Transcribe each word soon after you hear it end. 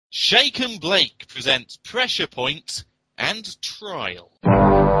Shake and Blake presents Pressure Point and Trial.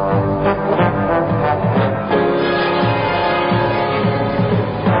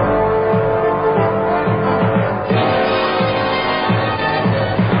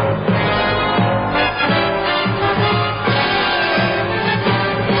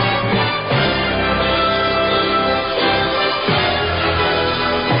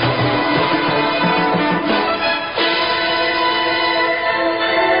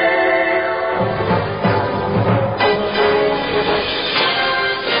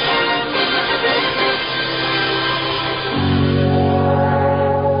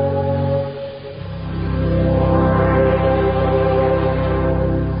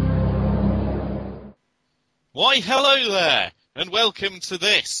 Why, hello there, and welcome to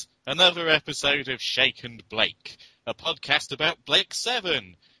this, another episode of Shake and Blake, a podcast about Blake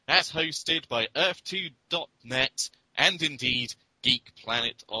 7, as hosted by Earth2.net and indeed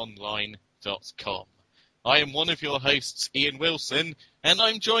GeekPlanetOnline.com. I am one of your hosts, Ian Wilson, and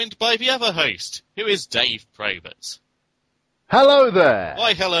I'm joined by the other host, who is Dave Probert. Hello there!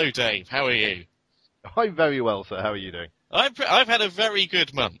 Why, hello Dave, how are you? I'm very well, sir. How are you doing? I've had a very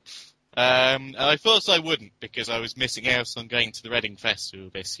good month. I thought I wouldn't because I was missing out on going to the Reading Festival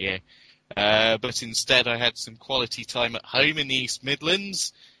this year. But instead I had some quality time at home in the East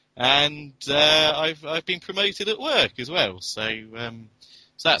Midlands, and I've been promoted at work as well. So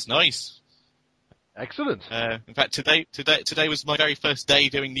that's nice. Excellent. In fact, today was my very first day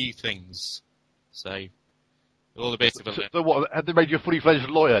doing new things. So all a bit of a. So what? Have they made you a fully fledged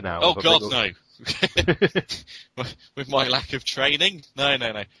lawyer now? Oh God, no. With my lack of training, no.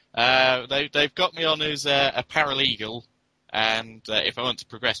 They've got me on as a paralegal, and if I want to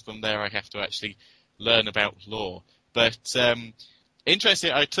progress from there, I have to actually learn about law. But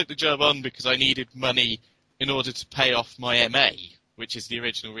interesting, I took the job on because I needed money in order to pay off my MA, which is the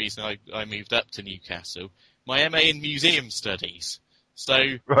original reason I moved up to Newcastle. My MA in museum studies. So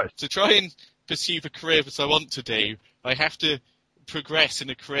right. To try and pursue the career that I want to do, I have to progress in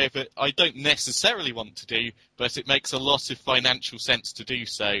a career that I don't necessarily want to do, but it makes a lot of financial sense to do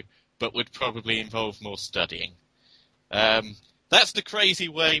so, but would probably involve more studying. That's the crazy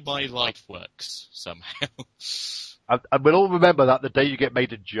way my life works, somehow. And we'll all remember that the day you get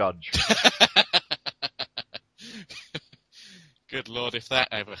made a judge. Good Lord, if that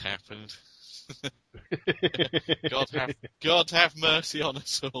ever happened. God have mercy on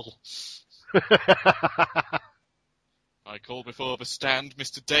us all. I call before the stand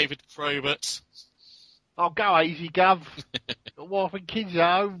Mr. David Probert. Oh, go easy, Gov. The wife and kids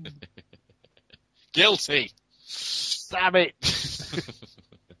are home. Guilty. Damn it.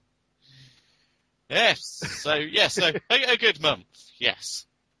 Yes. So a good month. Yes.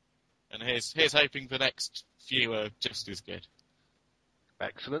 And here's hoping the next few are just as good.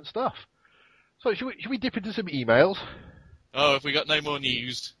 Excellent stuff. So should we dip into some emails? Oh, have we got no more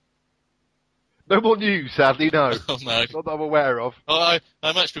news? No more news, sadly, no. Oh, no. Not that I'm aware of. Oh,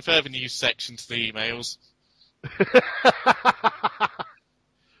 I much prefer the news section to the emails.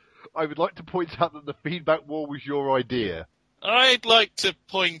 I would like to point out that the feedback war was your idea. I'd like to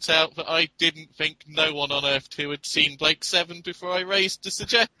point out that I didn't think no one on Earth 2 had seen Blake 7 before I raised the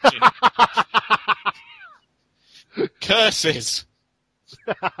suggestion. Curses.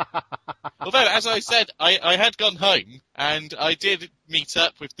 Although, as I said, I had gone home, and I did meet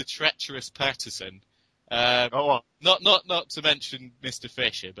up with the treacherous Patterson. Not to mention Mr.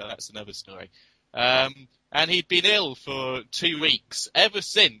 Fisher, but that's another story. And he'd been ill for 2 weeks, ever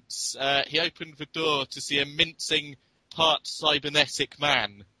since he opened the door to see a mincing, part cybernetic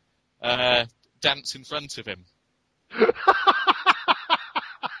man dance in front of him.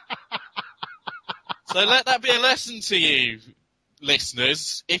 So let that be a lesson to you,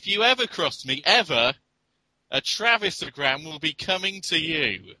 listeners. If you ever cross me, ever, a Travisogram will be coming to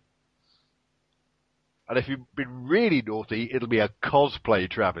you. And if you've been really naughty, it'll be a cosplay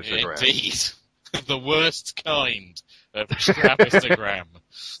Travisogram. Indeed. The worst kind of Travisogram.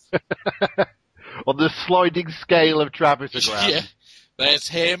 On the sliding scale of Travisogram. Yeah. There's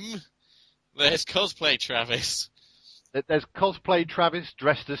him. There's cosplay Travis. There's cosplay Travis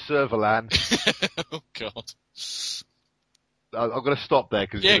dressed as Servalan. Oh, God. I'm going to stop there.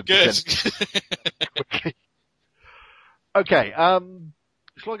 Yeah, good. Okay,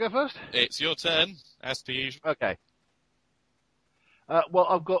 shall I go first? It's your turn, as per usual. Okay. Well,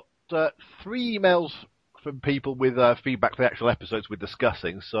 I've got 3 emails from people with feedback for the actual episodes we're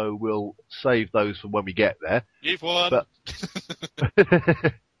discussing, so we'll save those for when we get there. You've won.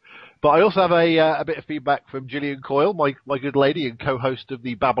 But I also have a bit of feedback from Gillian Coyle, my good lady and co-host of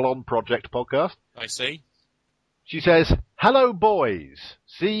the Babylon Project podcast. I see. She says, "Hello, boys.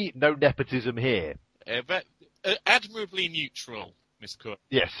 See, no nepotism here." But admirably neutral, Miss Cook.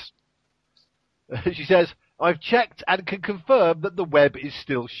 Yes. She says, "I've checked and can confirm that the web is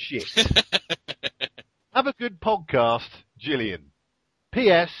still shit. Have a good podcast, Gillian.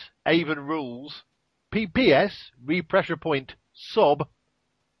 P.S. Avon rules. P.P.S. Repressure point sob.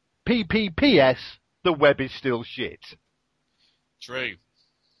 P.P.P.S. The web is still shit." True.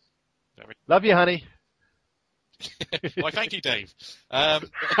 Love you, honey. Why, thank you, Dave. But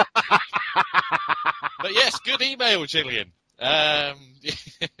yes, good email, Gillian.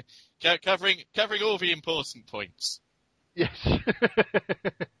 Covering all the important points. Yes.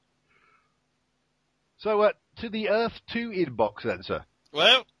 So, to the Earth 2 inbox then, sir.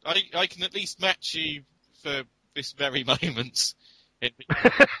 Well, I can at least match you for this very moment. In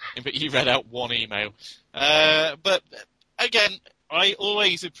that you read out one email. But again, I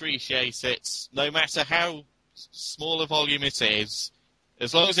always appreciate it, no matter how small a volume it is.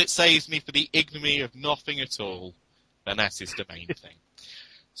 As long as it saves me for the ignominy of nothing at all, then that is the main thing.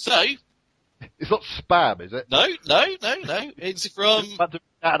 So... It's not spam, is it? No. It's from...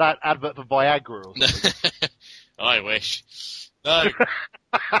 An advert for Viagra or something. I wish. No.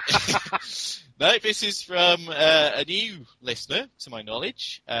 No, this is from a new listener, to my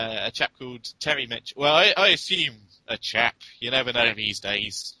knowledge, a chap called Terry Mitchell. Well, I assume a chap. You never know these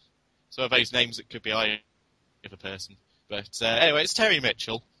days. Some of those names, it could be either person. But anyway, it's Terry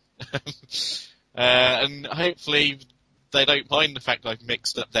Mitchell. And hopefully they don't mind the fact that I've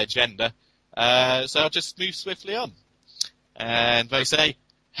mixed up their gender. So I'll just move swiftly on. And they say,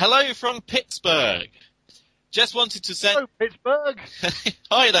 "Hello from Pittsburgh. Just wanted to send..." Hello, Pittsburgh.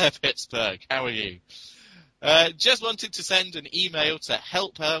 Hi there, Pittsburgh. How are you? Just wanted to send an email to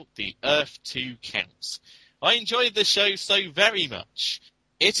help out the Earth 2 counts. I enjoyed the show so very much.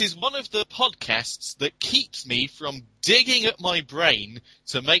 It is one of the podcasts that keeps me from digging at my brain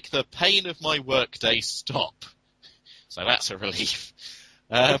to make the pain of my workday stop. So that's a relief.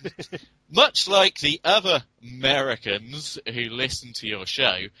 Much like the other Americans who listen to your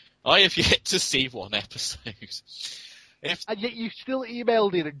show, I have yet to see one episode. And yet you still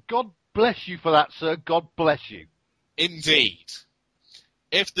emailed in, and God bless you for that, sir. God bless you. Indeed.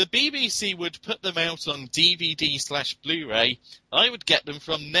 If the BBC would put them out on DVD/Blu-ray, I would get them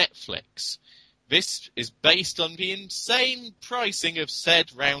from Netflix. This is based on the insane pricing of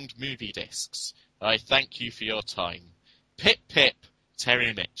said round movie discs. I thank you for your time. Pip Pip,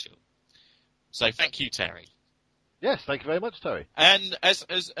 Terry Mitchell. So thank you, Terry. Yes, thank you very much, Terry. And as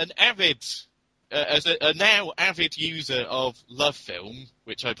an avid, as a now avid user of Love Film,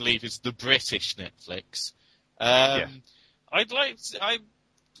 which I believe is the British Netflix, Yeah. I'd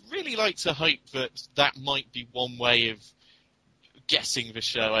really like to hope that might be one way of getting the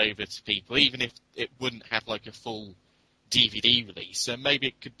show over to people, even if it wouldn't have like a full DVD release. And maybe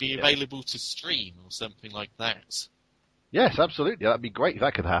it could be available to stream or something like that. Yes, absolutely. That'd be great if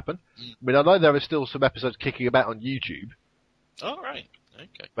that could happen. I mean, I know there are still some episodes kicking about on YouTube. Oh, right.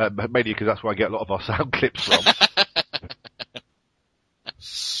 Okay. Mainly because that's where I get a lot of our sound clips from.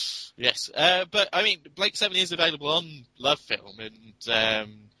 Yes. But, I mean, Blake 7 is available on Love Film, and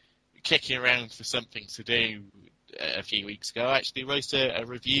kicking around for something to do a few weeks ago, I actually wrote a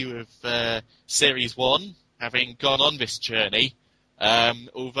review of Series 1, having gone on this journey,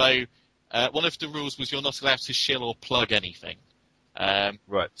 although... one of the rules was you're not allowed to shill or plug anything.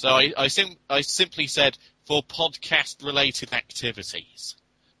 Right. So I simply said, for podcast-related activities.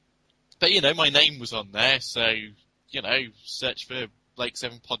 But, my name was on there, so, search for Blake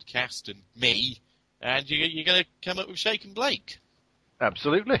 7 Podcast and me, and you're going to come up with Shake and Blake.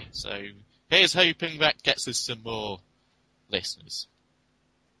 Absolutely. So here's hoping that gets us some more listeners.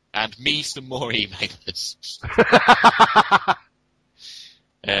 And me some more emailers.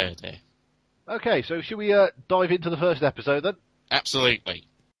 Dear. Okay, so should we dive into the first episode then? Absolutely.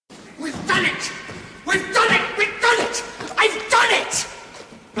 We've done it! We've done it! We've done it! I've done it!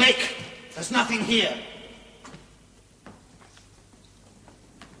 Blake, there's nothing here.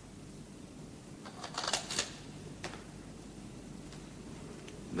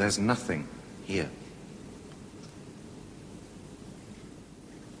 There's nothing here.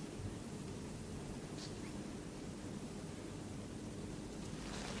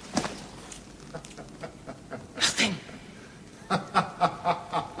 Nothing.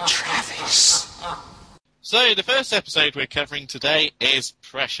 Travis. So, the first episode we're covering today is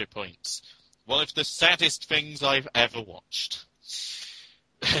Pressure Points. One of the saddest things I've ever watched.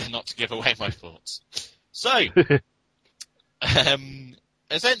 Not to give away my thoughts. So,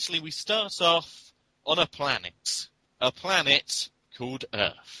 essentially we start off on a planet called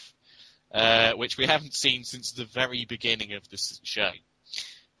Earth. which we haven't seen since the very beginning of this show.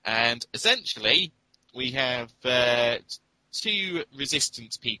 And essentially, we have two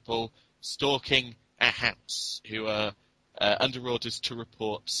resistance people stalking a house who are under orders to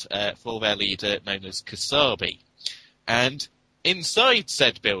report for their leader, known as Kasabi. And inside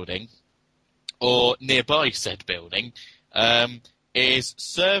said building, or nearby said building, is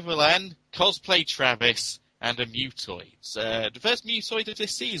Servalan, Cosplay Travis, and a Mutoid. The first Mutoid of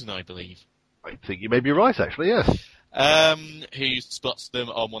this season, I believe. I think you may be right, actually, yes. Who spots them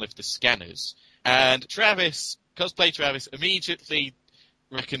on one of the scanners. And Travis, Cosplay Travis, immediately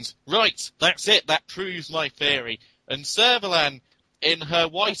reckons, right, that's it, that proves my theory. And Servalan, in her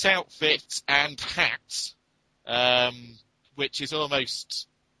white outfit and hat, which is almost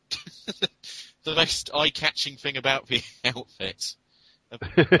the most eye-catching thing about the outfit.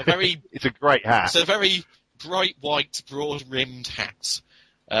 It's a great hat. It's a very bright white, broad-rimmed hat.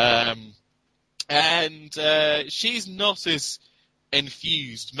 And she's not as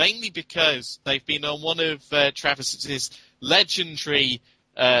enthused, mainly because they've been on one of Travis's legendary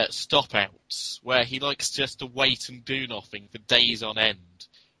stop-outs, where he likes just to wait and do nothing for days on end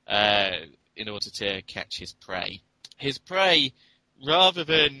in order to catch his prey. His prey, rather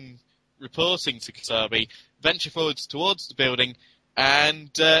than reporting to Kasabi, venture forwards towards the building and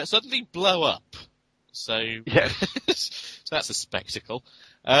suddenly blow up. So, Yes. so that's a spectacle.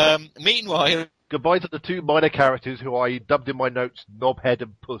 Meanwhile... Goodbye to the two minor characters who I dubbed in my notes Knobhead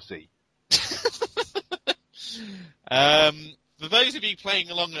and Pussy. For those of you playing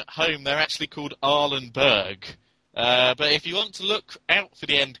along at home, they're actually called Arlen Berg. But if you want to look out for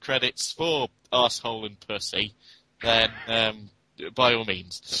the end credits for Arsehole and Pussy, then by all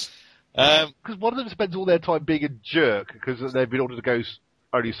means. Because one of them spends all their time being a jerk because they've been ordered to go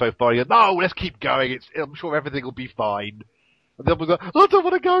only so far. You go, no, let's keep going. I'm sure everything will be fine. And the other one's like, I don't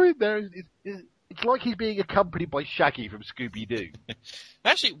want to go in there. It's like he's being accompanied by Shaggy from Scooby-Doo.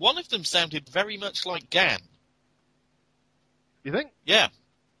 Actually, one of them sounded very much like Gan. You think? Yeah.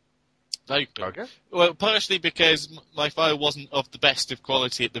 Vocally. Okay. Well, partially because my file wasn't of the best of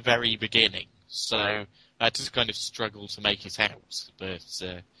quality at the very beginning, so I had to kind of struggle to make it out. But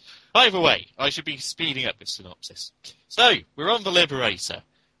either way, I should be speeding up this synopsis. So, we're on the Liberator,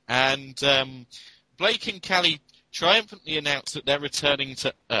 and Blake and Callie triumphantly announce that they're returning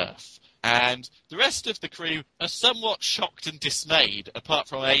to Earth. And the rest of the crew are somewhat shocked and dismayed, apart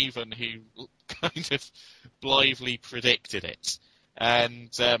from Avon, who kind of blithely predicted it.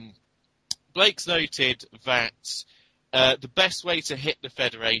 And Blake's noted that the best way to hit the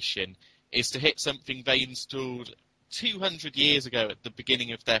Federation is to hit something they installed 200 years ago at the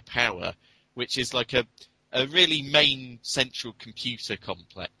beginning of their power, which is like a really main central computer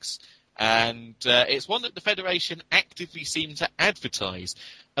complex. And it's one that the Federation actively seem to advertise.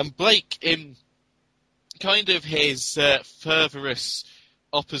 And Blake, in kind of his fervorous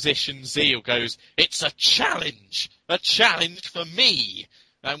opposition zeal, goes, it's a challenge for me.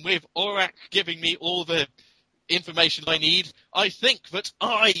 And with Aurak giving me all the information I need, I think that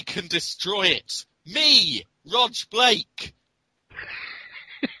I can destroy it. Me, Rog Blake.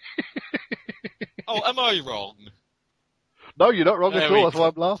 Oh, am I wrong? No, you're not wrong at all. That's why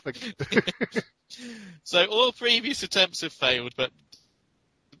I'm laughing. So all previous attempts have failed, but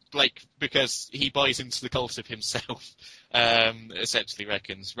Blake, because he buys into the cult of himself, essentially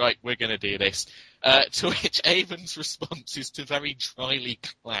reckons, right, we're going to do this. To which Avon's response is to very dryly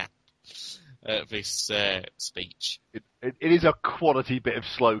clap this speech. It is a quality bit of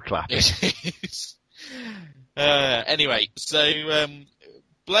slow clapping. It is. Anyway, so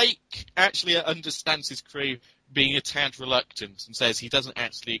Blake actually understands his crew being a tad reluctant and says he doesn't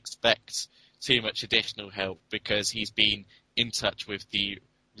actually expect too much additional help because he's been in touch with the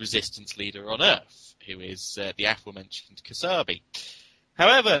resistance leader on Earth, who is the aforementioned Kasabi.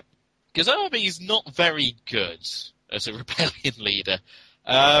 However, Kasabi is not very good as a rebellion leader.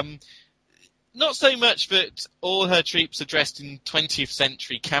 Not so much that all her troops are dressed in 20th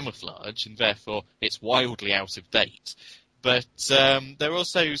century camouflage, and therefore it's wildly out of date, but they're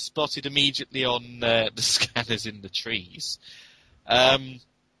also spotted immediately on the scanners in the trees. And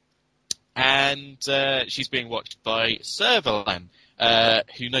she's being watched by Servalan,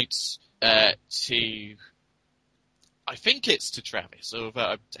 who notes to... I think it's to Travis, although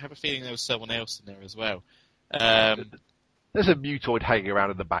I have a feeling there was someone else in there as well. There's a mutoid hanging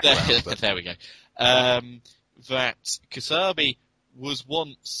around in the background. There we go. That Kasabi was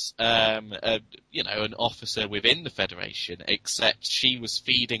once, an officer within the Federation, except she was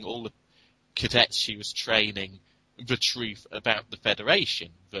feeding all the cadets she was training the truth about the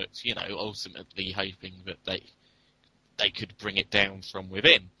Federation, but, ultimately hoping that they could bring it down from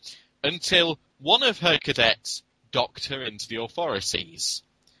within. until one of her cadets docked her into the authorities.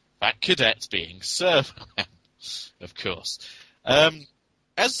 That cadet being Servalan, of course.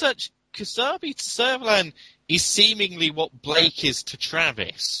 As such, Kasabi to Servalan is seemingly what Blake is to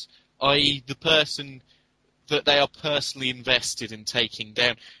Travis, i.e. the person that they are personally invested in taking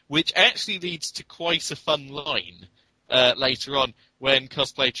down, which actually leads to quite a fun line later on when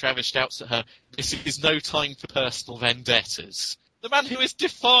Cosplay Travis shouts at her, "This is no time for personal vendettas." The man who is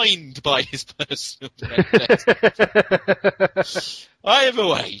defined by his personal vendettas. Either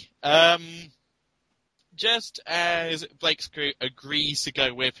way, just as Blake's crew agrees to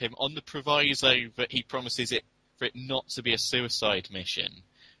go with him on the proviso that he promises for it not to be a suicide mission,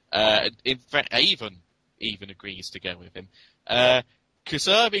 in fact, even agrees to go with him,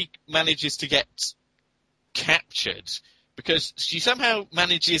 Kasabi manages to get captured because she somehow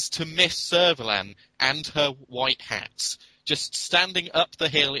manages to miss Servalan and her white hats just standing up the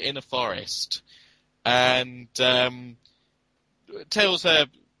hill in a forest, and tells her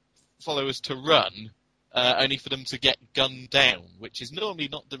followers to run, only for them to get gunned down, which is normally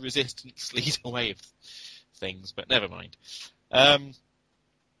not the Resistance leader way of things, but never mind.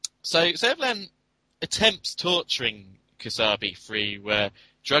 So Servalan attempts torturing Kasabi through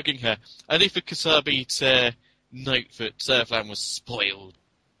drugging her, only for Kasabi to note that Servalan was spoiled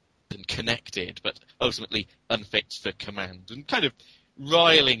and connected, but ultimately unfit for command, and kind of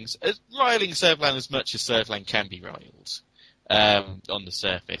riling Servalan as much as Servalan can be riled on the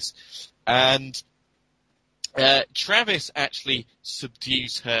surface. And Travis actually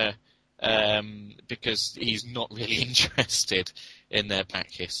subdues her because he's not really interested in their back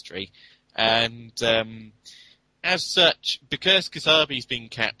history. And as such, because Kasabi's been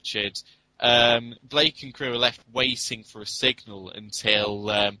captured, Blake and crew are left waiting for a signal until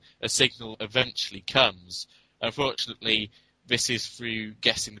a signal eventually comes. Unfortunately, this is through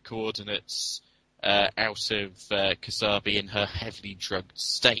guessing the coordinates out of Kasabi in her heavily drugged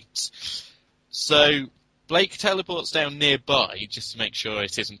state. So Blake teleports down nearby just to make sure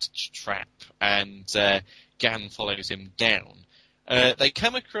it isn't a trap, and Gan follows him down. They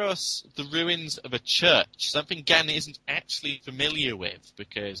come across the ruins of a church, something Gan isn't actually familiar with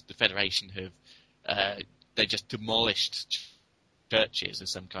because the Federation have they just demolished churches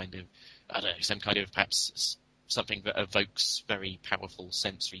as some kind of perhaps something that evokes very powerful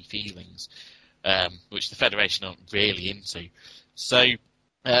sensory feelings, which the Federation aren't really into. So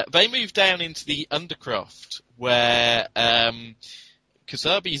they move down into the Undercroft, where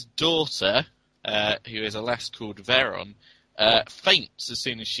Kasabi's daughter, who is a lass called Veron, faints as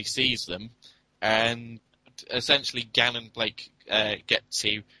soon as she sees them, and essentially Gan and Blake get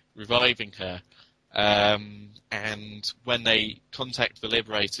to reviving her. And when they contact the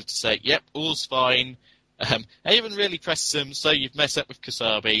Liberator to say, "Yep, all's fine," Avon really presses him, "So you've messed up with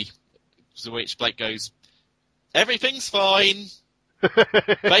Kasabi," to which Blake goes, "Everything's fine.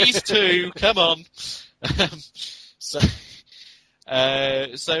 Phase 2, come on." So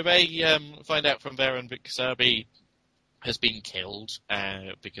they find out from Veron that Kasabi has been killed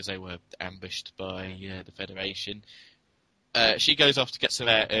because they were ambushed by the Federation. She goes off to get some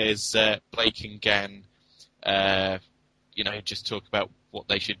air as Blake and Gan, just talk about what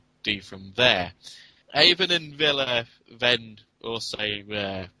they should do from there. Avon and Villa then also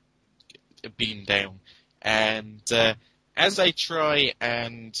beam down, and as they try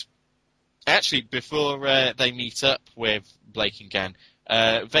and... Actually, before they meet up with Blake and Gan,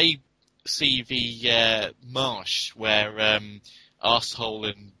 they see the marsh where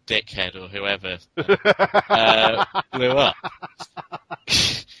Arsehole and Dickhead, or whoever, blew up.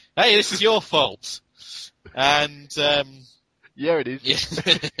 Hey, this is your fault. And... yeah, it is.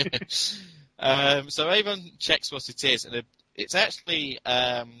 Yeah. So Avon checks what it is, and it's actually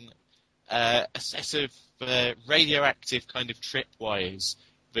a set of radioactive kind of tripwires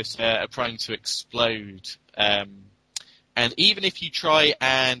that are primed to explode. And even if you try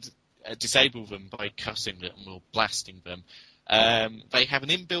and disable them by cutting them or blasting them, they have an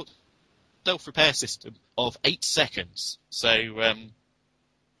inbuilt self-repair system of 8 seconds. So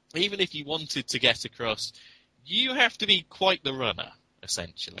even if you wanted to get across, you have to be quite the runner,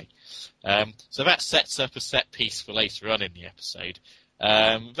 essentially. So that sets up a set piece for later on in the episode.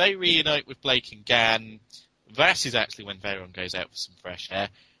 They reunite with Blake and Gan. That is actually when Veron goes out for some fresh air.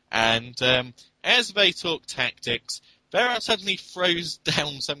 And as they talk tactics, Veron suddenly throws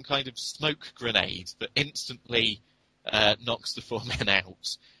down some kind of smoke grenade that instantly knocks the 4 men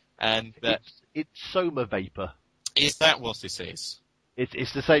out. And it's Soma vapor. Is that what it is?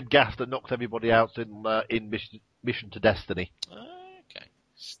 It's the same gas that knocked everybody out in Mission to Destiny. Okay.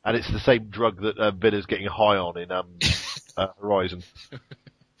 And it's the same drug that Villa's getting high on in Horizon.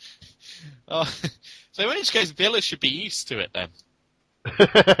 Oh, so in which case, Villa should be used to it then.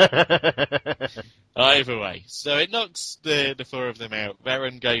 Either way. So it knocks the four of them out.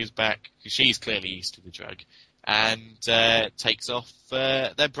 Veron goes back, because she's clearly used to the drug, and takes off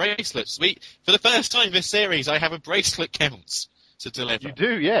their bracelets. For the first time this series, I have a bracelet count to deliver. You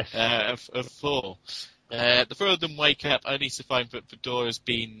do, yes. Of 4. The four of them wake up only to find that the door has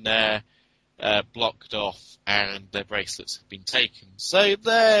been blocked off and their bracelets have been taken. So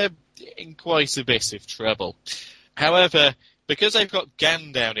they're in quite a bit of trouble. However, because they've got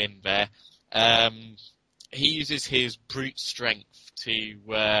Gan down in there, he uses his brute strength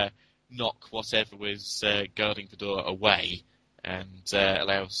to knock whatever was guarding the door away and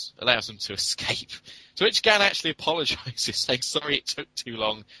allows them to escape. To which Gan actually apologises, saying, "Sorry it took too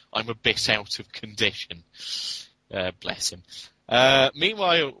long, I'm a bit out of condition." Bless him.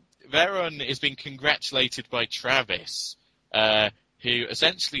 Meanwhile, Veron is being congratulated by Travis, who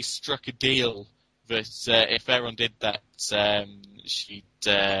essentially struck a deal that if Veron did that, she'd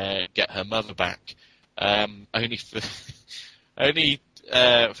get her mother back. Only for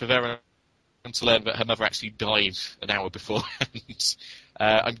Veron to learn that her mother actually died an hour beforehand.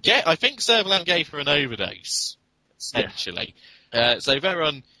 I think Servalan gave her an overdose, essentially. Yes. So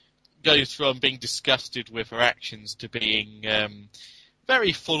Veron goes from being disgusted with her actions to being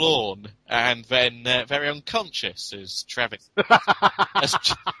very forlorn and then very unconscious as Travis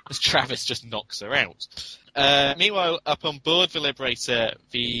as Travis just knocks her out. Meanwhile, up on board the Liberator,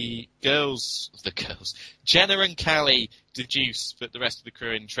 the girls, Jenna and Callie deduce that the rest of the crew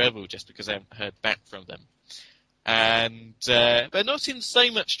are in trouble just because they haven't heard back from them. And they're not in so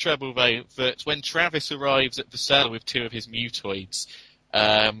much trouble, though, that when Travis arrives at the cell with 2 of his mutoids,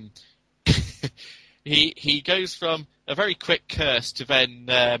 he goes from a very quick curse to then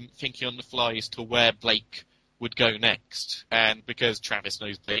thinking on the fly as to where Blake would go next. And because Travis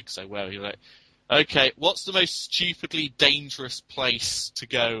knows Blake so well, he's like, okay, what's the most stupidly dangerous place to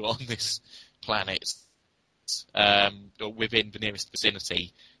go on this planet? Or within the nearest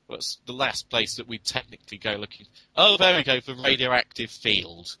vicinity? What's the last place that we'd technically go looking? Oh, there we go, the radioactive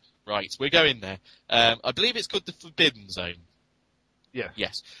field. Right, we're going there. I believe it's called the Forbidden Zone. Yeah.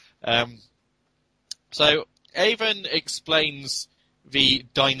 Yes. So, Avon explains the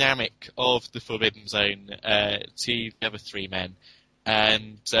dynamic of the Forbidden Zone to the other 3 men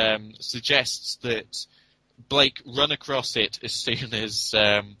and suggests that Blake run across it as soon as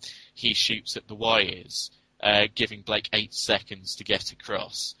he shoots at the wires, giving Blake 8 seconds to get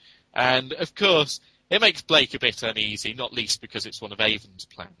across. And, of course, it makes Blake a bit uneasy, not least because it's one of Avon's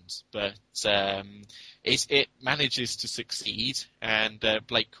plans, but it manages to succeed, and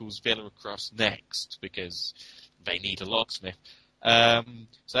Blake calls Villa across next because they need a locksmith.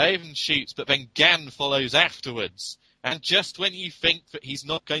 So Avon shoots, but then Gan follows afterwards, and just when you think that he's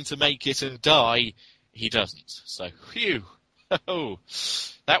not going to make it and die, he doesn't. So, phew. Oh,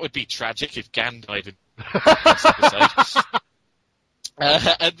 that would be tragic if Gan died in this episode.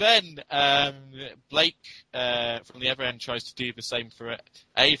 And then Blake, from the other end, tries to do the same for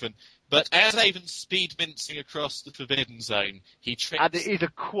Avon. But as Avon's speed mincing across the Forbidden Zone, he trips... And it is a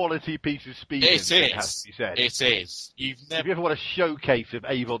quality piece of speed mincing, it has to be said. It is. If you ever want a showcase of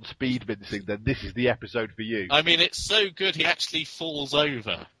Avon speed mincing, then this is the episode for you. I mean, it's so good he actually falls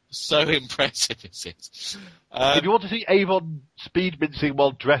over. So impressive it is. If you want to see Avon speed mincing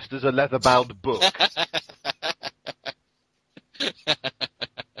while dressed as a leather-bound book...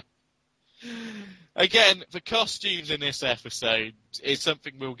 Again, the costumes in this episode is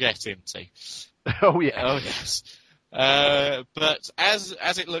something we'll get into. Oh, yeah. Oh, yes. But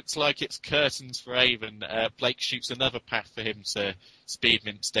as it looks like it's curtains for Avon, Blake shoots another path for him to speed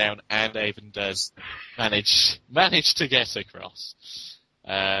mince down, and Avon does manage to get across.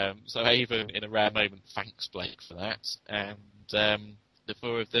 So Avon, in a rare moment, thanks Blake for that, and the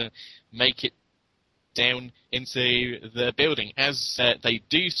 4 of them make it down into the building. As they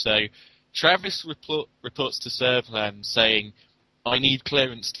do so, Travis reports to Servalan saying, "I need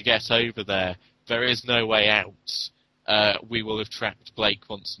clearance to get over there. There is no way out. We will have trapped Blake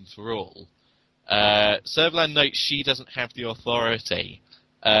once and for all." Servalan notes she doesn't have the authority,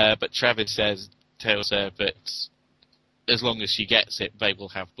 but Travis tells her that as long as she gets it, they will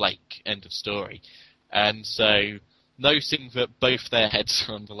have Blake. End of story. And so, noting that both their heads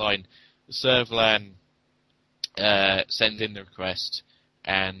are on the line, Servalan sends in the request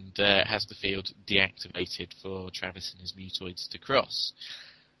and has the field deactivated for Travis and his mutoids to cross.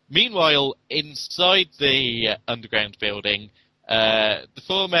 Meanwhile, inside the underground building, the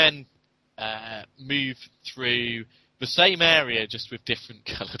 4 men move through the same area, just with different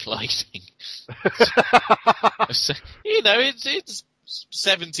coloured lighting. So, it's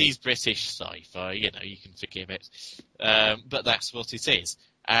 70s British sci-fi, you can forgive it. But that's what it is.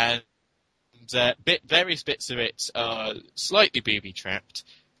 And various bits of it are slightly booby-trapped.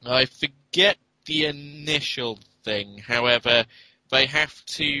 I forget the initial thing, however, they have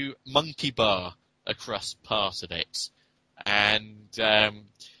to monkey bar across part of it. And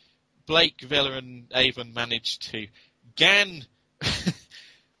Blake, Villa and Avon manage to... Gan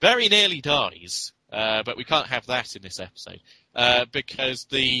very nearly dies, but we can't have that in this episode, because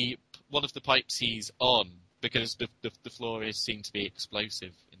one of the pipes he's on, because the floor is seen to be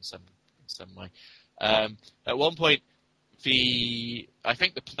explosive in some way. At one point, I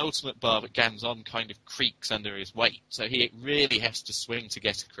think the penultimate bar that Gan's on kind of creaks under his weight, so he really has to swing to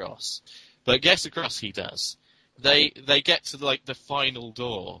get across. But get across he does. They get to the final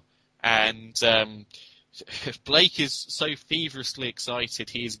door, and Blake is so feverishly excited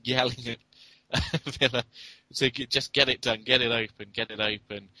he is yelling at Villa to just get it done, get it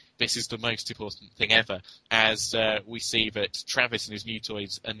open. This is the most important thing ever. As we see that Travis and his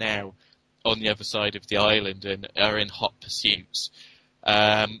mutoids are now on the other side of the island and are in hot pursuit.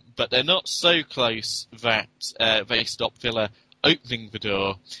 But they're not so close that they stop Villa opening the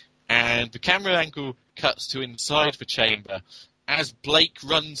door, and the camera angle cuts to inside the chamber as Blake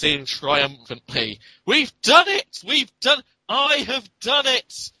runs in triumphantly. We've done it! I have done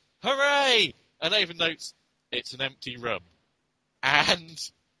it! Hooray! And Avon notes, it's an empty room.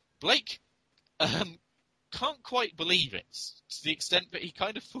 And Blake can't quite believe it, to the extent that he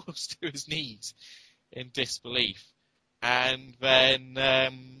kind of falls to his knees in disbelief. And then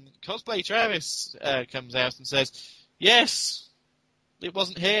Cosplay Travis comes out and says, yes, it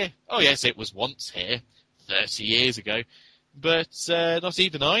wasn't here. Oh yes, it was once here, 30 years ago. But not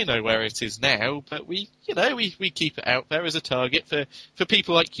even I know where it is now. But we keep it out there as a target for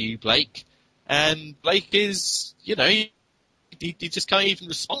people like you, Blake. And Blake is, he just can't even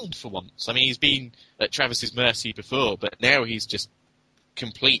respond for once. I mean, he's been at Travis's mercy before, but now he's just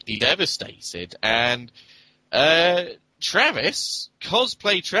completely devastated. And Travis,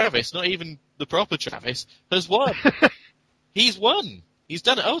 Cosplay Travis, not even the proper Travis, has won. He's won. He's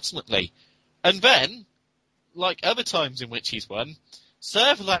done it ultimately. And then, like other times in which he's won,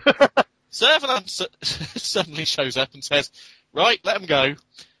 Servalan suddenly shows up and says, right, let him go.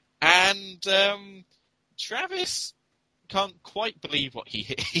 And Travis can't quite believe what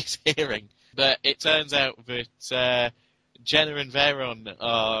he's hearing. But it turns out that Jenna and Veron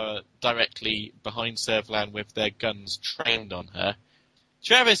are directly behind Servalan with their guns trained on her.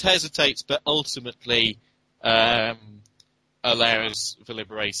 Travis hesitates, but ultimately allows the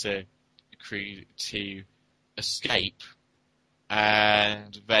Liberator crew to escape,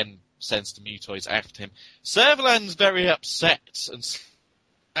 and then sends the mutoids after him. Servalan's very upset and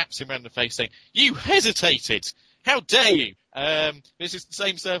slaps him around the face, saying, "You hesitated! How dare you!" This is the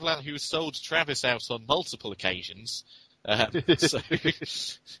same Servalan who has sold Travis out on multiple occasions. So,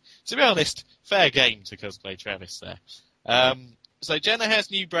 to be honest, fair game to Cosplay Travis there. So Jenna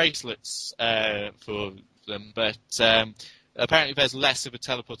has new bracelets for them, but apparently there's less of a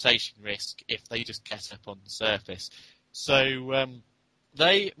teleportation risk if they just get up on the surface. So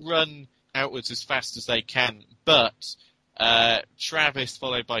they run outwards as fast as they can, but Travis,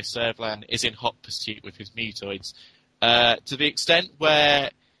 followed by Servalan, is in hot pursuit with his mutoids, to the extent where,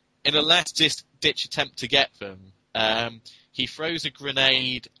 in a last-ditch attempt to get them, he throws a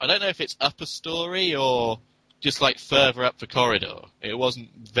grenade. I don't know if it's up a story or just like further up the corridor. It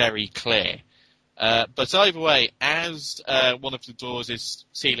wasn't very clear. But either way, as one of the doors is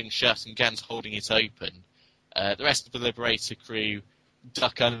sealing shut and Gan's holding it open, the rest of the Liberator crew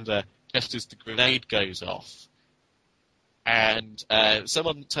duck under just as the grenade goes off. And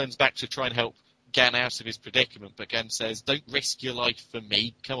someone turns back to try and help Gan out of his predicament, but Gan says, "Don't risk your life for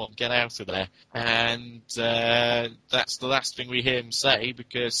me. Come on, get out of there." And that's the last thing we hear him say,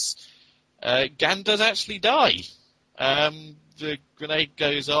 because Gan does actually die. The grenade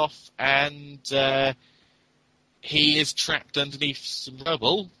goes off, and he is trapped underneath some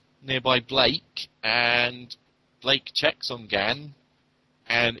rubble nearby Blake, and Blake checks on Gan,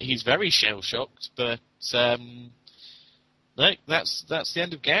 and he's very shell-shocked, but no, that's the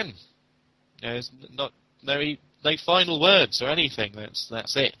end of Gan. There's no final words or anything.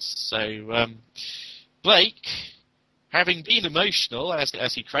 That's it. So Blake, having been emotional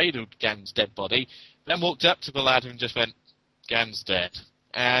as he cradled Gan's dead body, then walked up to the ladder and just went, "Gan's dead."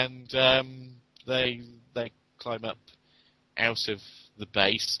 And they climb up out of the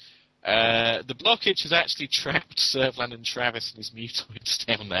base. The blockage has actually trapped Servalan and Travis and his mutoids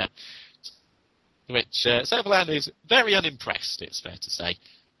down there, which Servalan is very unimpressed, it's fair to say.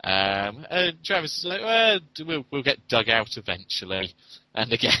 And Travis is like, well, we'll get dug out eventually.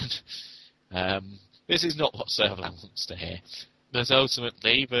 And again, this is not what Servalan wants to hear. But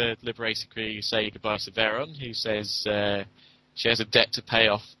ultimately, the Liberator crew say goodbye to Veron, who says she has a debt to pay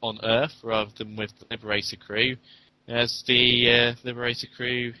off on Earth rather than with the Liberator crew. As the Liberator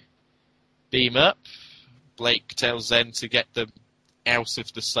crew beam up, Blake tells them to get them out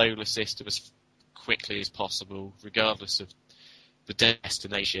of the solar system as quickly as possible, regardless of the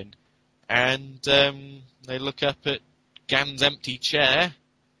destination. And they look up at Gan's empty chair,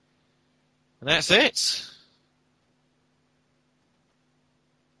 and that's it.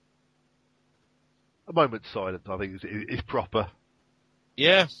 A moment's silence, I think, is proper.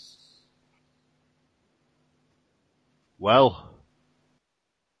 Yeah. Well.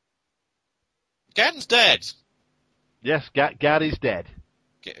 Gan's dead. Yes, Gad is dead.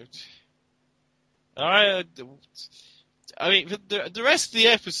 I mean, the rest of the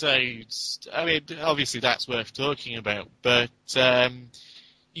episodes, I mean, obviously that's worth talking about, but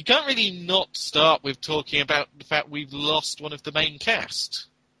you can't really not start with talking about the fact we've lost one of the main cast.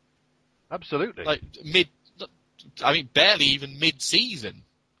 Absolutely. Like, barely even mid-season.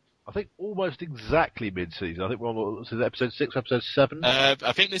 I think almost exactly mid-season. I think we're on, this is episode 6, episode 7?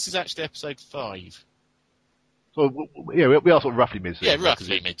 I think this is actually episode 5. So, yeah, we are sort of roughly mid-season. Yeah,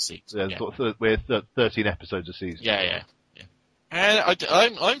 roughly mid-season. Yeah. Sort of, we're 13 episodes a season. Yeah. And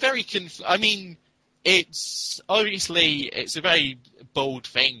I'm very I mean, it's a very bold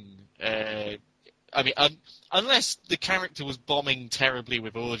thing. I mean, unless the character was bombing terribly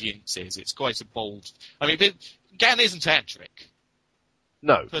with audiences, it's quite a bold. I mean, but Gan isn't Adric.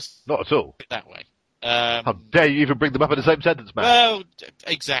 No, not at all. That way. How dare you even bring them up in the same sentence, man? Well,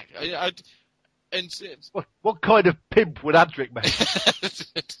 exactly. What kind of pimp would Adric make?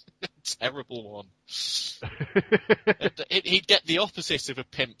 Terrible one. He'd get the opposite of a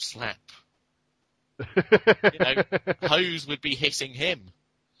pimp slap. Hose would be hitting him.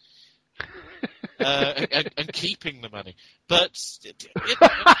 And keeping the money. But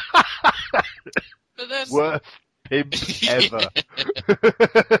then, worst pimp ever.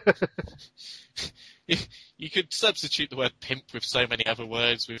 You could substitute the word pimp with so many other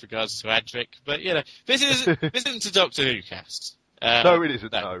words with regards to Adric, but this isn't a Doctor Who cast. No, it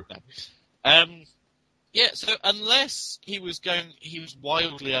isn't. No. So unless he was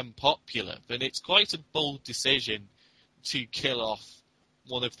wildly unpopular, then it's quite a bold decision to kill off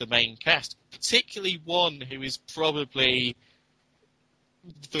one of the main cast, particularly one who is probably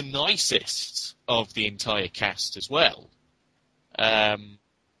the nicest of the entire cast as well.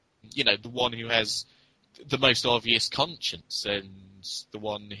 The one who has the most obvious conscience and the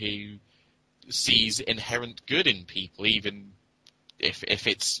one who sees inherent good in people, even if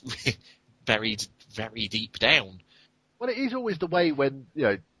it's buried very deep down. Well, it is always the way when,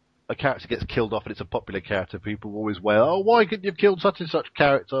 a character gets killed off and it's a popular character, people always wail, oh, why couldn't you have killed such and such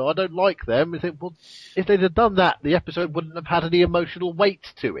character? I don't like them. You think, well, if they'd have done that, the episode wouldn't have had any emotional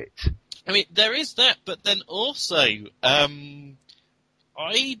weight to it. I mean, there is that, but then also, I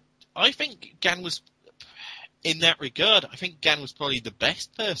think Gan was, in that regard, I think Gan was probably the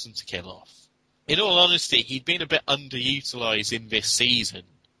best person to kill off. In all honesty, he'd been a bit underutilised in this season.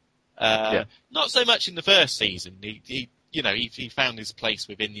 Not so much in the first season. He found his place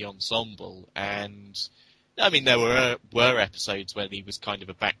within the ensemble, and I mean there were episodes where he was kind of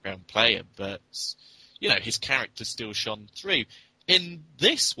a background player, but his character still shone through. In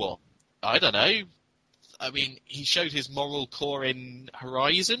this one, I don't know. I mean, he showed his moral core in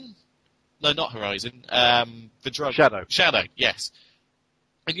Horizon. No, not Horizon. The drug Shadow. Yes.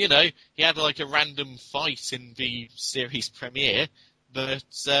 And he had like a random fight in the series premiere, but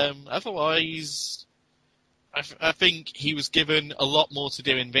otherwise, I think he was given a lot more to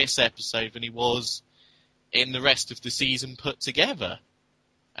do in this episode than he was in the rest of the season put together.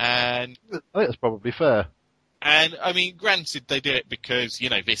 And I think that's probably fair. And I mean, granted, they do it because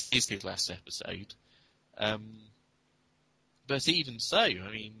this is his last episode. But even so,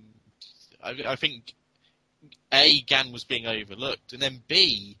 I mean, I think A, Gan was being overlooked, and then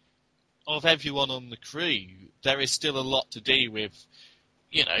B, of everyone on the crew, there is still a lot to do with,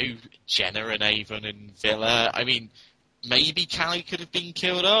 Jenna and Avon and Villa. I mean, maybe Callie could have been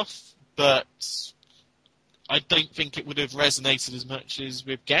killed off, but I don't think it would have resonated as much as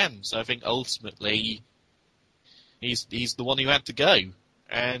with Gan. So I think ultimately he's the one who had to go.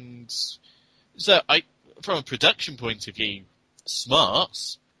 And so from a production point of view,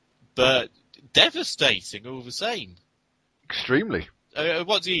 smart, but devastating all the same. Extremely.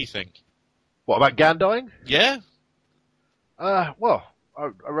 What do you think? What, about Gan dying? Yeah. Well, I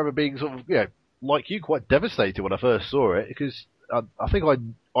remember being sort of, like you, quite devastated when I first saw it, because I think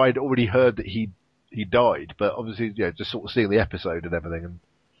I'd already heard that he died, but obviously, just sort of seeing the episode and everything,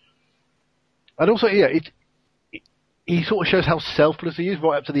 and also, he sort of shows how selfless he is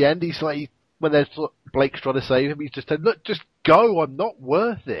right up to the end. He's like, when there's Blake's trying to save him, he's just saying, "Look, just go. I'm not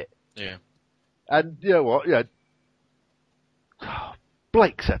worth it." Yeah. And you know what?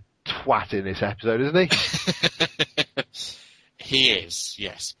 Blake's a twat in this episode, isn't he? He is,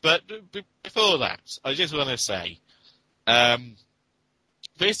 yes. But before that, I just want to say,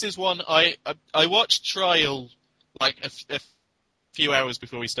 this is one I watched Trial like a few hours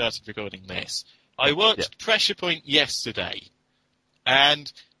before we started recording this. I watched Pressure Point yesterday, and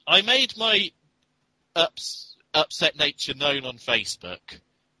I made my upset nature known on Facebook,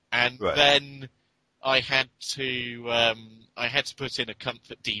 and then I had to put in a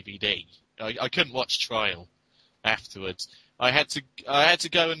comfort DVD. I couldn't watch Trial afterwards. I had to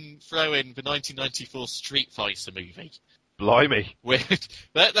go and throw in the 1994 Street Fighter movie. Blimey!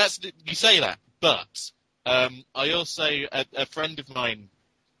 That's you say that, but I also a friend of mine,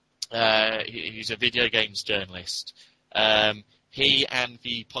 he's a video games journalist. He and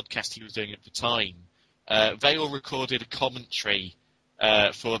the podcast he was doing at the time, they all recorded a commentary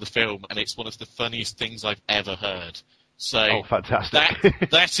for the film, and it's one of the funniest things I've ever heard. So fantastic!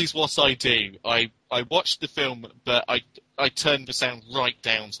 that is what I do. I watch the film, but I turn the sound right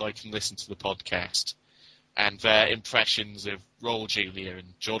down so I can listen to the podcast and their impressions of Raul Julia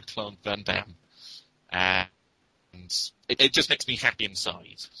and Jean-Claude Van Damme. And it just makes me happy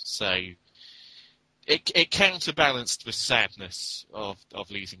inside. So it counterbalanced the sadness of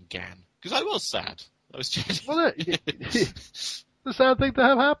losing Gan. Because I was sad. I was just... Well, it's the sad thing to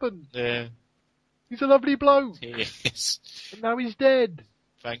have happened. Yeah. He's a lovely bloke. He is. And now he's dead.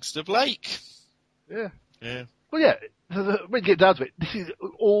 Thanks to Blake. Yeah. Yeah. Well, yeah, when you get down to it, this is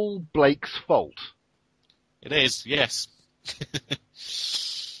all Blake's fault. It is, yes.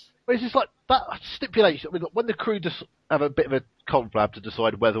 But it's just like that stipulation. I mean, when the crew just have a bit of a confab to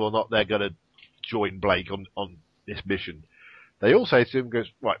decide whether or not they're going to join Blake on this mission, they all say to him, "Goes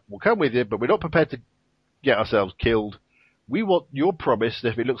right, we'll come with you, but we're not prepared to get ourselves killed. We want your promise that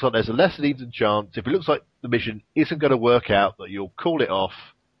if it looks like there's a less than even chance, if it looks like the mission isn't going to work out, that you'll call it off,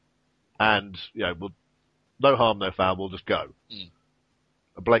 and we'll no harm, no foul, we'll just go."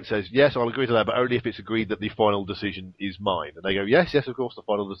 And Blake says, "Yes, I'll agree to that, but only if it's agreed that the final decision is mine." And they go, yes, of course, the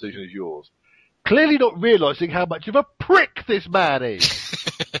final decision is yours. Clearly not realising how much of a prick this man is.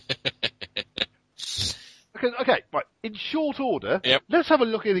 Okay, right, in short order, let's have a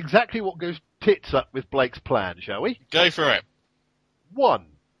look at exactly what goes tits up with Blake's plan, shall we? Go for it. 1.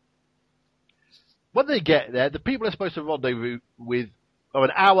 When they get there, the people they're supposed to rendezvous with are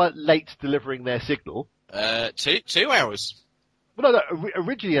an hour late delivering their signal. 2 hours. Well, no,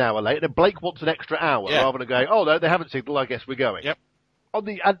 originally an hour late, and then Blake wants an extra hour, rather than going, oh no, they haven't signaled, I guess we're going. Yep. On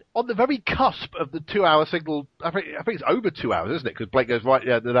the very cusp of the 2 hour signal, I think it's over 2 hours, isn't it? Because Blake goes, right,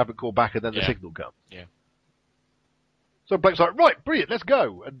 they haven't called back, and then the signal comes. Yeah. So Blake's like, right, brilliant, let's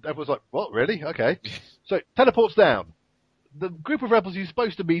go. And everyone's like, what, really? Okay. So teleports down. The group of rebels he's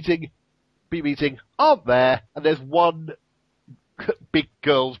supposed to be meeting aren't there, and there's one big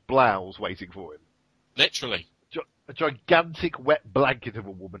girl's blouse waiting for him. Literally. A gigantic wet blanket of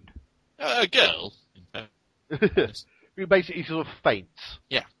a woman. A girl. Who basically sort of faints.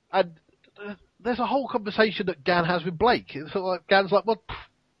 Yeah. And there's a whole conversation that Gan has with Blake. It's sort of like, Gan's like, well,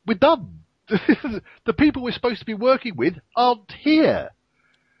 we're done. The people we're supposed to be working with aren't here.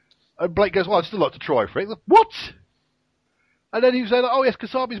 And Blake goes, well, I'd still like to try for it. Like, what? And then he was saying, oh yes,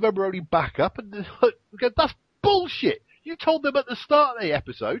 Kasabi's men were only backup. And we go, that's bullshit. You told them at the start of the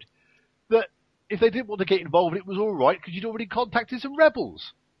episode that if they didn't want to get involved, it was all right because you'd already contacted some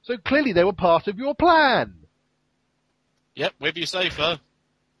rebels. So clearly they were part of your plan. Yep, with you so far.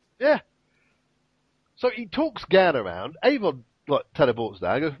 Yeah. So he talks Gan around. Avon teleports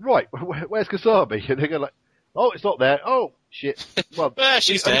down and goes, right, where's Kasabi? And they go like, oh, it's not there. Oh, shit. Well,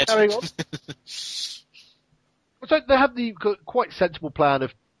 she's dead. Carrying on. So they have the quite sensible plan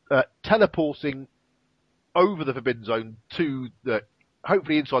of teleporting over the Forbidden Zone to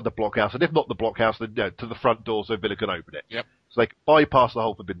hopefully inside the blockhouse, and if not the blockhouse, then to the front door so Villa can open it. Yep. So they can bypass the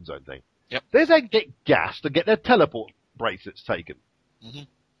whole Forbidden Zone thing. Yep. They then get gassed and get their teleport bracelets taken. Mm-hmm.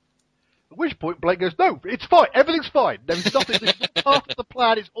 At which point Blake goes, no, it's fine, everything's fine. There's nothing, this is part of the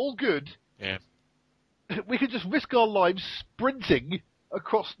plan, it's all good. Yeah. We can just risk our lives sprinting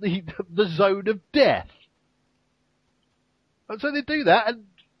across the zone of death. And so they do that, and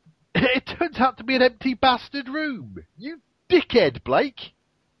it turns out to be an empty bastard room. You dickhead, Blake.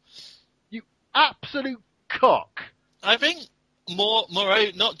 You absolute cock. I think more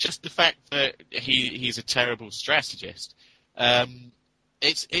not just the fact that he's a terrible strategist,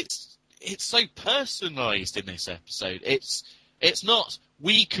 It's so personalised in this episode. It's not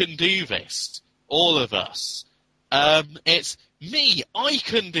we can do this, all of us. It's me. I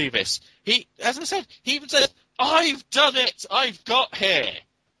can do this. As I said, he even said, "I've done it. I've got here."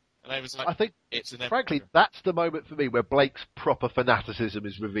 And I was like, I think, it's frankly, that's the moment for me where Blake's proper fanaticism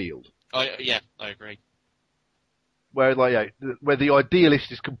is revealed. I agree. Where where the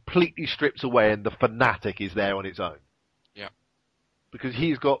idealist is completely stripped away and the fanatic is there on its own. Yeah. Because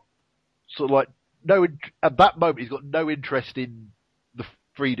he's got sort of at that moment he's got no interest in the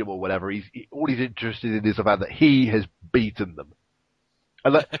freedom or whatever. All he's interested in is the fact that he has beaten them.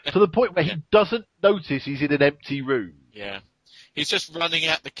 And to the point where he doesn't notice he's in an empty room. Yeah. He's just running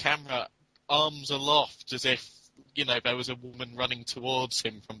at the camera, arms aloft, as if, there was a woman running towards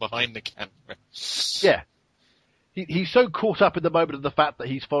him from behind the camera. Yeah. He's so caught up in the moment of the fact that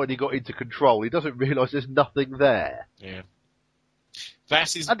he's finally got into control, he doesn't realise there's nothing there. Yeah.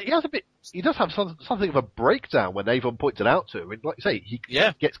 And he does have something of a breakdown when Avon points it out to him. And like you say, he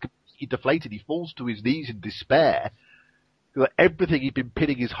gets completely deflated, he falls to his knees in despair. Everything he'd been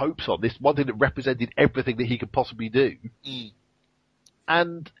pinning his hopes on, this one thing that represented everything that he could possibly do. Mm.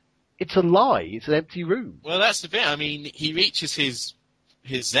 And it's a lie. It's an empty room. Well, that's the bit. I mean, he reaches his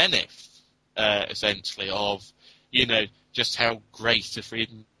zenith, essentially, of, just how great a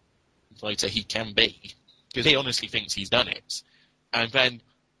freedom fighter he can be. Because he honestly thinks he's done it. And then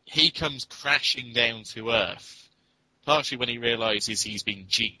he comes crashing down to Earth, partially when he realises he's been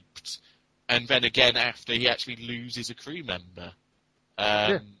duped, and then again after he actually loses a crew member,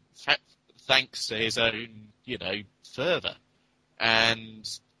 thanks to his own, fervour. And,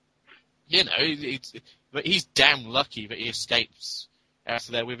 but he's damn lucky that he escapes out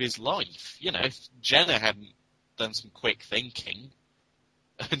of there with his life. If Jenna hadn't done some quick thinking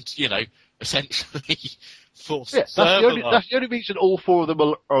and, essentially forced that's the only reason all four of them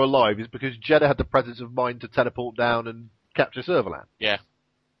are alive is because Jenna had the presence of mind to teleport down and capture Servalan. Yeah.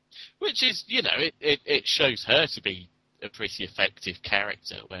 Which is, it shows her to be a pretty effective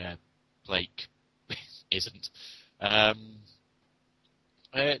character where Blake isn't.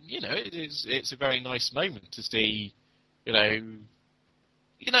 It's a very nice moment to see, I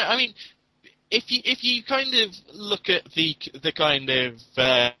mean, if you kind of look at the kind of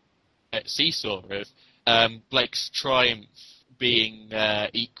seesaw of Blake's triumph being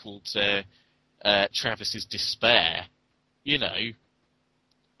equal to Travis's despair, I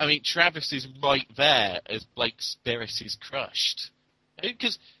mean, Travis is right there as Blake's spirit is crushed.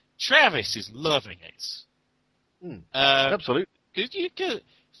 Because Travis is loving it. Absolutely. Because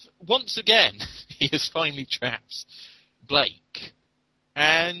once again, he has finally trapped Blake,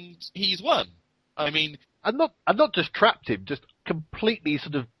 and he's won. I mean, and not just trapped him, just completely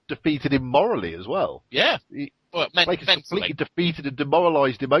sort of defeated him morally as well. Yeah, Blake is completely defeated and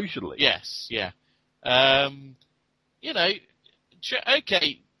demoralised emotionally. Yes, yeah.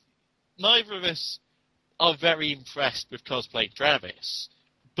 Okay, neither of us are very impressed with cosplay Travis,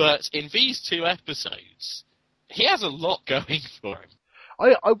 but in these two episodes, he has a lot going for him.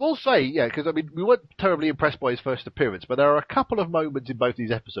 I will say, because I mean, we weren't terribly impressed by his first appearance, but there are a couple of moments in both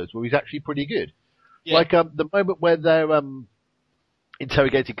these episodes where he's actually pretty good. Yeah. Like the moment where they're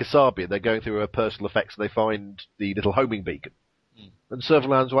interrogating Kasabi and they're going through her personal effects and they find the little homing beacon. And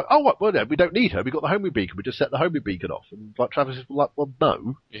Servalan's like, oh, well, no, we don't need her. We got the homing beacon. We just set the homing beacon off. And like Travis is like, well,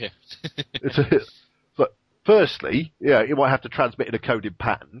 no. Yeah. But firstly, you might have to transmit in a coded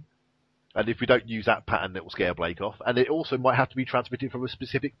pattern. And if we don't use that pattern, it will scare Blake off. And it also might have to be transmitted from a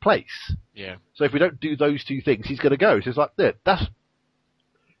specific place. Yeah. So if we don't do those two things, he's going to go. So it's like, that's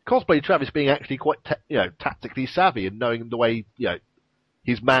cosplay Travis being actually quite, tactically savvy and knowing the way,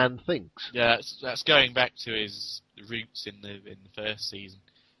 his man thinks. Yeah, that's going back to his roots in the first season.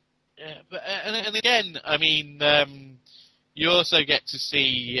 Yeah, but and again, I mean, you also get to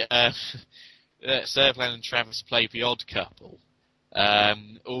see Servalan and Travis play the odd couple.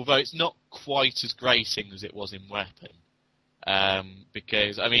 Although it's not quite as grating as it was in Weapon.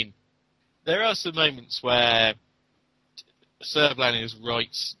 Because, I mean, there are some moments where Servalan is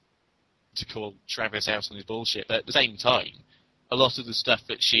right to call Travis out on his bullshit, but at the same time, a lot of the stuff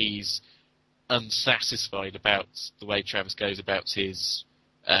that she's unsatisfied about the way Travis goes about his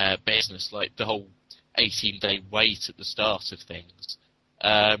business, like the whole 18-day wait at the start of things,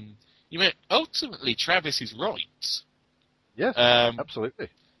 ultimately Travis is right. Yes, absolutely.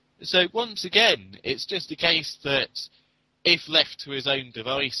 So once again, it's just a case that if left to his own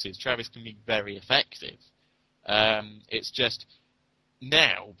devices, Travis can be very effective. It's just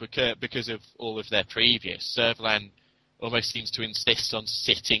now, because of all of their previous, Servalan almost seems to insist on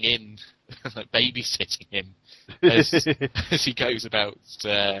sitting in, like babysitting him as he goes about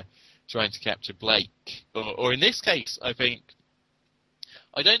trying to capture Blake. Or in this case, I think,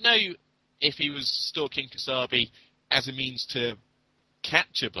 I don't know if he was stalking Kasabi as a means to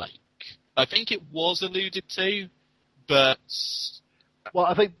capture Blake. I think it was alluded to, but... Well,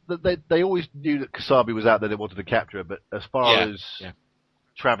 I think that they always knew that Kasabi was out there, they wanted to capture her, but as far as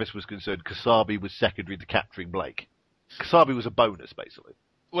Travis was concerned, Kasabi was secondary to capturing Blake. Kasabi was a bonus, basically.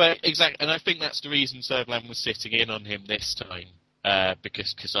 Well, exactly, and I think that's the reason Servalan was sitting in on him this time,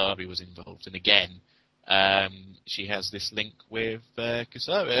 because Kasabi was involved. And again, she has this link with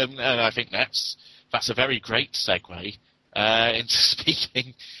Kasabi, and I think that's a very great segue into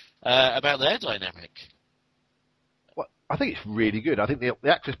speaking about their dynamic. Well, I think it's really good. I think the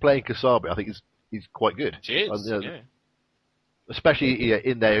actress playing Kasabi, I think is quite good. She is, yeah. Especially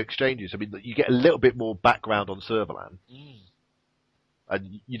in their exchanges. I mean, you get a little bit more background on Servalan.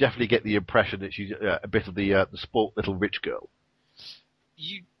 And you definitely get the impression that she's a bit of the sport little rich girl.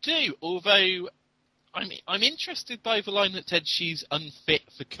 You do, although I'm interested by the line that said she's unfit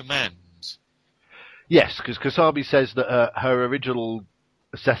for command. Yes, because Kasabi says that her original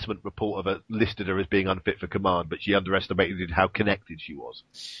assessment report of her listed her as being unfit for command, but she underestimated how connected she was.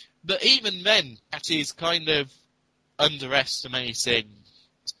 But even then, that is kind of underestimating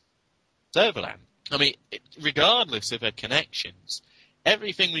Servalan. I mean, regardless of her connections,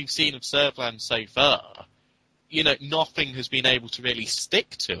 everything we've seen of Servalan so far, nothing has been able to really stick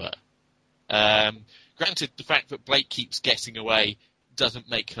to her. Granted, the fact that Blake keeps getting away doesn't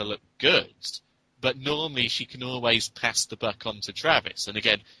make her look good, but normally she can always pass the buck on to Travis. And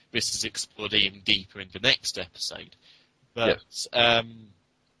again, this is explored even deeper in the next episode. But, I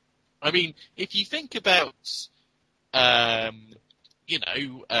mean, if you think about, how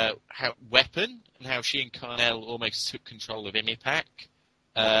Weapon and how she and Carnell almost took control of Imipac,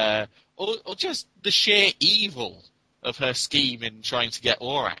 or just the sheer evil of her scheme in trying to get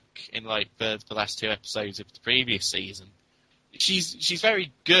Aurak in the last 2 episodes of the previous season. She's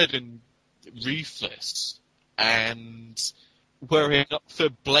very good and ruthless, and were it not for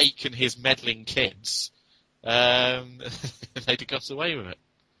Blake and his meddling kids, they'd have got away with it.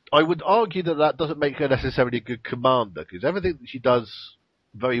 I would argue that doesn't make her necessarily a good commander, because everything that she does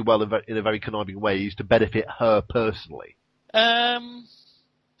very well in a very conniving way is to benefit her personally.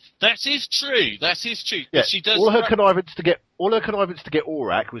 That is true. Yeah, she does. All her connivance to get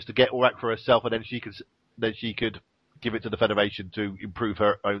Aurak was to get Aurak for herself, and then she could give it to the Federation to improve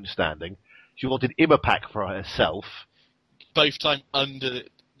her own standing. She wanted Imipac for herself. Both time under,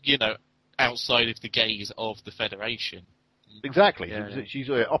 outside of the gaze of the Federation. Exactly. Yeah. She's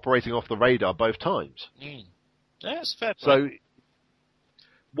operating off the radar both times. Yeah, that's fair. So,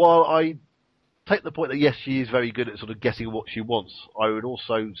 while I take the point that yes, she is very good at sort of guessing what she wants, I would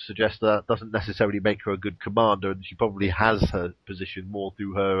also suggest that doesn't necessarily make her a good commander, and she probably has her position more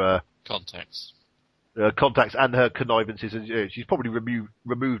through her contacts and her connivances. And she's probably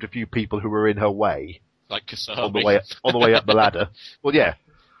removed a few people who were in her way, like Kasabi, on the way up the ladder. Well, yeah,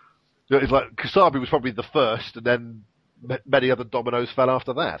 it's like Kasabi was probably the first, and then many other dominoes fell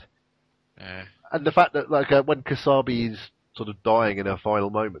after that. And the fact that when Kasabi is sort of dying in her final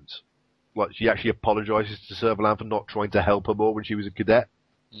moments, she actually apologises to Servalan for not trying to help her more when she was a cadet.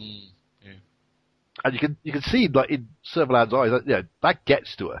 Yeah. And you can see in Servalan's eyes that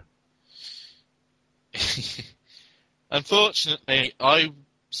gets to her. Unfortunately, I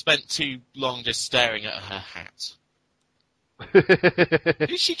spent too long just staring at her hat.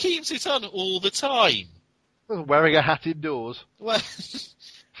 She keeps it on all the time. Wearing a hat indoors. Well,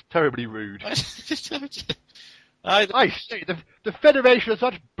 terribly rude. I say, the Federation are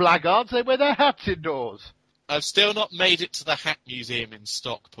such blackguards, they wear their hats indoors. I've still not made it to the Hat Museum in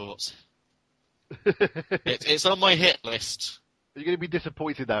Stockport. It's on my hit list. You're going to be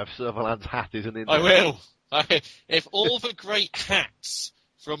disappointed now if Servalan's hat isn't in there. I will. If all the great hats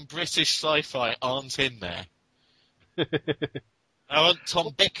from British sci-fi aren't in there. I want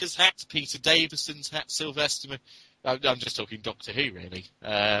Tom Baker's hat, Peter Davison's hat, Sylvester... I'm just talking Doctor Who, really.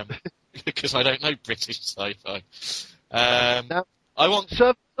 Because I don't know British sci-fi. Now, I want...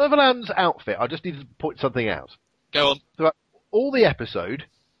 Servalan's outfit, I just need to point something out. Go on. Throughout all the episode,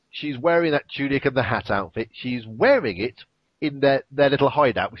 she's wearing that tunic and the hat outfit. She's wearing it in their little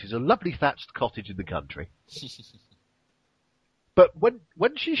hideout, which is a lovely thatched cottage in the country. But when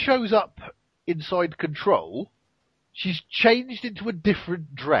she shows up inside Control, she's changed into a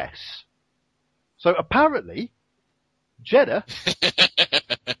different dress. So apparently, Jenna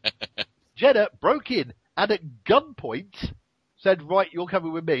broke in and at gunpoint said, right, you're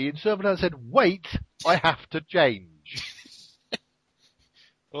coming with me. And Servalan said, wait, I have to change.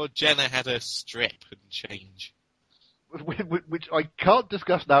 Or Jenna had a strip and change. which I can't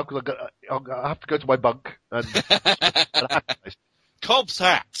discuss now because I have to go to my bunk. And Cobb's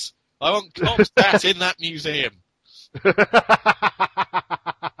hat. I want Cobb's hat in that museum.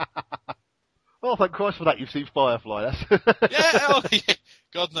 Oh, thank Christ for that! You've seen Firefly. Yeah.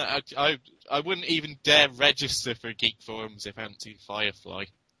 God, no, I wouldn't even dare register for Geek Forums if I hadn't seen Firefly.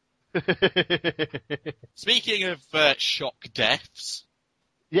 Speaking of shock deaths,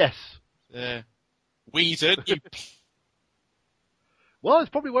 Yes. Whedon, Well, it's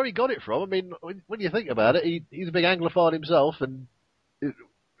probably where he got it from. I mean, when you think about it, he's a big Anglophile himself, and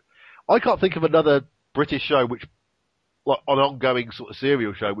I can't think of another British show which, like, an ongoing sort of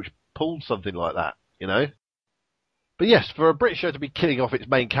serial show which pulled something like that, you know. But yes, for a British show to be killing off its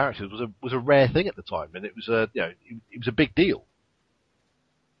main characters was a rare thing at the time, and it was it was a big deal.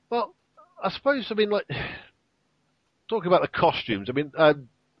 Well, I suppose, I mean, like, talking about the costumes, I mean,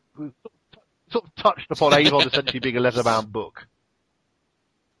 we sort of touched upon Avon essentially being a leather-bound book.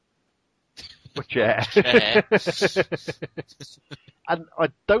 A chair. And I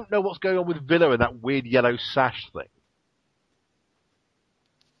don't know what's going on with Villa and that weird yellow sash thing.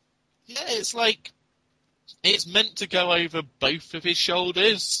 yeah, it's like it's meant to go over both of his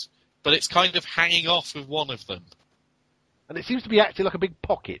shoulders, but it's kind of hanging off of one of them. And it seems to be acting like a big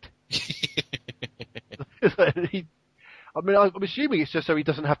pocket. I'm assuming it's just so he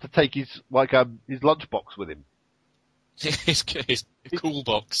doesn't have to take his lunchbox with him. his cool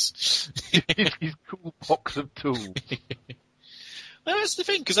box. his cool box of tools. Well, that's the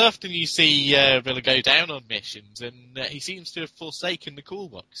thing, because often you see Villa go down on missions, and he seems to have forsaken the cool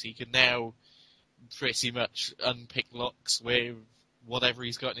box. He can now pretty much unpick locks with whatever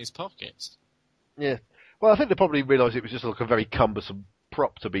he's got in his pockets. Yeah. Well, I think they probably realised it was just like a very cumbersome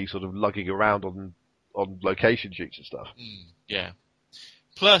prop to be sort of lugging around on location shoots and stuff. Yeah.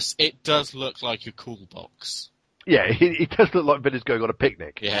 Plus, it does look like a cool box. Yeah, it does look like Villa's going on a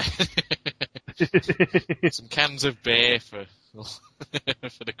picnic. Yeah. Some cans of beer for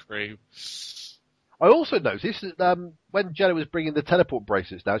the crew. I also noticed that when Jenna was bringing the teleport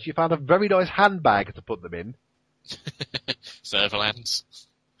bracelets down, she found a very nice handbag to put them in. Serverlands.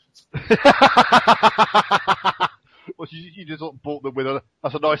 Well, you just sort of bought them with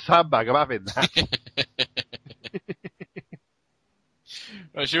that's a nice handbag, I'm having that.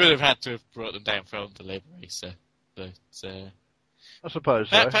 Well, she would have had to have brought them down from the Liberator, but I suppose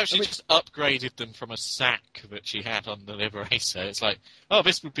so. perhaps she just upgraded them from a sack that she had on the Liberator. It's like, oh,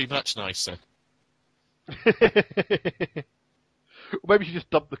 this would be much nicer. Or maybe she just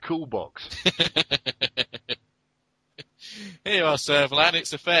dumped the cool box. Here you are, Serverland,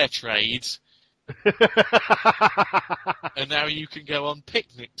 it's a fair trade. And now you can go on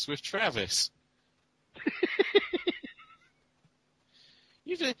picnics with Travis.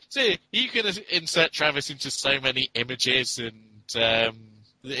 You can insert Travis into so many images, and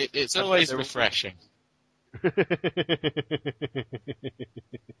it's always refreshing.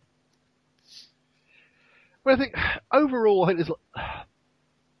 Well, I think overall, I think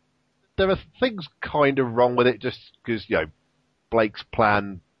there are things kind of wrong with it, just because Blake's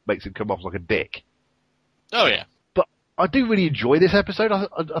plan makes him come off like a dick. Oh yeah, but I do really enjoy this episode.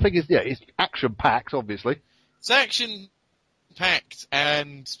 I think it's action packed, obviously. It's action packed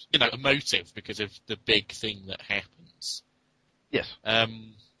and emotive because of the big thing that happens. Yes.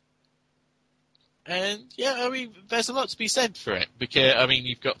 And yeah, I mean, there's a lot to be said for it because I mean,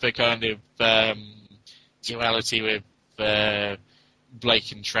 you've got the kind of duality with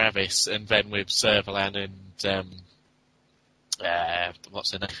Blake and Travis, and then with Servalan and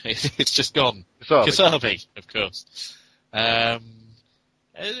what's her name? It's just gone. Kasabi, of course. And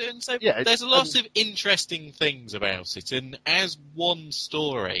so there's a lot of interesting things about it, and as one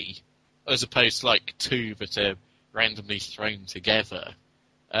story, as opposed to like two that are randomly thrown together,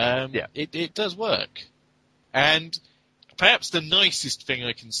 it does work. And perhaps the nicest thing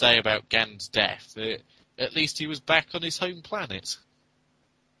I can say about Gan's death, at least he was back on his home planet.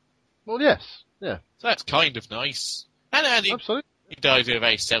 Well, yes, yeah. So that's kind of nice. And absolutely. He died in a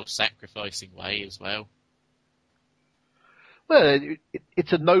very self-sacrificing way as well. Well,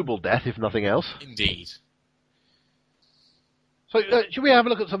 it's a noble death, if nothing else. Indeed. So, should we have a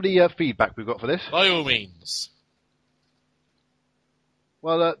look at some of the feedback we've got for this? By all means.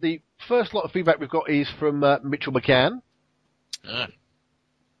 Well, the first lot of feedback we've got is from Mitchell McCann. Ah.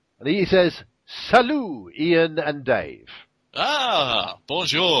 And he says, "Salut, Ian and Dave." Ah,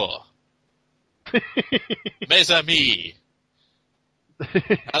 bonjour. Mes amis.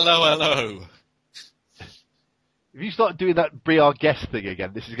 Hello, hello. If you start doing that "be our guest" thing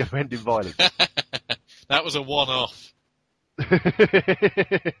again, this is going to end in violence. That was a one-off.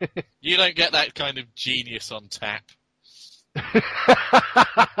 You don't get that kind of genius on tap.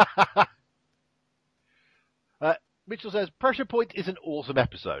 Mitchell says, Pressure Point is an awesome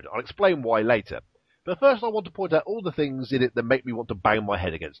episode. I'll explain why later. But first I want to point out all the things in it that make me want to bang my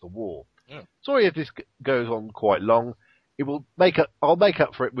head against the wall. Yeah. Sorry if this goes on quite long. I'll make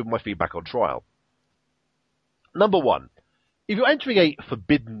up for it with my feedback on trial. Number 1. If you're entering a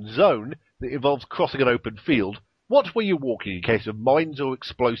forbidden zone that involves crossing an open field, what were you walking in case of mines or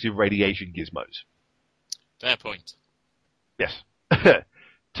explosive radiation gizmos? Fair point. Yes.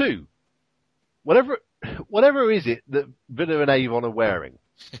 2. Whatever is it that Vinna and Avon are wearing?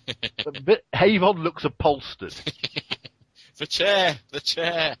 Avon looks upholstered. The chair.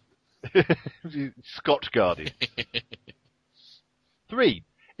 Scotch guarded. 3.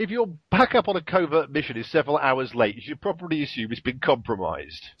 If your backup on a covert mission is several hours late, you should probably assume it's been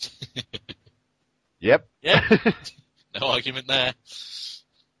compromised. Yep. Yeah. No argument there.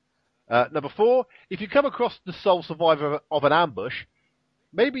 Number 4. If you come across the sole survivor of an ambush,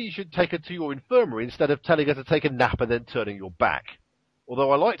 maybe you should take her to your infirmary instead of telling her to take a nap and then turning your back.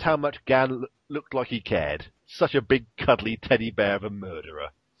 Although I liked how much Gan looked like he cared. Such a big, cuddly teddy bear of a murderer.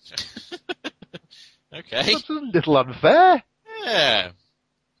 Okay. That's a little unfair. Yeah.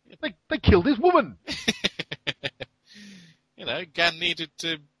 They killed his woman. Gan needed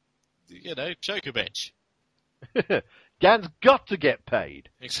to, choke a bitch. Gan's got to get paid.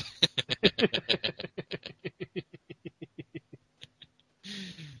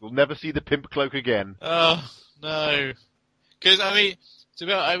 We'll never see the pimp cloak again. Oh, no. Because,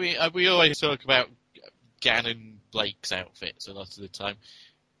 we always talk about Gan and Blake's outfits a lot of the time.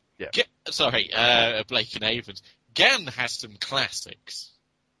 Yeah. Blake and Avon's. Gan has some classics.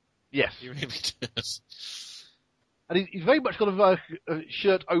 Yes. He really does. And he's very much got a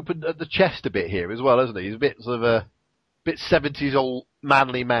shirt open at the chest a bit here as well, isn't he? He's a bit sort of a bit 70s old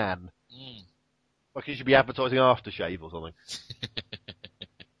manly man. Mm. Like he should be advertising aftershave or something.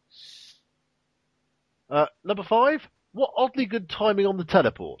 Number 5. What oddly good timing on the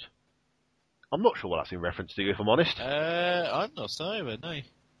teleport? I'm not sure what that's in reference to, if I'm honest. I'm not so either, no.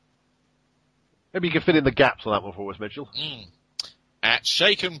 Maybe you can fill in the gaps on that one for us, Mitchell. At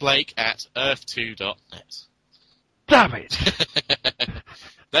shakenblake@earth2.net. Damn it!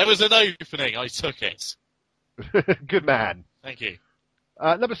 There was an opening, I took it. Good man. Thank you.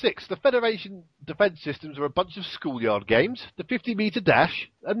 Number 6. The Federation defense systems are a bunch of schoolyard games, the 50-meter dash,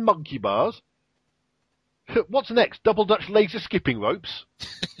 and monkey bars. What's next? Double Dutch laser skipping ropes?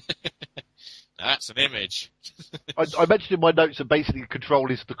 That's an image. I mentioned in my notes that basically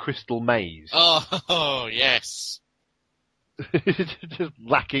control is the crystal maze. Oh, yes. Just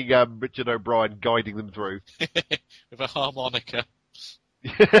lacking Richard O'Brien guiding them through. With a harmonica.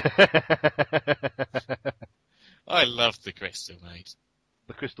 I love the crystal maze.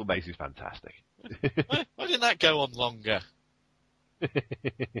 The crystal maze is fantastic. Why didn't that go on longer?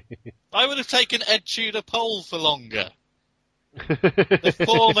 I would have taken Ed Tudor Pole for longer. The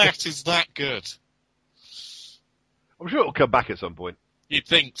format is that good. I'm sure it'll come back at some point. You'd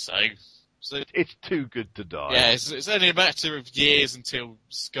think so. It's too good to die. Yeah, it's only a matter of years until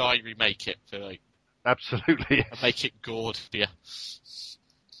Sky remake it for Absolutely. make it gordier.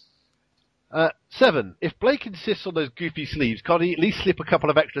 7. If Blake insists on those goofy sleeves, can't he at least slip a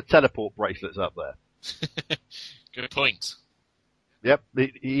couple of extra teleport bracelets up there? Good point. Yep,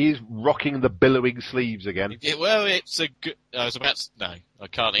 he is rocking the billowing sleeves again. Well, it's a good... I was about to... No, I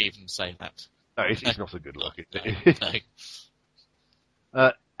can't even say that. No, it's not a good look.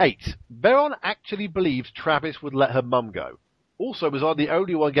 No. 8. Veron actually believes Travis would let her mum go. Also, was I the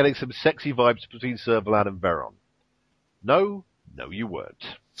only one getting some sexy vibes between Servalan and Veron? No, you weren't.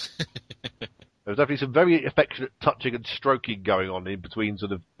 There was definitely some very affectionate touching and stroking going on in between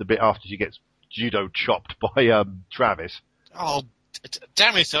sort of the bit after she gets judo chopped by Travis. Oh,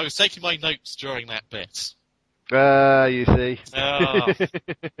 damn it, I was taking my notes during that bit. You see.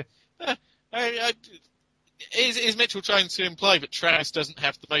 Is Mitchell trying to imply that Travis doesn't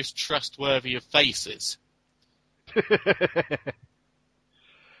have the most trustworthy of faces?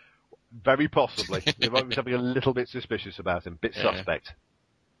 Very possibly. There might be something a little bit suspicious about him. Bit suspect.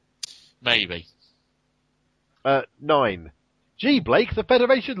 Maybe. 9. Gee, Blake, the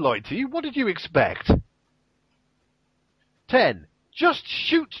Federation lied to you. What did you expect? 10. Just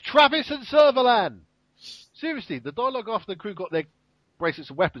shoot Travis and Servalan! Seriously, the dialogue after the crew got their bracelets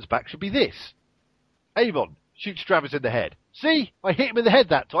and weapons back should be this. Avon shoots Travis in the head. See? I hit him in the head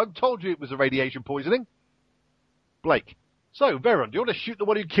that time. Told you it was a radiation poisoning. Blake. So, Veron, do you want to shoot the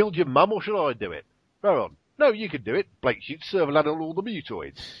one who killed your mum, or should I do it? Veron. No, you can do it. Blake shoots Servalan on all the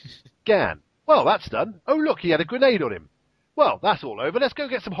mutoids. Gan. Well, that's done. Oh, look, he had a grenade on him. Well, that's all over. Let's go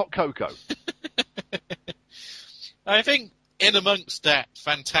get some hot cocoa. I think in amongst that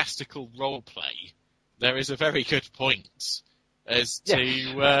fantastical role play, there is a very good point as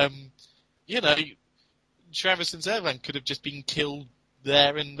to, Travis and Zervan could have just been killed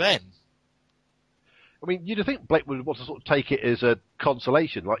there and then. I mean, you'd think Blake would want to sort of take it as a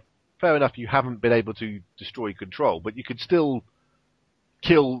consolation. Like, fair enough, you haven't been able to destroy Control, but you could still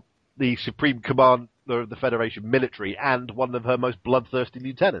kill the Supreme Commander of the Federation military and one of her most bloodthirsty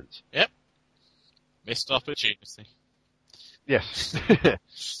lieutenants. Yep. Missed opportunity. Yes.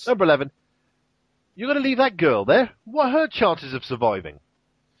 Number 11. You're going to leave that girl there? What are her chances of surviving?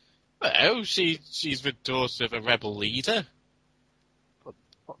 Well, she's the daughter of a rebel leader.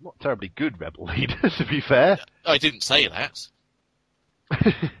 Not terribly good rebel leader, to be fair. I didn't say that.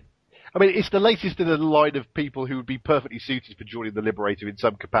 I mean, it's the latest in a line of people who would be perfectly suited for joining the Liberator in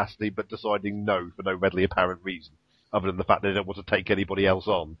some capacity, but deciding no for no readily apparent reason, other than the fact they don't want to take anybody else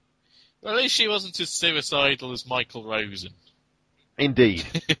on. Well, at least she wasn't as suicidal as Michael Rosen. Indeed.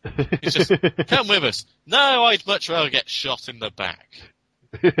 It's just, come with us. No, I'd much rather get shot in the back.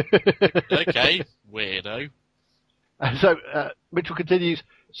 Okay, weirdo. So, Mitchell continues,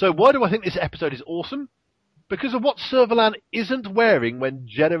 so why do I think this episode is awesome? Because of what Servalan isn't wearing when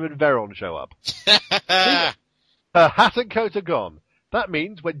Jenna and Veron show up. Her hat and coat are gone. That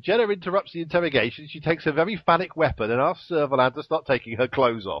means when Jenna interrupts the interrogation, she takes a very phallic weapon and asks Servalan to start taking her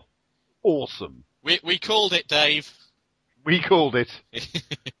clothes off. Awesome. We called it, Dave. We called it.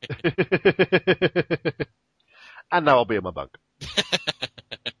 And now I'll be in my bunk.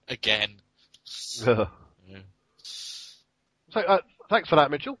 Again. So, thanks for that,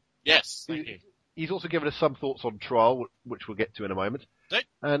 Mitchell. Yes, thank you. He's also given us some thoughts on Trial, which we'll get to in a moment.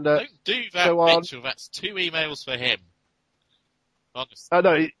 Don't do that, Mitchell. That's 2 emails for him. Honestly.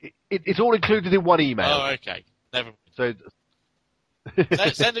 No, it's all included in one email. Oh, okay. Never mind. So,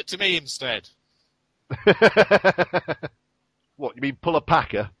 send it to me instead. What, you mean pull a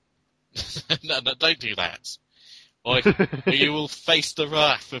packer? No, don't do that. Or you will face the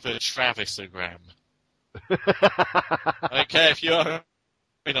wrath of a Travisogram. I don't care if you're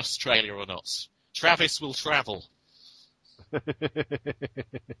in Australia or not. Travis will travel.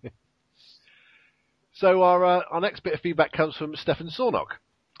 So our next bit of feedback comes from Stefan Sornock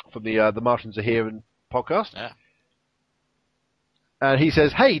from the Martians Are Here podcast. Yeah. And he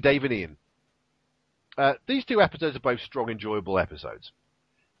says, hey, Dave and Ian. These 2 episodes are both strong, enjoyable episodes.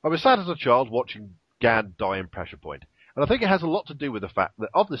 I was sad as a child watching Gan die in Pressure Point, and I think it has a lot to do with the fact that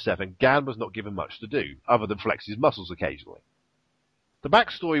of the 7, Gan was not given much to do, other than flex his muscles occasionally. The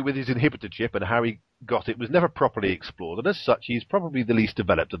backstory with his inhibitor chip and how he got it was never properly explored, and as such he is probably the least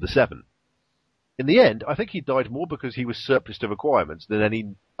developed of the 7. In the end, I think he died more because he was surplus to requirements than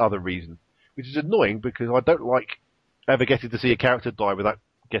any other reason, which is annoying because I don't like ever getting to see a character die without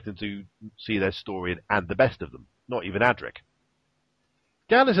getting to see their story and the best of them, not even Adric.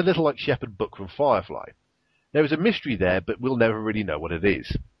 Gan is a little like Shepard Book from Firefly. There is a mystery there, but we'll never really know what it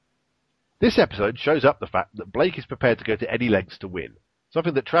is. This episode shows up the fact that Blake is prepared to go to any lengths to win,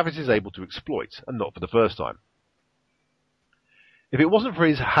 something that Travis is able to exploit, and not for the first time. If it wasn't for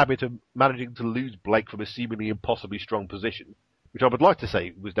his habit of managing to lose Blake from a seemingly impossibly strong position, which I would like to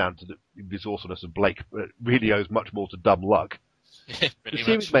say was down to the resourcefulness of Blake, but it really owes much more to dumb luck, the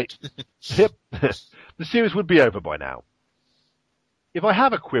series would be over by now. If I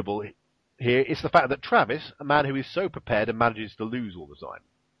have a quibble here, it's the fact that Travis, a man who is so prepared and manages to lose all the time.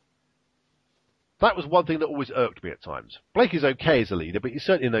 That was one thing that always irked me at times. Blake is okay as a leader, but he's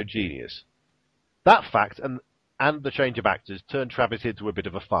certainly no genius. That fact and the change of actors turned Travis into a bit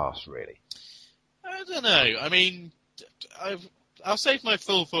of a farce, really. I don't know. I mean, I'll save my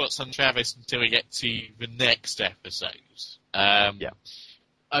full thoughts on Travis until we get to the next episode. Yeah.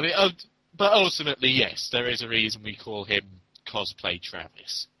 I mean, but ultimately, yes, there is a reason we call him Cosplay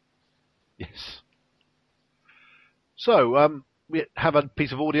Travis. Yes. So, we have a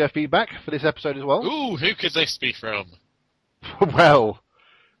piece of audio feedback for this episode as well. Ooh, who could this be from? Well,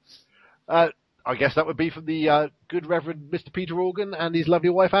 I guess that would be from the good Reverend Mr. Peter Organ and his lovely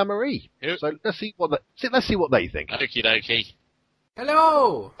wife Anne-Marie. Who? So let's see what they think. Okie dokie.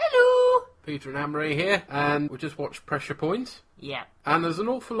 Hello! Hello! Peter and Anne-Marie here, and we just watched Pressure Point. Yeah. And there's an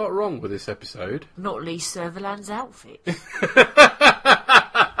awful lot wrong with this episode. Not least Servalan's outfit.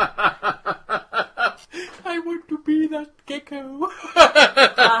 I want to be that gecko.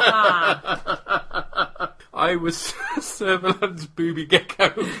 I was Servalan's booby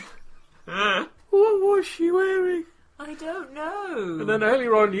gecko. What was she wearing? I don't know. And then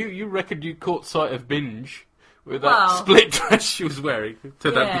earlier on, you reckoned you caught sight of Binge with that split dress she was wearing.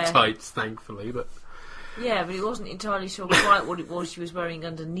 Turned out to be tights, thankfully, but... Yeah, but he wasn't entirely sure quite what it was she was wearing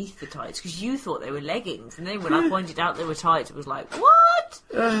underneath the tights, because you thought they were leggings, and then when I pointed out they were tights, it was like, what?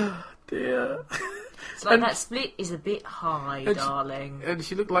 Oh, dear. It's like, that split is a bit high, and darling. And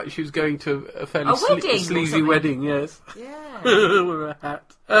she looked like she was going to a fairly wedding or sleazy something. wedding, yes. Yeah. With a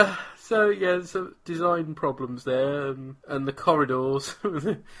hat. So some design problems there, and the corridors.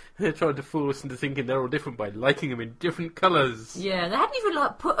 They're trying to fool us into thinking they're all different by lighting them in different colours. Yeah, they hadn't even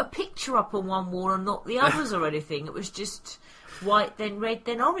put a picture up on one wall and not the others or anything. It was just white, then red,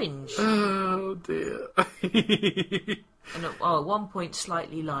 then orange. Oh dear. And at one point,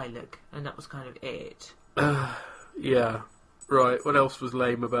 slightly lilac, and that was kind of it. Yeah. Right, what else was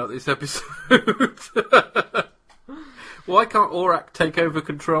lame about this episode? Why can't Aurak take over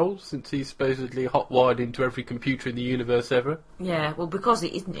control, since he's supposedly hot-wired into every computer in the universe ever? Yeah, well, because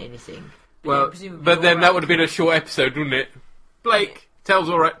it isn't anything. Well, presumably but then that Aurak- would have been a short episode, wouldn't it? Blake tells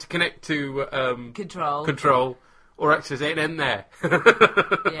Aurak to connect to Control. Aurak says, ain't in there.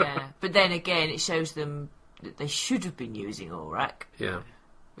 Yeah, but then again, it shows them that they should have been using Aurak, Yeah.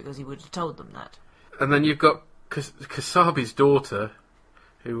 because he would have told them that. And then you've got Kasabi's daughter,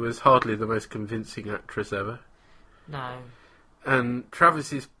 who was hardly the most convincing actress ever. No. And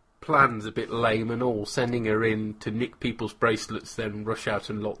Travis's plan's a bit lame and all, sending her in to nick people's bracelets, then rush out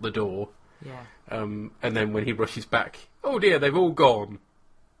and lock the door. Yeah. And then when he rushes back, oh dear, they've all gone.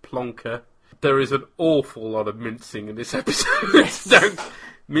 Plonker. There is an awful lot of mincing in this episode.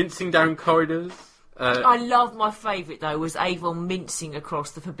 Mincing down corridors. I love my favourite though was Avon mincing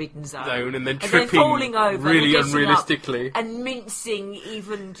across the Forbidden Zone And then tripping falling over, really and getting unrealistically. up and mincing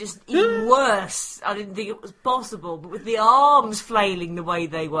even worse. I didn't think it was possible, but with the arms flailing the way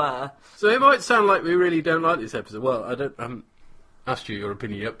they were. So it might sound like we really don't like this episode. Well, I haven't asked you your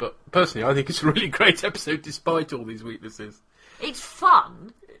opinion yet, but personally I think it's a really great episode despite all these weaknesses. It's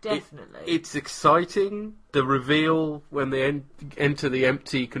fun, definitely. It's exciting. The reveal when they enter the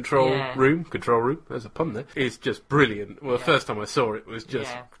empty control room, there's a pun there, is just brilliant. Well, the first time I saw it was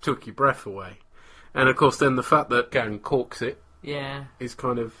just took your breath away. And of course then the fact that Gang corks it is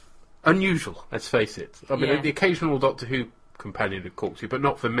kind of unusual, let's face it. I mean, the occasional Doctor Who companion had corked you, but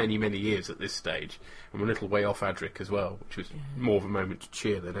not for many, many years at this stage. I'm a little way off Adric as well, which was more of a moment to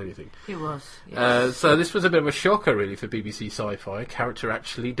cheer than anything. It was, yes. So this was a bit of a shocker, really, for BBC Sci-Fi. A character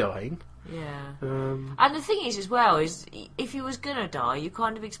actually dying. Yeah. And the thing is, as well, is if he was going to die, you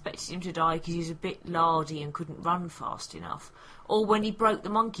kind of expected him to die because he was a bit lardy and couldn't run fast enough. Or when he broke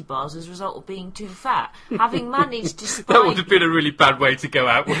the monkey bars as a result of being too fat. Having managed to That would have been a really bad way to go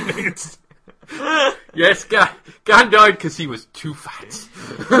out, wouldn't it? Yes, Gan died because he was too fat.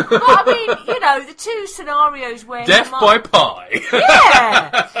 But I mean, the two scenarios where... Death by pie.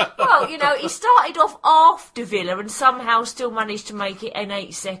 Yeah! Well, he started off after Villa and somehow still managed to make it in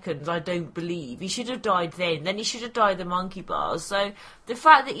 8 seconds, I don't believe. He should have died then he should have died the monkey bars. So the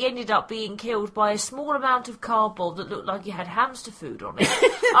fact that he ended up being killed by a small amount of cardboard that looked like he had hamster food on it,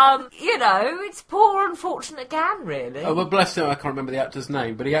 it's poor unfortunate Gan, really. Oh, well, bless him, I can't remember the actor's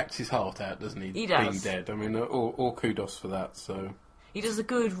name, but he acts his heart out, doesn't he? He does. Being dead. I mean, all kudos for that, so... He does a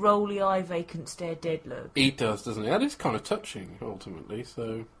good rolly eye, vacant stare, dead look. He does, doesn't he? That is kind of touching, ultimately.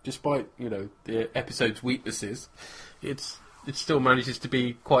 So, despite the episode's weaknesses, it still manages to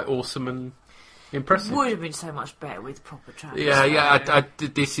be quite awesome and impressive. Would have been so much better with proper Travis. Yeah.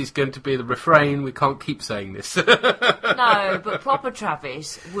 This is going to be the refrain. We can't keep saying this. No, but proper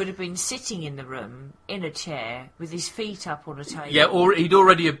Travis would have been sitting in the room in a chair with his feet up on a table. Yeah, or he'd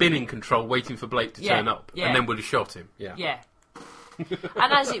already been in control, waiting for Blake to turn up, and then would have shot him. Yeah. Yeah.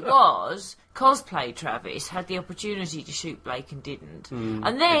 And as it was, cosplay Travis had the opportunity to shoot Blake and didn't.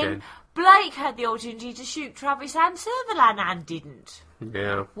 And then again. Blake had the opportunity to shoot Travis and Sutherland and didn't.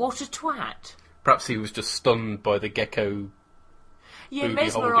 Yeah. What a twat. Perhaps he was just stunned by the gecko. Yeah, booby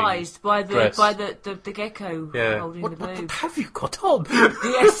mesmerised by the dress. the gecko holding What the boob. have you got on?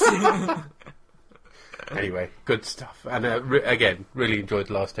 Yes. Anyway, good stuff. And again, really enjoyed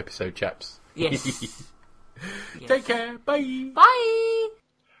the last episode, chaps. Yes. Take care. Bye. Bye.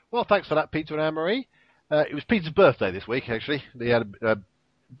 Well, thanks for that, Peter and Anne-Marie. It was Peter's birthday this week, actually. He had a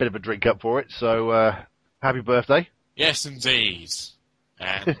bit of a drink up for it, so happy birthday. Yes, indeed.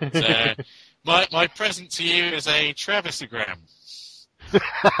 And my present to you is a Travisogram. It's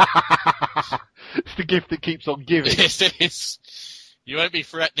the gift that keeps on giving. Yes, it is. You won't be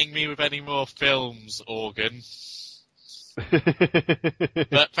threatening me with any more films, Organ.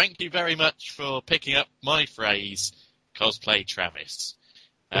 But thank you very much for picking up my phrase, cosplay Travis.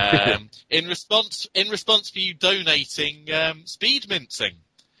 In response for you donating speed mincing.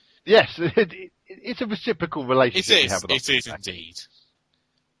 Yes, it's a reciprocal relationship we have with It is indeed.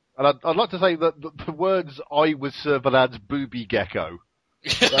 And I'd like to say that the words "I was Servalan's booby gecko"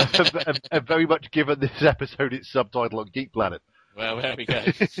 have very much given this episode its subtitle on Geek Planet. Well, there we go.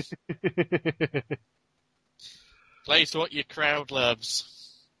 Play to what your crowd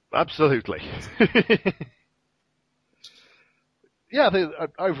loves. Absolutely. Yeah, I think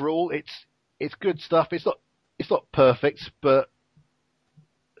overall it's good stuff. It's not perfect, but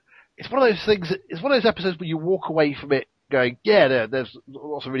it's one of those things. It's one of those episodes where you walk away from it going, yeah, there's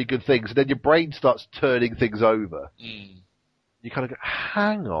lots of really good things, and then your brain starts turning things over. Mm. You kind of go,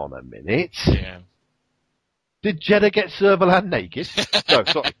 hang on a minute. Yeah. Did Jenna get Servalan naked? No,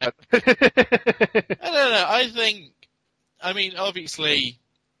 sorry. I don't know. I mean, obviously,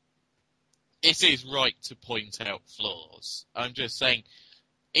 it is right to point out flaws. I'm just saying,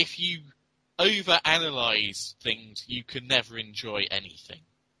 if you overanalyze things, you can never enjoy anything.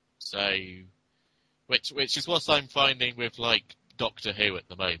 So, which is what I'm finding with, like, Doctor Who at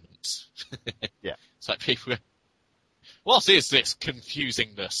the moment. Yeah. It's like people go, what is this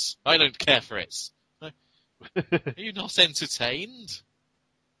confusingness? I don't care for it. Are you not entertained?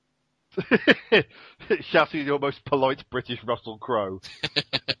 Shouting your most polite British Russell Crowe.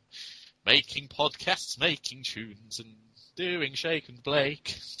 Making podcasts, making tunes, and doing Shake and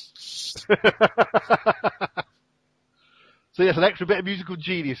Blake. So yes, an extra bit of musical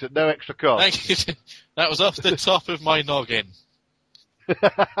genius at no extra cost. That was off the top of my noggin.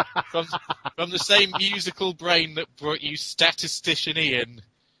 From the same musical brain that brought you Statistician Ian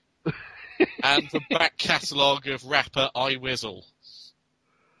and the back catalogue of rapper I Whizzle.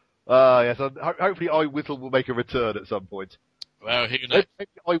 Yes, hopefully I Whittle will make a return at some point. Well, who knows?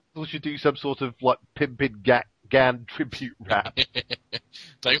 Maybe I Whittle should do some sort of, like, Pimpin' Gan tribute rap.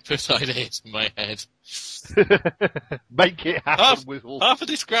 Don't put ideas in my head. Make it happen, Whittle. Half of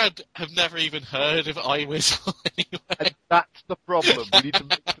this crowd have never even heard of I Whizzle anyway. And that's the problem. We need to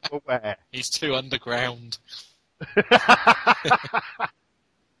make them aware. He's too underground.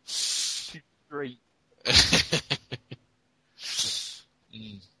 Great.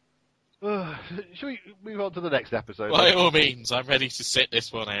 Shall we move on to the next episode? By all means, I'm ready to sit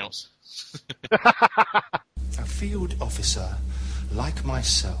this one out. A field officer, like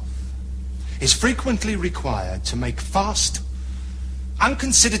myself, is frequently required to make fast,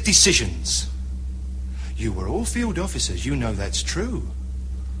 unconsidered decisions. You were all field officers, you know that's true.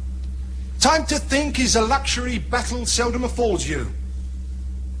 Time to think is a luxury battle seldom affords you.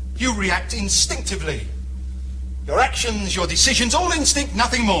 You react instinctively. Your actions, your decisions, all instinct,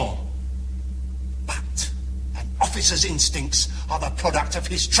 nothing more. But an officer's instincts are the product of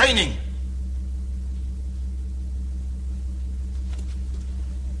his training.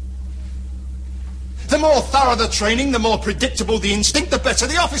 The more thorough the training, the more predictable the instinct, the better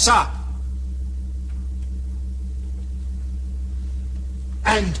the officer.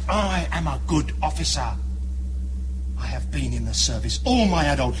 And I am a good officer. I have been in the service all my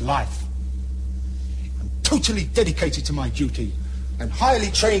adult life. I'm totally dedicated to my duty and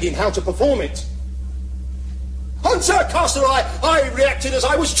highly trained in how to perform it. On Sir Castor, I reacted as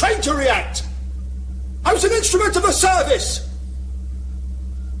I was trained to react. I was an instrument of the service.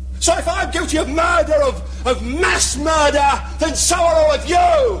 So if I'm guilty of murder, of mass murder, then so are all of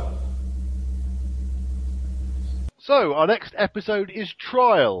you! So, our next episode is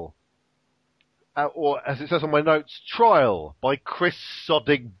Trial. Or, as it says on my notes, Trial by Chris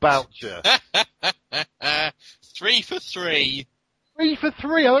Sodding Boucher. 3 for 3. 3 for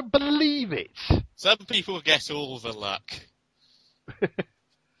 3, I don't believe it. Some people get all the luck.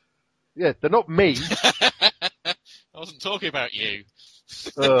 Yeah, they're not me. I wasn't talking about you.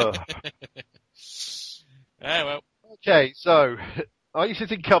 Ugh. Well. Okay, so, are you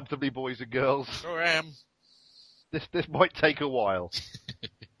sitting comfortably, boys and girls? Sure am. This might take a while.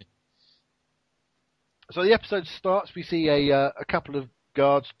 So the episode starts, we see a couple of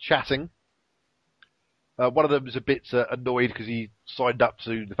guards chatting. One of them is a bit annoyed because he signed up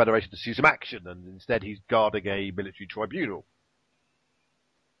to the Federation to see some action, and instead he's guarding a military tribunal.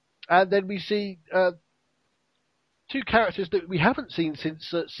 And then we see two characters that we haven't seen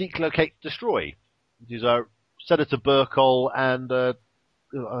since Seek, Locate, Destroy. Which is Senator Burkle and I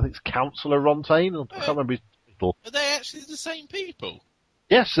think it's Councillor Rontaine. I can't remember his title. Are they actually the same people?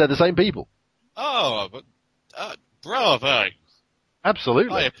 Yes, they're the same people. Oh, but bravo!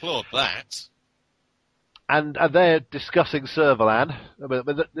 Absolutely. I applaud that. And they're discussing Servalan. I mean,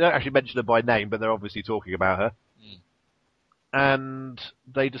 they don't actually mention her by name, but they're obviously talking about her. Mm. And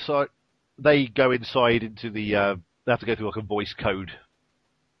they go inside into the, they have to go through like a voice code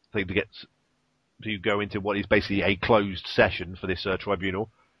thing to go into what is basically a closed session for this tribunal.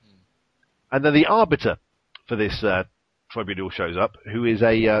 Mm. And then the arbiter for this tribunal shows up, who is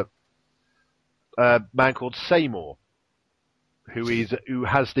a man called Seymour, who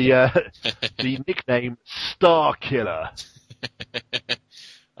has the the nickname Star Killer.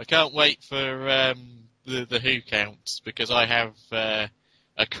 I can't wait for the Who counts, because I have a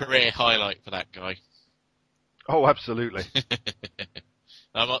career highlight for that guy. Oh, absolutely.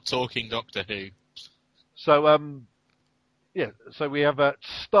 I'm not talking Doctor Who. So, so we have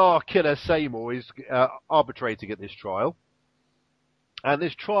Star Killer Seymour is arbitrating at this trial. And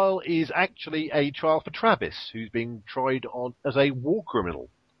this trial is actually a trial for Travis, who's being tried as a war criminal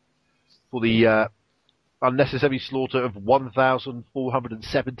for the unnecessary slaughter of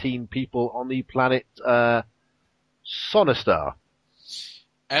 1,417 people on the planet Sonistar.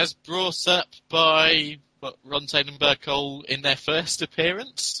 As brought up by Rontaine and Burkle in their first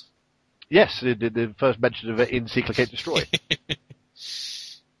appearance? Yes, the first mention of it in Cyclicate Destroy.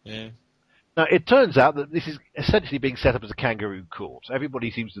 Yeah. Now, it turns out that this is essentially being set up as a kangaroo court.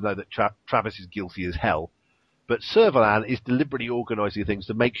 Everybody seems to know that Travis is guilty as hell, but Servalan is deliberately organising things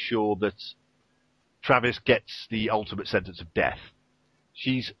to make sure that Travis gets the ultimate sentence of death.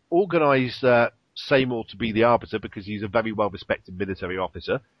 She's organised Seymour to be the arbiter because he's a very well-respected military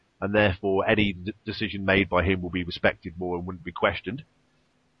officer, and therefore any decision made by him will be respected more and wouldn't be questioned.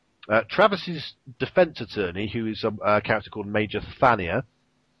 Travis's defence attorney, who is a character called Major Thania,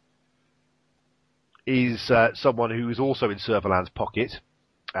 is someone who is also in Servalan's pocket,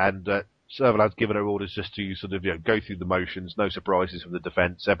 and Servalan's given her orders just to sort of go through the motions, no surprises from the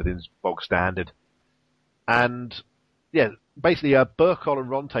defence, everything's bog standard. And basically Burkle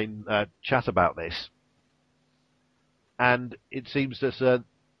and Rontaine chat about this, and it seems that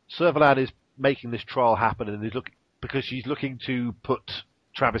Servalan is making this trial happen, and because she's looking to put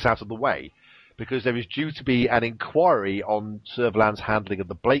Travis out of the way, because there is due to be an inquiry on Servalan's handling of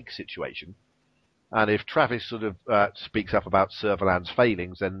the Blake situation. And if Travis sort of speaks up about Servalan's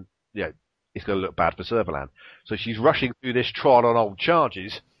failings, then it's going to look bad for Servalan. So she's rushing through this trial on old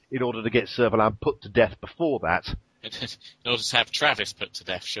charges in order to get Servalan put to death before that. In order to have Travis put to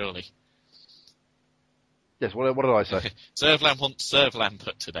death, surely. Yes, what did I say? Servalan wants Servalan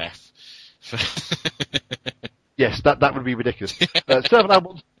put to death. Yes, that would be ridiculous.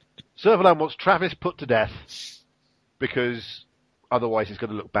 Servalan wants Travis put to death because otherwise it's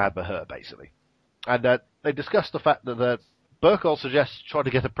going to look bad for her, basically. And they discussed the fact that Burkle suggests trying to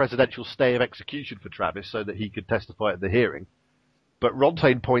get a presidential stay of execution for Travis so that he could testify at the hearing. But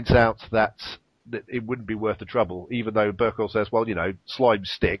Rontaine points out that it wouldn't be worth the trouble, even though Burkle says, well, slime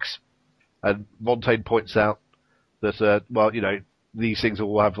sticks. And Rontaine points out that, these things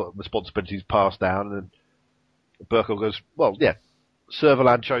all have responsibilities passed down. And Burkle goes, well, yeah,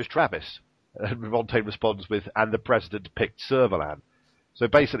 Servalan chose Travis. And Rontaine responds with, and the president picked Servalan. So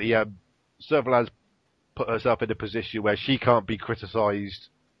basically, Servalan's put herself in a position where she can't be criticised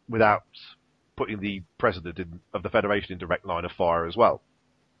without putting the president of the Federation in direct line of fire as well.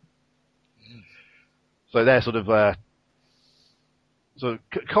 So they're sort of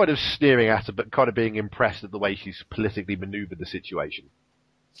kind of sneering at her, but kind of being impressed at the way she's politically manoeuvred the situation.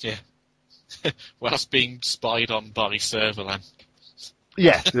 Yeah. Whilst being spied on by Servalan.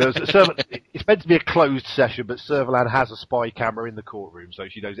 Yeah, it's meant to be a closed session, but Servalan has a spy camera in the courtroom, so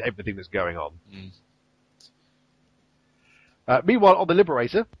she knows everything that's going on. Meanwhile, on the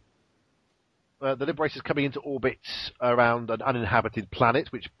Liberator, the Liberator's coming into orbit around an uninhabited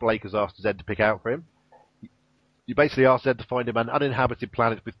planet, which Blake has asked Zed to pick out for him. You basically asked Zed to find him an uninhabited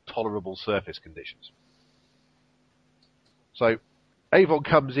planet with tolerable surface conditions. So, Avon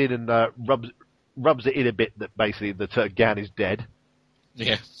comes in and rubs it in a bit that basically the Gan is dead.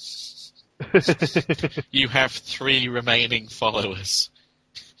 Yeah. You have 3 remaining followers.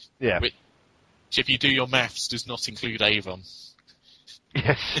 Yeah. Which, if you do your maths, does not include Avon.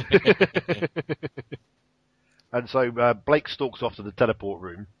 Yes. And so Blake stalks off to the teleport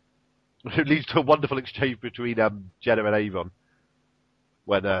room. It leads to a wonderful exchange between Jenna and Avon.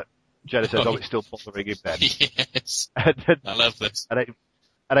 When Jenna says, it's still bothering him then. Yes. I love this. And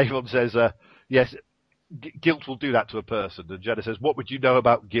Avon says, yes, guilt will do that to a person. And Jenna says, what would you know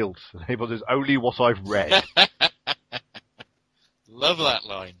about guilt? And Avon says, only what I've read. Love that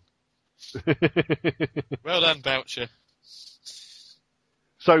line. Well done, Boucher.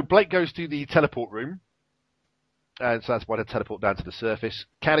 So Blake goes to the teleport room. And so that's why they teleport down to the surface.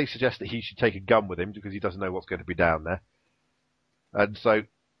 Callie suggests that he should take a gun with him because he doesn't know what's going to be down there. And so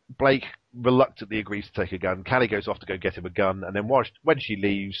Blake reluctantly agrees to take a gun. Callie goes off to go get him a gun. And then when she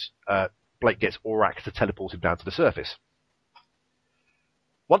leaves, Blake gets Aurak to teleport him down to the surface.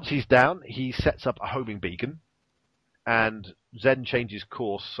 Once he's down, he sets up a homing beacon. And Zen changes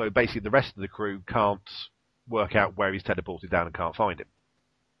course. So basically the rest of the crew can't work out where he's teleported down and can't find him.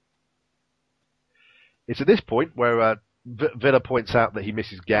 It's at this point where Villa points out that he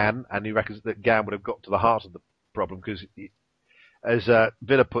misses Gan, and he reckons that Gan would have got to the heart of the problem because, as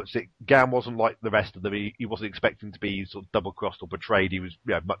Villa puts it, Gan wasn't like the rest of them. He wasn't expecting to be sort of double-crossed or betrayed. He was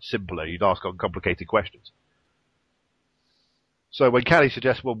much simpler. He'd ask uncomplicated questions. So when Callie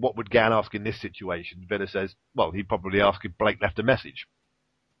suggests, well, what would Gan ask in this situation? Villa says, well, he'd probably ask if Blake left a message.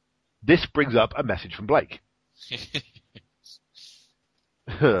 This brings up a message from Blake.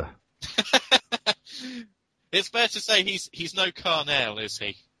 It's fair to say he's no Carnell, is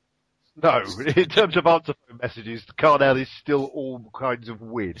he? No, in terms of answer phone messages, Carnell is still all kinds of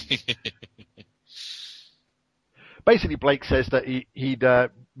weird. Basically, Blake says that he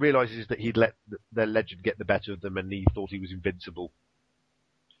realises that he'd let their legend get the better of them, and he thought he was invincible.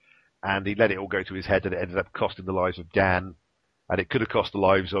 And he let it all go to his head, and it ended up costing the lives of Gan, and it could have cost the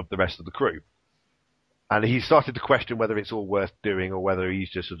lives of the rest of the crew. And he started to question whether it's all worth doing, or whether he's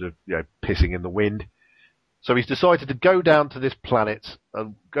just sort of pissing in the wind. So he's decided to go down to this planet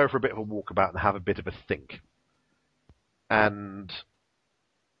and go for a bit of a walkabout and have a bit of a think. And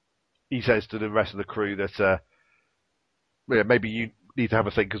he says to the rest of the crew that maybe you need to have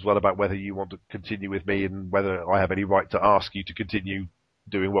a think as well about whether you want to continue with me and whether I have any right to ask you to continue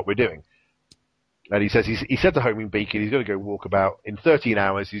doing what we're doing. And he says he said to Homing Beacon he's going to go walk about. In 13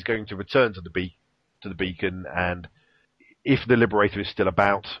 hours he's going to return to the beacon, and if the Liberator is still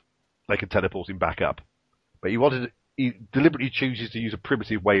about, they can teleport him back up. But he deliberately chooses to use a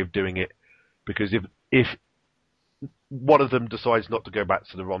primitive way of doing it, because if one of them decides not to go back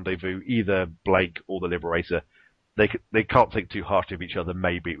to the rendezvous, either Blake or the Liberator, they can't think too harshly of each other.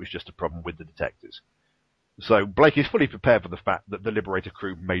 Maybe it was just a problem with the detectors. So Blake is fully prepared for the fact that the Liberator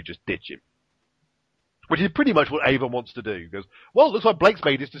crew may just ditch him. Which is pretty much what Avon wants to do. He goes, well, it looks like Blake's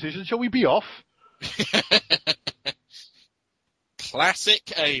made his decision, shall we be off?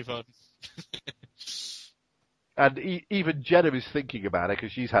 Classic Avon. And even Jenna is thinking about it,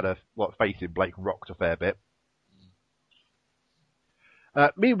 because she's had faith in Blake rocked a fair bit.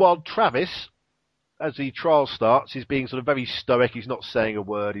 Meanwhile, Travis, as the trial starts, is being sort of very stoic. He's not saying a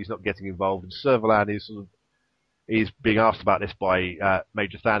word. He's not getting involved. And Servalan is being asked about this by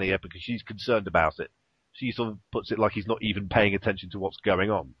Major Thania because she's concerned about it. She sort of puts it like he's not even paying attention to what's going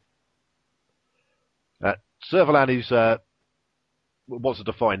on. Servalan wants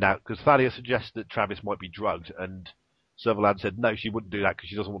to find out because Thania suggests that Travis might be drugged, and Servalan said no, she wouldn't do that because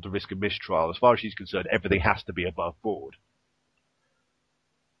she doesn't want to risk a mistrial. As far as she's concerned, everything has to be above board.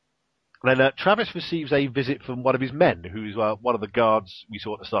 And then Travis receives a visit from one of his men, who's one of the guards we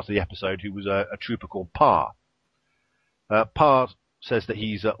saw at the start of the episode, who was a trooper called Parr. Parr says that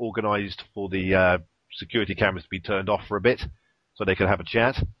he's organised for the security cameras to be turned off for a bit, so they can have a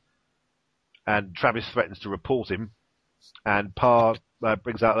chat. And Travis threatens to report him, and Parr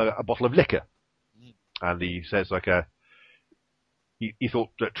brings out a bottle of liquor. And he says he thought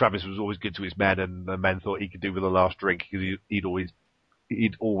that Travis was always good to his men, and the men thought he could do with a last drink because he'd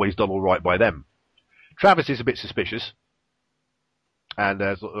always done all right by them. Travis is a bit suspicious, and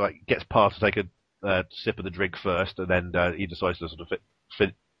gets Parr to take a sip of the drink first, and then he decides to sort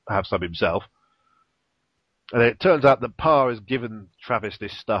of have some himself. And it turns out that Parr has given Travis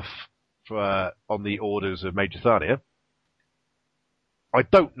this stuff on the orders of Major Thania. I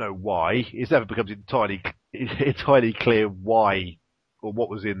don't know why. It never becomes entirely clear why or what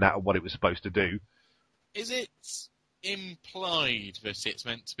was in that and what it was supposed to do. Is it implied that it's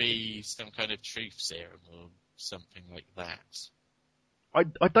meant to be some kind of truth serum or something like that?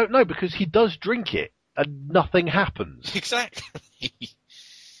 I don't know, because he does drink it and nothing happens. Exactly.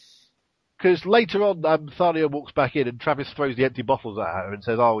 Because later on, Thania walks back in and Travis throws the empty bottles at her and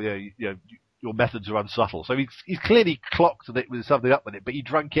says, "Oh, your methods are unsubtle." So he's clearly clocked that it was something up with it, but he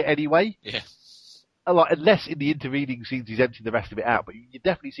drank it anyway. Yeah. Unless in the intervening scenes he's emptied the rest of it out, but you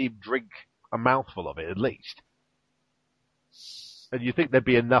definitely see him drink a mouthful of it at least. And you think there'd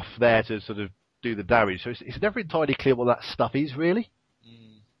be enough there to sort of do the damage. So it's never entirely clear what that stuff is, really.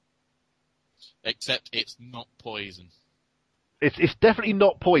 Except it's not poison. It's definitely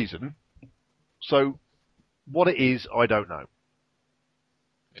not poison. So what it is, I don't know.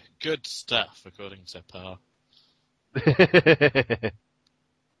 Good stuff, according to Parr.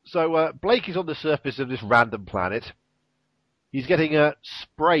 So Blake is on the surface of this random planet. He's getting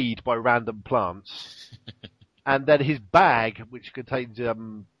sprayed by random plants. And then his bag, which contains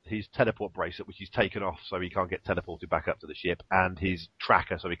his teleport bracelet, which he's taken off so he can't get teleported back up to the ship, and his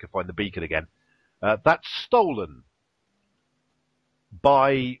tracker so he can find the beacon again, that's stolen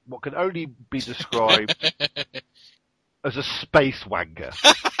by what can only be described as a space wanker.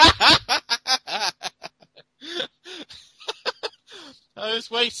 I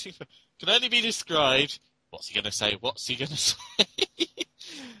was waiting for... Can only be described. What's he going to say? What's he going to say?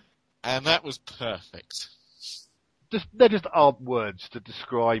 And that was perfect. There just aren't words to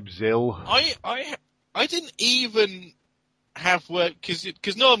describe Zill. I didn't even have word...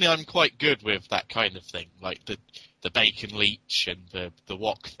 Because normally I'm quite good with that kind of thing. Like the bacon leech and the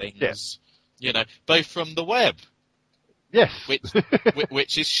wok things. Yeah. You know, both from the web. Yes.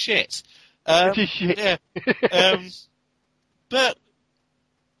 Which is shit. Which is shit. Yeah. But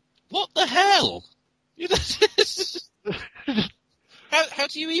what the hell? You know, how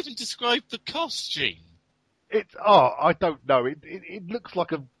do you even describe the costume? I don't know. It looks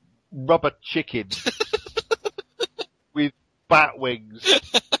like a rubber chicken with bat wings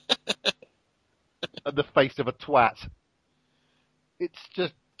and the face of a twat. It's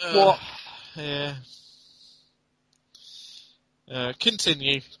just what? Yeah.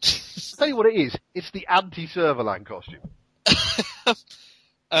 Continue. Tell you what it is. It's the anti-Servalan costume. You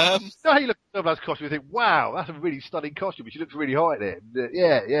know how you look at Servalan's costume and think, wow, that's a really stunning costume, but she looks really hot in it.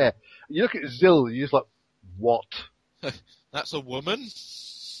 Yeah. You look at Zill and you're just like, what? That's a woman?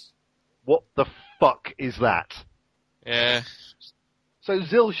 What the fuck is that? Yeah. So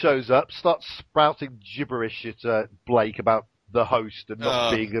Zill shows up, starts sprouting gibberish at Blake about the host and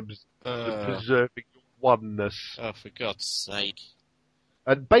not being preserving oneness. Oh, for God's sake.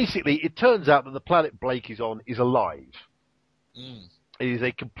 And basically, it turns out that the planet Blake is on is alive. Mm. It is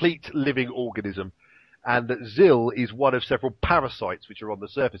a complete living organism. And that Zill is one of several parasites which are on the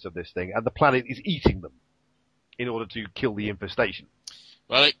surface of this thing, and the planet is eating them in order to kill the infestation.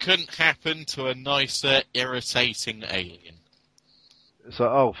 Well, it couldn't happen to a nicer, irritating alien.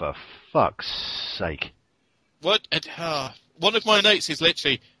 So, for fuck's sake. What? One of my notes is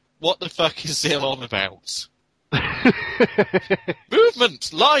literally, what the fuck is Zill on about?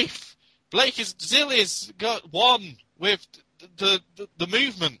 Movement! Life! Zill is got one with the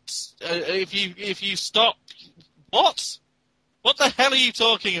movement. If you stop... What? What the hell are you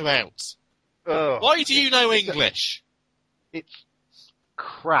talking about? Why do you know English? It's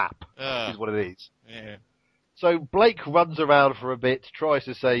crap, is what it is. Yeah. So Blake runs around for a bit, tries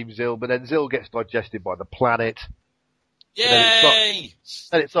to save Zill, but then Zill gets digested by the planet. Yay!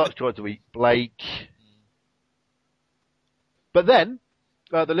 Then it starts trying to eat Blake. But then,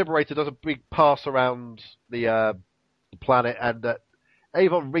 the Liberator does a big pass around the planet, and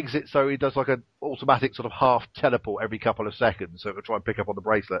Avon rigs it so he does like an automatic sort of half teleport every couple of seconds, so it'll try and pick up on the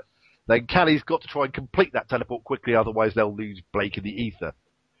bracelet. Then Callie's got to try and complete that teleport quickly, otherwise they'll lose Blake in the ether.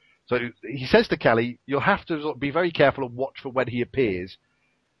 So he says to Callie, you'll have to sort of be very careful and watch for when he appears.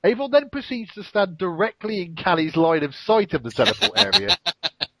 Avon then proceeds to stand directly in Callie's line of sight of the teleport area,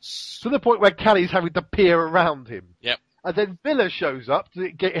 to the point where Callie's having to peer around him. Yep. And then Villa shows up to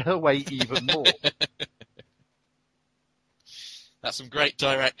get in her way even more. That's some great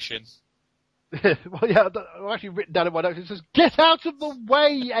direction. Well, yeah, I've actually written down in my notes, it says, get out of the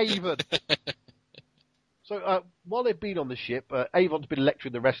way, Avon! So, while they've been on the ship, Avon's been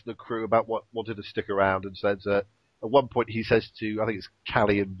lecturing the rest of the crew about what wanted to stick around, and says, at one point he says to, I think it's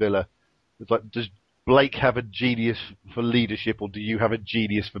Callie and Villa, it's like, does Blake have a genius for leadership, or do you have a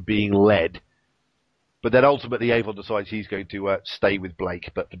genius for being led? But then ultimately Avon decides he's going to stay with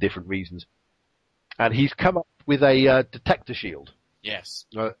Blake, but for different reasons. And he's come up with a detector shield. Yes.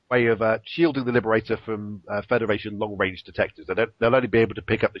 A way of shielding the Liberator from Federation long-range detectors. They'll only be able to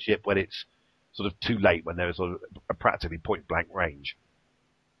pick up the ship when it's sort of too late, when there's sort of a practically point-blank range.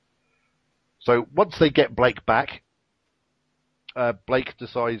 So once they get Blake back, Blake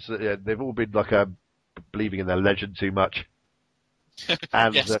decides that they've all been like believing in their legend too much.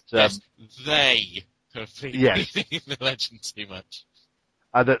 And yes, that they have been believing in the legend too much.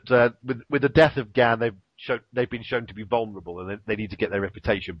 And that with the death of Gan, they've been shown to be vulnerable, and they need to get their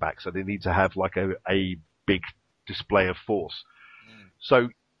reputation back. So they need to have like a big display of force. Mm. So,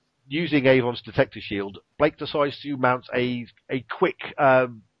 using Avon's detector shield, Blake decides to mount a quick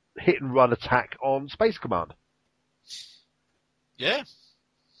hit and run attack on Space Command. Yeah,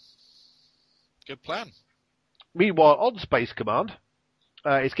 good plan. Meanwhile, on Space Command,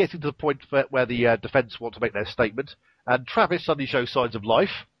 it's getting to the point where the defence want to make their statement, and Travis suddenly shows signs of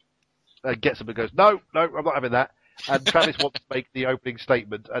life. Gets up and goes, no, I'm not having that. And Travis wants to make the opening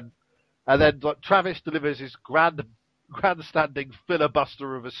statement, and then like, Travis delivers his grandstanding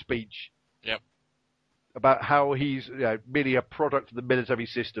filibuster of a speech. Yep. About how he's merely a product of the military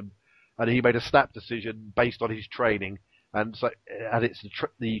system, and he made a snap decision based on his training, and it's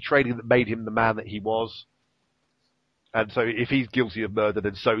the training that made him the man that he was. And so if he's guilty of murder,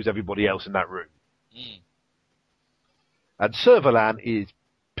 then so is everybody else in that room. Mm. And Servalan is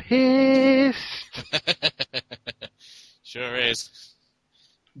pissed. Sure is.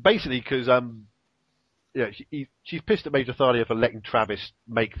 basically because she's pissed at Major Thalia for letting Travis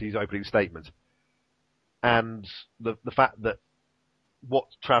make these opening statements, and the fact that what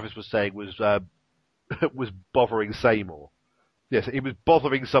Travis was saying was was bothering Seymour. Yes, it was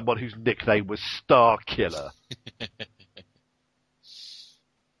bothering someone whose nickname was Star Killer.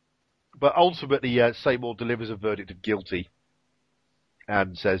 But ultimately, Seymour delivers a verdict of guilty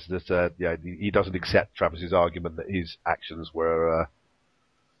and says that he doesn't accept Travis's argument that his actions were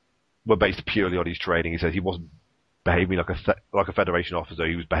based purely on his training. He says he wasn't behaving like a Federation officer;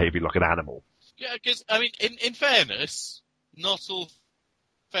 he was behaving like an animal. Yeah, because I mean, in fairness, not all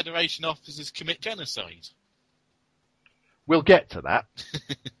Federation officers commit genocide. We'll get to that.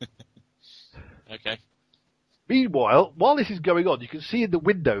 Okay. Meanwhile, while this is going on, you can see in the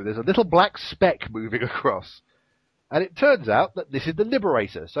window there's a little black speck moving across. And it turns out that this is the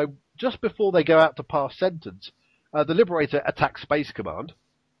Liberator. So just before they go out to pass sentence, the Liberator attacks Space Command.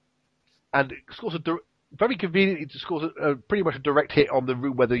 And scores very conveniently scores pretty much a direct hit on the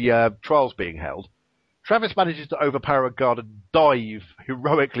room where the trial's being held. Travis manages to overpower a guard and dive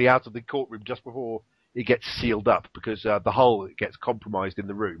heroically out of the courtroom just before it gets sealed up, because the hull gets compromised in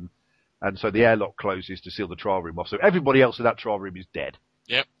the room. And so the airlock closes to seal the trial room off. So everybody else in that trial room is dead.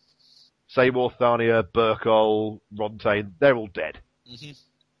 Yep. Seymour, Thania, Burkle, Rontaine, they're all dead.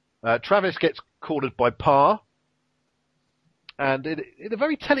 Mm-hmm. Travis gets cornered by Parr. And in a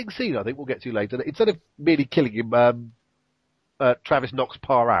very telling scene, I think we'll get to later, instead of merely killing him, Travis knocks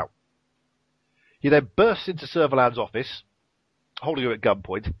Parr out. He then bursts into Servalan's office, holding him at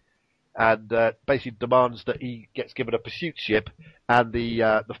gunpoint, and basically demands that he gets given a pursuit ship and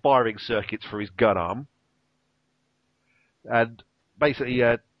the firing circuits for his gun arm. And basically,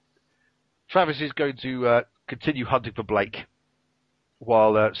 Travis is going to continue hunting for Blake,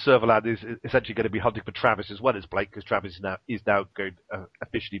 while Servalan is essentially going to be hunting for Travis as well as Blake, because Travis is now going to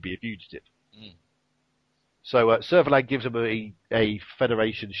officially be a fugitive. Mm. So Servalan gives him a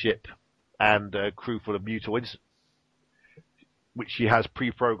Federation ship and a crew full of mutoids, which she has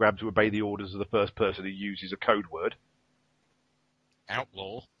pre-programmed to obey the orders of the first person who uses a code word.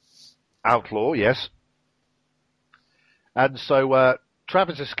 Outlaw. Outlaw, yes. And so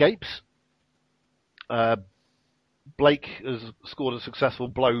Travis escapes. Blake has scored a successful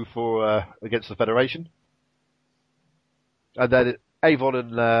blow for against the Federation. And then Avon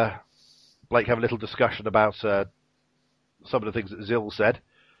and Blake have a little discussion about some of the things that Zill said.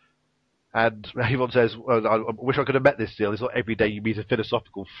 And Avon says, well, I wish I could have met this Zill. It's not every day you meet a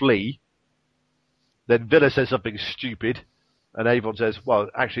philosophical flea. Then Villa says something stupid. And Avon says, well,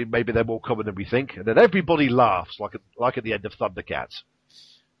 actually, maybe they're more common than we think. And then everybody laughs, like at the end of Thundercats.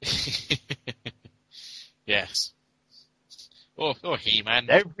 Yes. Or He-Man.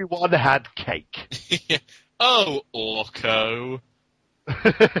 Everyone had cake. Oh, Orko.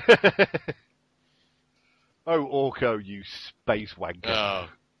 Oh, Orko, you space wanker. Oh,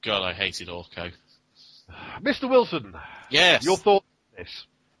 God, I hated Orko. Mr. Wilson. Yes. Your thoughts on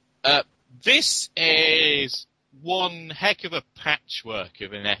this? This is one heck of a patchwork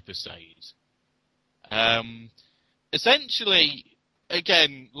of an episode. Essentially,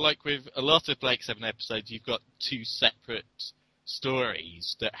 again, like with a lot of Blake 7 episodes, you've got two separate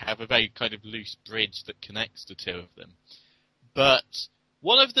stories that have a very kind of loose bridge that connects the two of them. But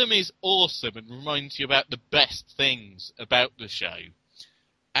one of them is awesome and reminds you about the best things about the show.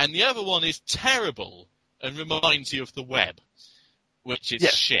 And the other one is terrible and reminds you of the web, which is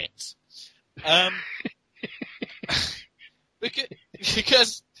shit.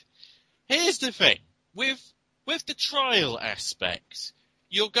 Because here's the thing, with the trial aspect,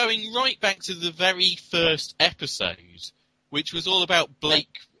 you're going right back to the very first episode, which was all about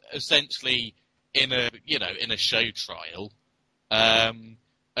Blake essentially in a show trial, and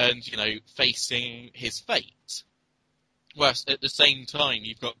facing his fate. Whereas at the same time,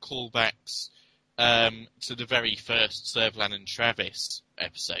 you've got callbacks to the very first Servalan and Travis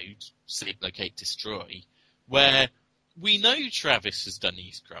episode, Sleep, Locate, Destroy, where we know Travis has done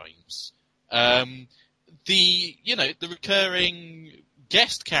these crimes. The recurring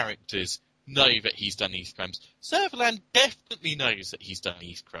guest characters know that he's done these crimes. Servalan definitely knows that he's done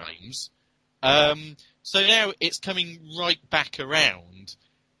these crimes. So now it's coming right back around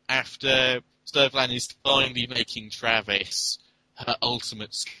after Servalan is finally making Travis her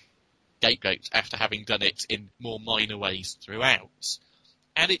ultimate scapegoat after having done it in more minor ways throughout.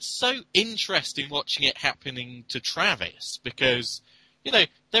 And it's so interesting watching it happening to Travis because,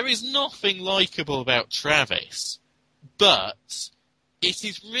 there is nothing likeable about Travis, but it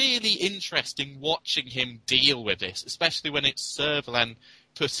is really interesting watching him deal with this, especially when it's Servalan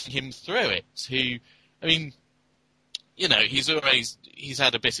putting him through it, he's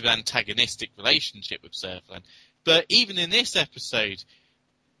had a bit of an antagonistic relationship with Servalan. But even in this episode,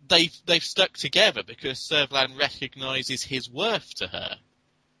 they've stuck together because Servalan recognises his worth to her.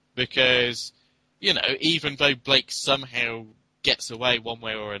 Because, even though Blake somehow gets away one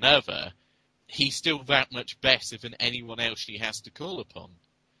way or another, he's still that much better than anyone else she has to call upon.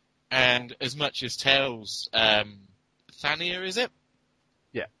 And as much as tells Thania, is it?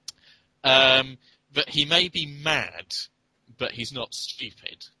 Yeah. That he may be mad, but he's not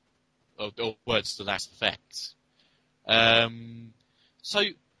stupid. Or words to that effect. So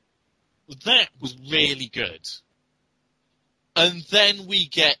that was really good. And then we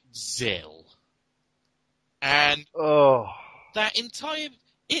get Zill. And that entire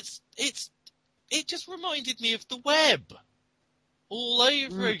it just reminded me of the web all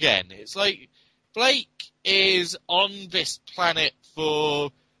over again. It's like Blake is on this planet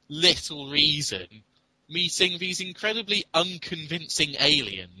for little reason, meeting these incredibly unconvincing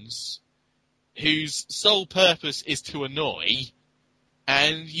aliens whose sole purpose is to annoy,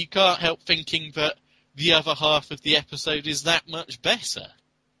 and you can't help thinking that the other half of the episode is that much better.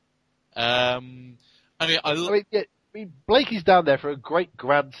 Blake is down there for a great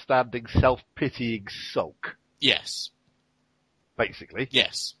grandstanding, self-pitying sulk. Yes. Basically.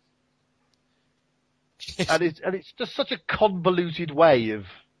 Yes. and it's just such a convoluted way of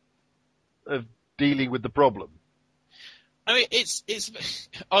dealing with the problem. I mean,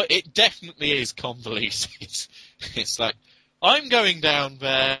 it definitely is convoluted. It's like, I'm going down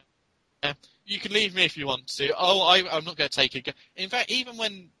there. You can leave me if you want to. I'm not going to take it. In fact, even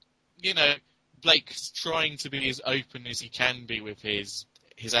when, Blake's trying to be as open as he can be with his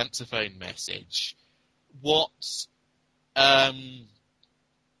answerphone message, what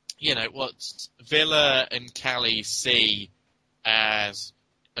Villa and Callie see as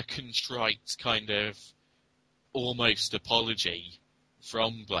a contrite kind of almost apology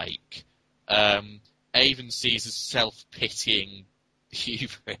from Blake, Avon sees as self-pitying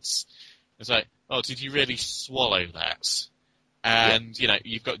hubris. It's like, oh, did you really swallow that? And,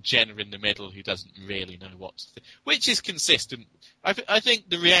 you've got Jenna in the middle who doesn't really know what to think, which is consistent. I think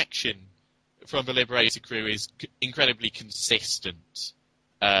the reaction from the Liberator crew is incredibly consistent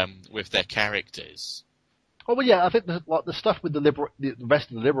with their characters. Oh, well, yeah, I think the stuff with the rest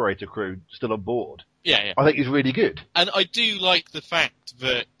of the Liberator crew still on board, yeah, I think is really good. And I do like the fact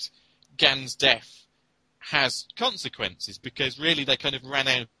that Gan's death has consequences, because really they kind of ran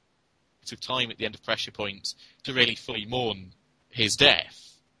out of time at the end of Pressure Point to really fully mourn his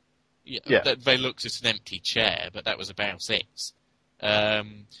death. Yeah. They looked at an empty chair, but that was about it.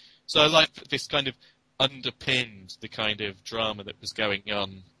 So I like that this kind of underpinned the kind of drama that was going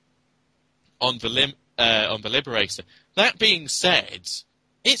on the Liberator. That being said,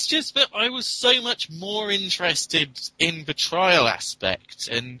 it's just that I was so much more interested in the trial aspect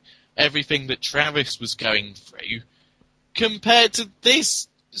and everything that Travis was going through compared to this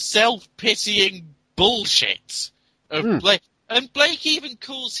self-pitying bullshit of Blake. And Blake even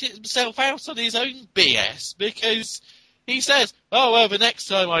calls himself out on his own BS, because he says, oh, well, the next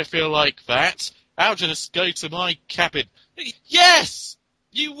time I feel like that, I'll just go to my cabin. Yes!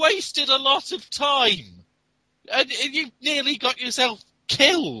 You wasted a lot of time! And you nearly got yourself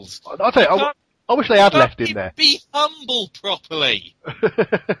killed! I'll tell you, I wish they had left him there. Be humble properly!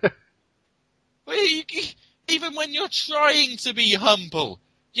 Even when you're trying to be humble,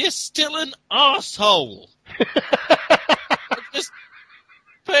 you're still an arsehole! Just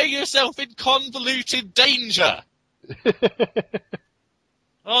putting yourself in convoluted danger!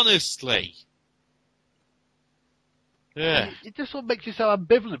 Honestly. Yeah. It just sort of makes you so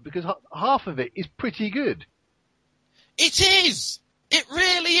ambivalent, because half of it is pretty good. It is! It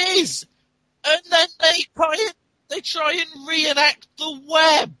really is! And then they try and reenact the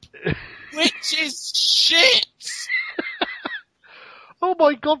web! Which is shit! Oh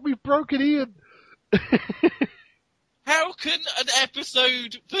my god, we've broken Ian! How can an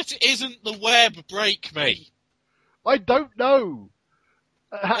episode that isn't the web break me? I don't know.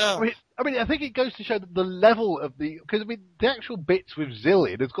 I think it goes to show that the level of because the actual bits with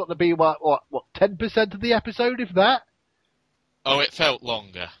Zillion has got to be what 10% of the episode, if that. Oh, it felt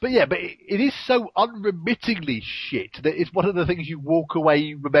longer. But yeah, it is so unremittingly shit that it's one of the things you walk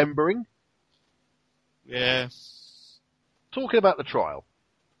away remembering. Yeah. Talking about the trial.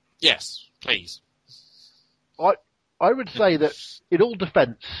 Yes, please. I would say that in all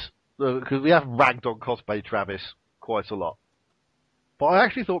defence, because we have ragged on Cosplay Travis quite a lot, but I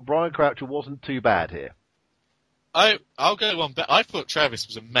actually thought Brian Croucher wasn't too bad here. I'll go one better. I thought Travis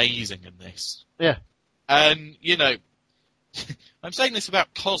was amazing in this. Yeah. And, I'm saying this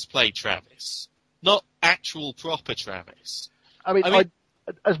about Cosplay Travis, not actual proper Travis. I mean,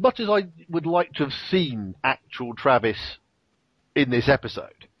 as much as I would like to have seen actual Travis in this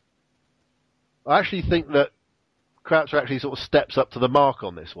episode, I actually think that Croucher actually sort of steps up to the mark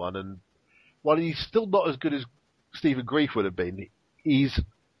on this one, and while he's still not as good as Stephen Grief would have been, he's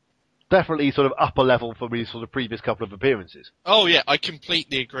definitely sort of upper level from his sort of previous couple of appearances. Oh yeah, I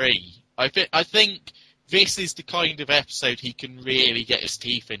completely agree. I think this is the kind of episode he can really get his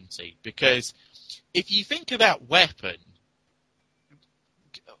teeth into, because if you think about Weapon,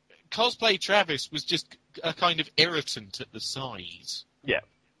 Cosplay Travis was just a kind of irritant at the side. Yeah.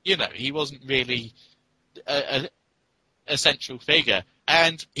 You know, he wasn't really a central figure.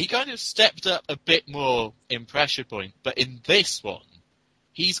 And he kind of stepped up a bit more in Pressure Point, but in this one,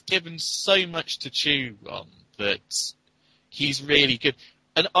 he's given so much to chew on that he's really good.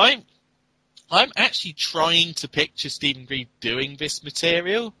 And I'm actually trying to picture Stephen Grief doing this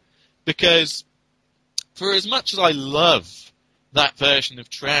material, because for as much as I love that version of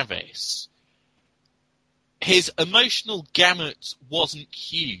Travis, his emotional gamut wasn't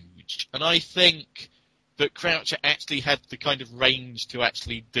huge, and I think that Croucher actually had the kind of range to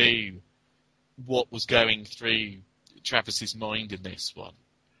actually do what was going through Travis's mind in this one.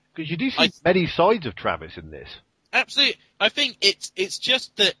 Because you do see many sides of Travis in this. Absolutely. I think it's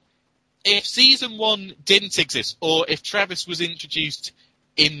just that if season 1 didn't exist, or if Travis was introduced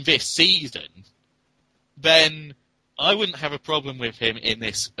in this season, then I wouldn't have a problem with him in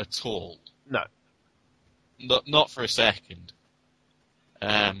this at all. No. Not for a second.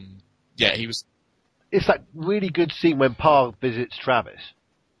 Yeah, he was... It's that really good scene when Pa visits Travis.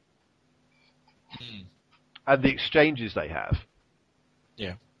 And the exchanges they have.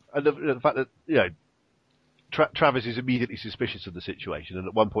 Yeah. And the fact that, you know, Travis is immediately suspicious of the situation, and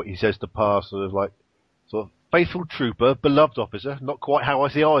at one point he says to Pa sort of, faithful trooper, beloved officer, not quite how I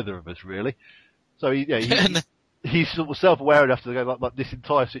see either of us, really. So he's sort of self-aware enough to go, like, this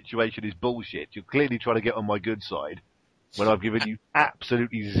entire situation is bullshit. You're clearly trying to get on my good side when I've given you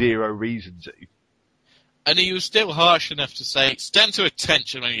absolutely zero reason to. And he was still harsh enough to say, stand to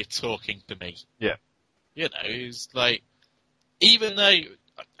attention when you're talking to me. Yeah. You know, he's like, even though,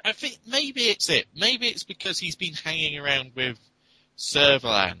 I think maybe it's it. Maybe it's because he's been hanging around with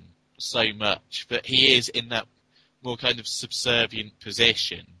Servalan so much that he is in that more kind of subservient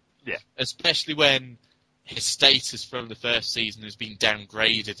position. Yeah. Especially when his status from the first season has been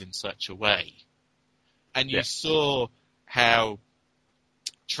downgraded in such a way. And you saw how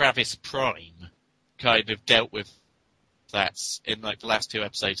Travis Prime kind of dealt with that in like the last 2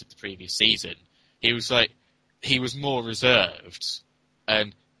 episodes of the previous season. He was more reserved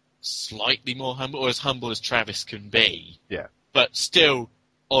and slightly more humble, or as humble as Travis can be. Yeah. But still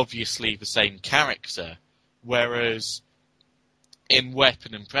obviously the same character. Whereas in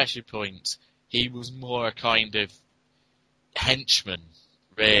Weapon and Pressure Point, he was more a kind of henchman,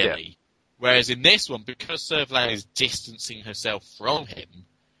 really. Yeah. Whereas in this one, because Servalan is distancing herself from him,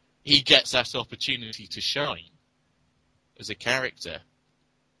 he gets that opportunity to shine as a character.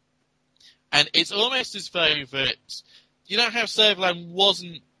 And it's almost as though that, you know how Servalan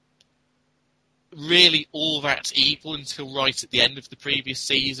wasn't really all that evil until right at the end of the previous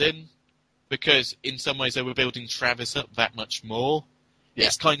season? Because in some ways they were building Travis up that much more. Yeah.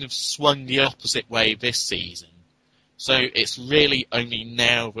 It's kind of swung the opposite way this season. So it's really only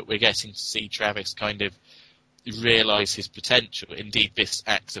now that we're getting to see Travis kind of realise his potential. Indeed, this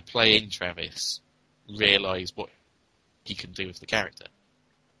actor playing Travis realise what he can do with the character.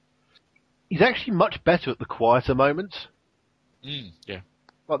 He's actually much better at the quieter moments. Yeah.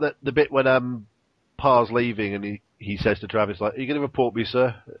 Like the bit when Pa's leaving and he says to Travis, like, are you going to report me,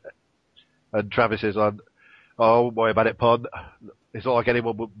 sir? And Travis says, oh, don't worry about it, Pa. It's not like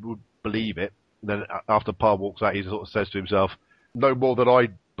anyone would believe it. And then after Pa walks out, he sort of says to himself, no more than I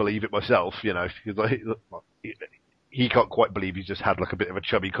believe it myself, you know, because he can't quite believe he's just had like a bit of a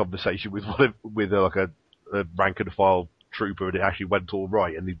chubby conversation with like a rank and file trooper, and it actually went all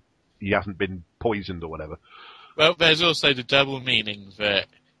right, and he hasn't been poisoned or whatever. Well, there's also the double meaning that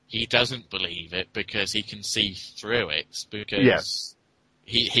he doesn't believe it because he can see through it, because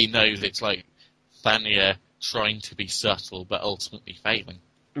he knows it's like Thania trying to be subtle but ultimately failing.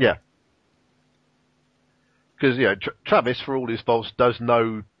 Yeah. Because, you know, Travis, for all his faults, does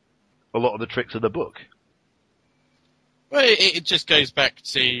know a lot of the tricks of the book. Well, it just goes back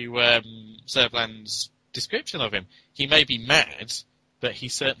to Servalan's description of him. He may be mad, but he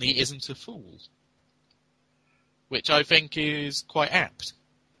certainly isn't a fool. Which I think is quite apt.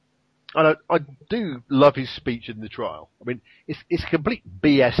 And I do love his speech in the trial. I mean, it's a complete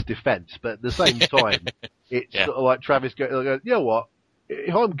BS defence, but at the same time, it's sort of like Travis going, you know what?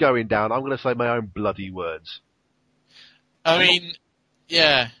 if I'm going down, I'm going to say my own bloody words. I mean,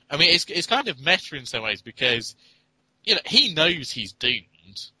 it's kind of meta in some ways because, he knows he's doomed.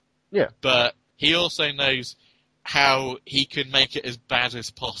 Yeah. But he also knows how he can make it as bad as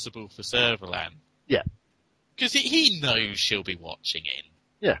possible for Servalan. Yeah. Because he knows she'll be watching in.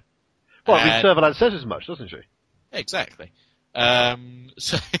 Yeah. Well, Servalan says as much, doesn't she? Exactly.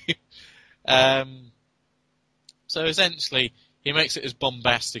 So essentially, he makes it as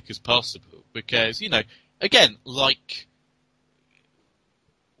bombastic as possible because, again, like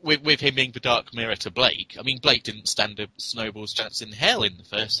with him being the Dark Mirror to Blake, I mean, Blake didn't stand a snowball's chance in hell in the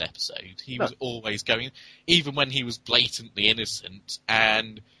first episode. He was always going, even when he was blatantly innocent,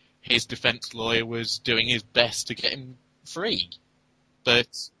 and his defense lawyer was doing his best to get him free.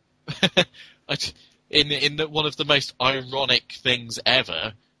 But in one of the most ironic things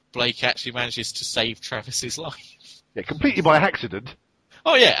ever, Blake actually manages to save Travis's life. Yeah, completely by accident.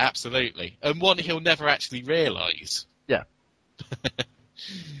 Oh yeah, absolutely. And one he'll never actually realise. Yeah.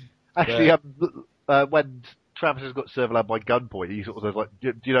 Actually, when Travis has got Servalan by gunpoint, he sort of says, like,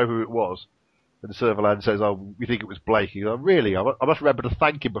 do you know who it was? And Servalan says, oh, we think it was Blake. He goes, oh, really? I must remember to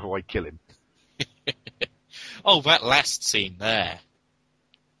thank him before I kill him. Oh, that last scene there.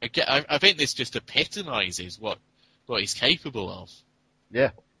 I think this just epitomises what he's capable of.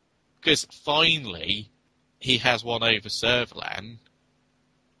 Yeah. Because finally, he has won over Servalan,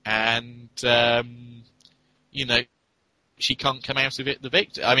 and, she can't come out of it the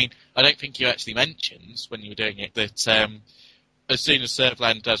victor. I mean, I don't think you actually mentions when you were doing it that as soon as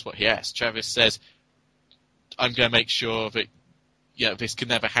Servalan does what he asks, Travis says, I'm going to make sure that this can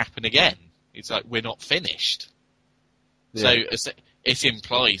never happen again. It's like, we're not finished. Yeah. So it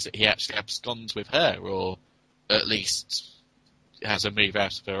implies that he actually absconds with her, or at least has a move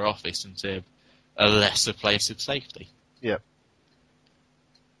out of her office into a lesser place of safety. Yeah.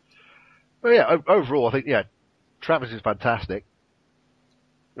 Well, yeah, overall, I think, Travis is fantastic.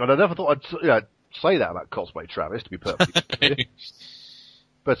 And I never thought I'd say that about Cosplay Travis, to be perfectly clear.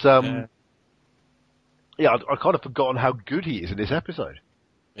 But, I kind of forgotten how good he is in this episode.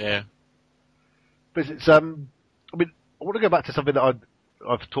 Yeah. But it's, I want to go back to something that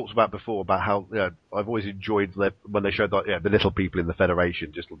I've talked about before, about how, I've always enjoyed when they showed the little people in the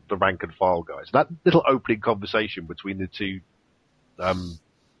Federation, just the rank and file guys. That little opening conversation between the two,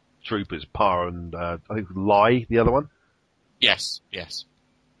 troopers, Parr and, I think Lai, the other one. Yes.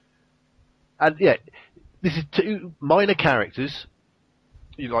 And this is two minor characters.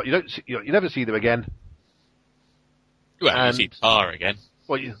 You never see them again. Well, you see Parr again.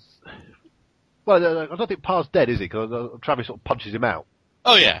 Well, I don't think Parr's dead, is he? Because Travis sort of punches him out.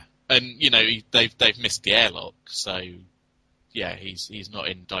 Oh yeah, and they've missed the airlock, so yeah, he's not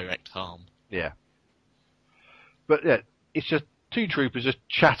in direct harm. Yeah, but it's just two troopers just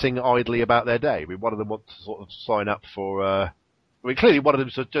chatting idly about their day. I mean, one of them wants to sort of sign up for. Clearly one of them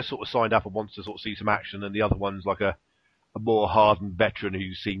just sort of signed up and wants to sort of see some action, and the other one's like a more hardened veteran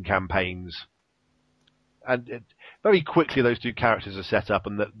who's seen campaigns. And very quickly, those two characters are set up,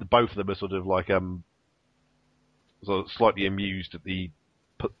 and both of them are sort of like sort of slightly amused at the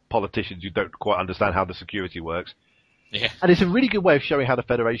politicians who don't quite understand how the security works. Yeah. And it's a really good way of showing how the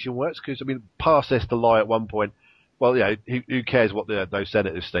Federation works, because Parr says to Lai at one point, well, who cares what those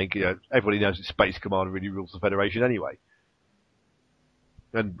senators think? Everybody knows that Space Command really rules the Federation anyway.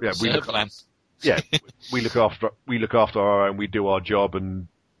 And we look after our own, we do our job, and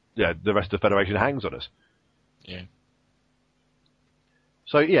the rest of the Federation hangs on us. Yeah.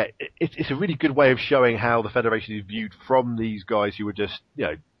 So it's a really good way of showing how the Federation is viewed from these guys who were just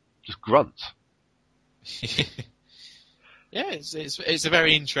grunts. Yeah, it's a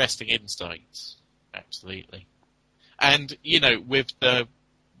very interesting insight, absolutely. And with the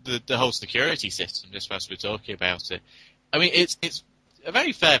whole security system, just as we're talking about it, I mean it's a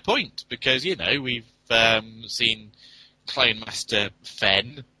very fair point, because we've seen Clone Master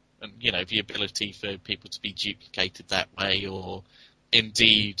Fen, and the ability for people to be duplicated that way, or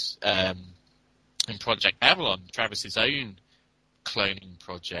indeed in Project Avalon, Travis's own cloning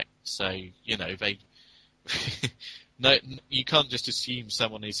project. So they no, you can't just assume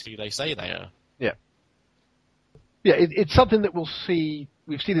someone is who they say they are. Yeah. Yeah, it's something that we've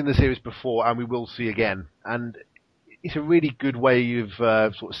seen in the series before, and we will see again, and it's a really good way of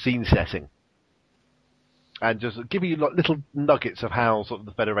sort of scene setting, and just give you little nuggets of how sort of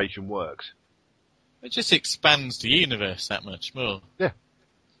the Federation works. It just expands the universe that much more. Yeah,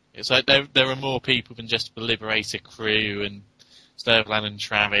 it's like there are more people than just the Liberator crew and Servalan and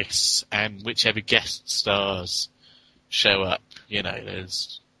Travis and whichever guest stars show up.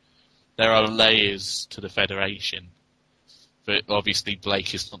 There are layers to the Federation, that obviously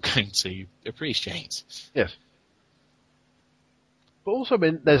Blake is not going to appreciate. Yes. But also, I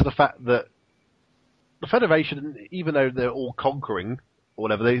mean, there's the fact that the Federation, even though they're all conquering, or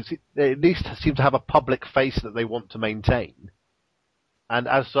whatever, they at least seem to have a public face that they want to maintain. And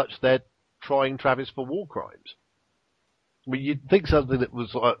as such, they're trying Travis for war crimes. I mean, you'd think something that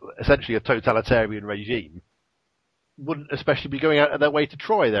was essentially a totalitarian regime wouldn't especially be going out of their way to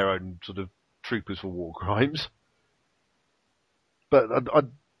try their own sort of troopers for war crimes. But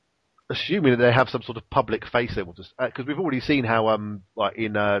I'm assuming that they have some sort of public face they want to... Because we've already seen how, like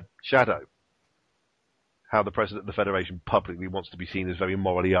in Shadow, how the President of the Federation publicly wants to be seen as very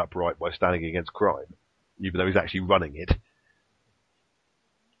morally upright by standing against crime, even though he's actually running it.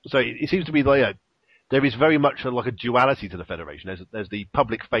 So it seems to be like there is very much like a duality to the Federation. There's the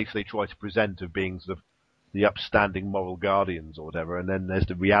public face they try to present of being sort of the upstanding moral guardians or whatever, and then there's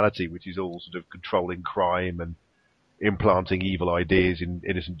the reality, which is all sort of controlling crime and implanting evil ideas in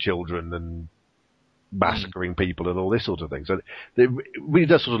innocent children and massacring people and all this sort of thing. So it really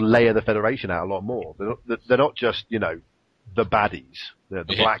does sort of layer the Federation out a lot more. They're not just, you know, the baddies, the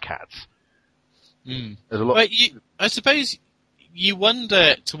black hats. Mm. There's a lot. But I suppose you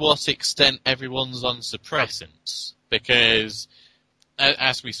wonder to what extent everyone's on suppressants, because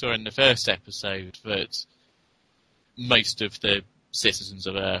as we saw in the first episode, that most of the citizens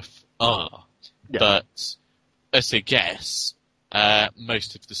of Earth are, but as a guess,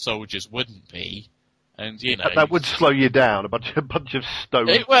 most of the soldiers wouldn't be. And, you know, that would slow you down. A bunch of stone.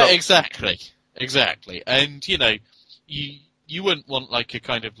 Well, exactly. And, you know, you wouldn't want like a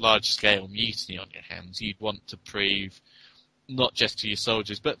kind of large-scale mutiny on your hands. You'd want to prove, not just to your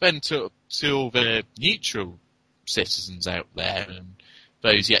soldiers, but then to all the neutral citizens out there and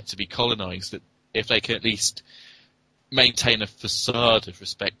those yet to be colonised, that if they can at least maintain a facade of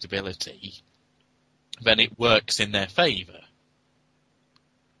respectability, then it works in their favour.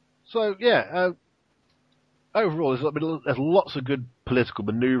 So, yeah, overall, there's lots of good political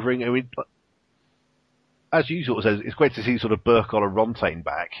manoeuvring. I mean, as you sort of said, it's great to see sort of Burkle and Rontaine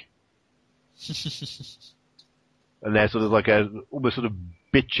back. And they're sort of like almost sort of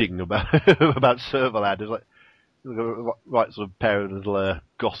bitching about Servalan. It's like a right sort of pair of little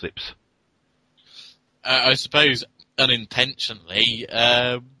gossips. I suppose unintentionally,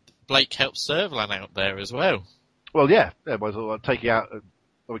 Blake helps Servalan out there as well. Well, yeah, by sort of taking out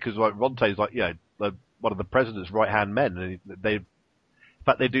because like Rontaine's like one of the president's right-hand men, and in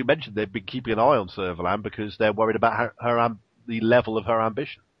fact, they do mention they've been keeping an eye on Servalan because they're worried about the level of her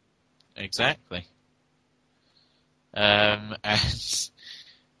ambition. Exactly. And,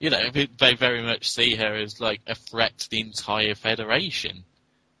 you know, they very much see her as like a threat to the entire Federation.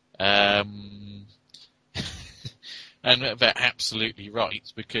 And they're absolutely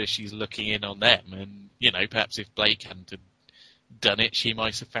right, because she's looking in on them, and, you know, perhaps if Blake hadn't done it, she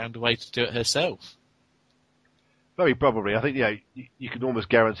might have found a way to do it herself. Very probably. I think, you can almost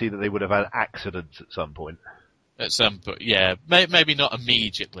guarantee that they would have had accidents at some point. At some point, yeah. Maybe not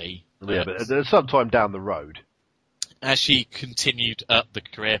immediately. Yeah, but sometime down the road. As she continued up the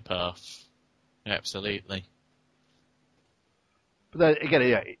career path. Absolutely. But then,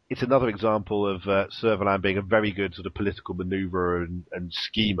 again, it's another example of Servalan being a very good sort of political manoeuvrer and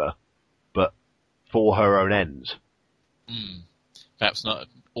schemer, but for her own ends. Perhaps not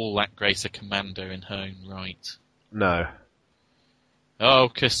all that great a commander in her own right. No. Oh,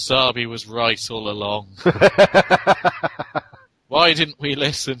 Kasabi was right all along. Why didn't we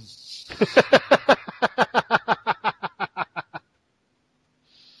listen?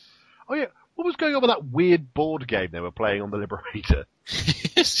 Oh yeah, what was going on with that weird board game they were playing on the Liberator?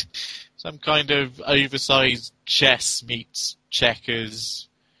 Some kind of oversized chess meets checkers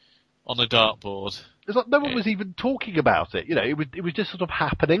on a dartboard. It's like no one was even talking about it. You know, it was just sort of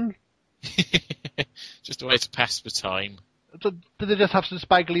happening. Just a way to pass the time. So, did they just have some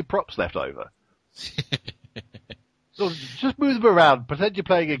spangly props left over? So, just move them around. Pretend you're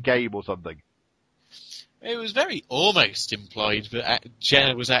playing a game or something. It was very almost implied that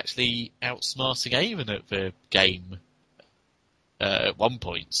Jenna was actually outsmarting Avon at the game at one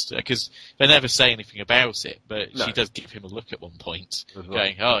point, because they never say anything about it, but she does give him a look at one point,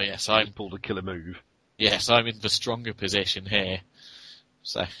 going, "Oh yes, I'm pulled a killer move. Yes, I'm in the stronger position here."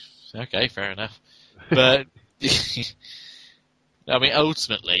 So, okay, fair enough. But I mean,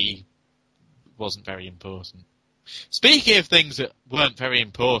 ultimately, it wasn't very important. Speaking of things that weren't very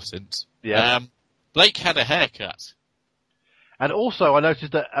important, Blake had a haircut. And also, I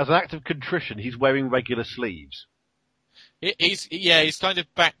noticed that as an act of contrition, he's wearing regular sleeves. He's kind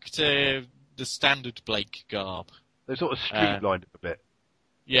of back to the standard Blake garb. They sort of streamlined it a bit.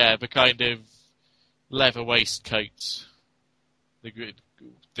 Yeah, the kind of leather waistcoat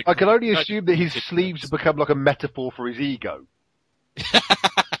I can only assume that his sleeves have become like a metaphor for his ego.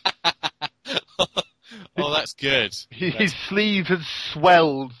 Oh, that's good. His sleeves had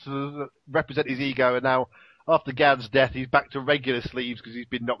swelled to represent his ego, and now, after Gad's death, he's back to regular sleeves because he's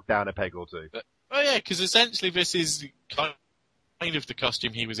been knocked down a peg or two. Oh yeah, because essentially this is kind of the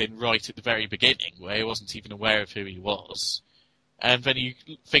costume he was in right at the very beginning, where he wasn't even aware of who he was. And then you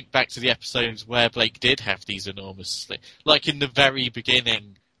think back to the episodes where Blake did have these enormous sleeves, like in the very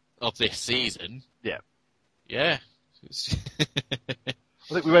beginning of this season. Yeah. Yeah. I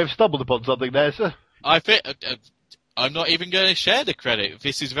think we may have stumbled upon something there, sir. I think I'm not even going to share the credit.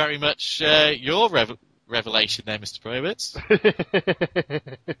 This is very much your revelation there, Mr. Probitz.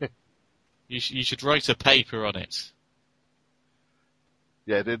 You should write a paper on it.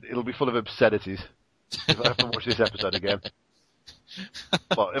 Yeah, it'll be full of obscenities if I have to watch this episode again.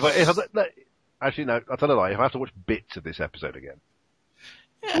 Well, actually, no, I'll tell a lie. If I have to watch bits of this episode again.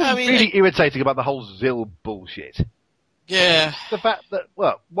 Yeah, I mean, really irritating about the whole Zill bullshit. Yeah. The fact that,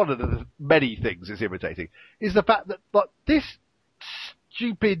 well, one of the many things that's irritating is the fact that, like, this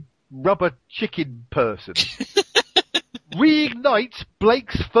stupid rubber chicken person reignites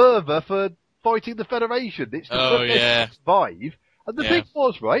Blake's fervour for fighting the Federation. It's the survive. And the thing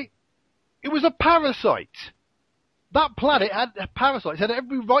was, right, it was a parasite. That planet had parasites, had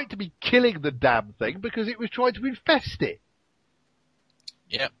every right to be killing the damn thing because it was trying to infest it.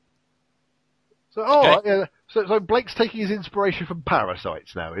 Yep. So, yeah. So Blake's taking his inspiration from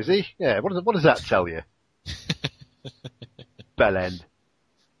parasites now, is he? Yeah. What does that tell you? Bellend.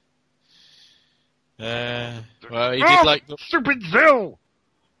 Well, he did like the stupid Zill.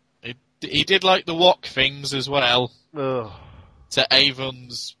 He did like the wok things as well. Oh. To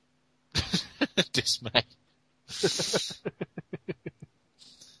Avon's dismay.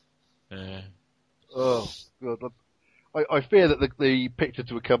 Oh God. I fear that the picture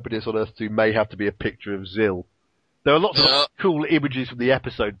to accompany us on Earth 2 may have to be a picture of Zill. There are lots of cool images from the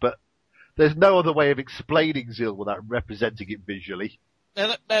episode, but there's no other way of explaining Zill without representing it visually.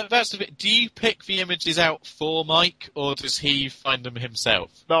 Now that's the bit. Do you pick the images out for Mike, or does he find them himself?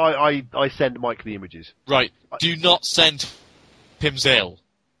 No, I send Mike the images. Right. Do not send him Zill.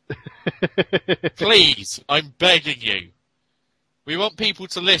 Please, I'm begging you. We want people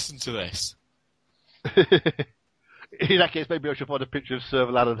to listen to this. In that case, maybe I should find a picture of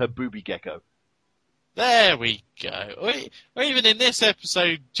Servalan and her booby gecko. There we go. Or even in this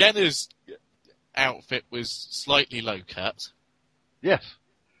episode, Jenna's outfit was slightly low cut. Yes.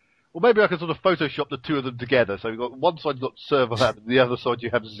 Well, maybe I can sort of Photoshop the two of them together. So you've got one side you've got Servalan, and the other side you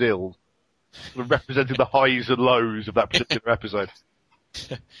have Zill, sort of representing the highs and lows of that particular episode.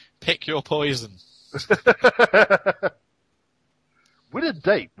 Pick your poison. Win a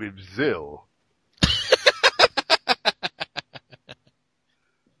date with Zill.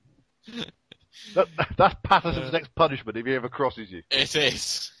 That's Patterson's next punishment if he ever crosses you. It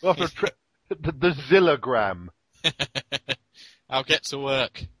is. After the Zillagram. I'll get to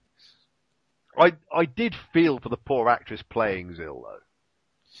work. I did feel for the poor actress playing Zill, though.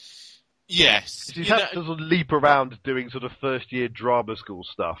 Yes. She's had to sort of leap around doing sort of first-year drama school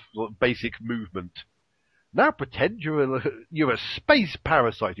stuff, sort of basic movement. Now pretend you're a space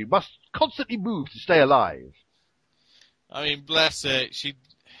parasite who must constantly move to stay alive. I mean, bless her.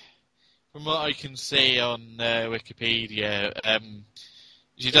 From what I can see on Wikipedia,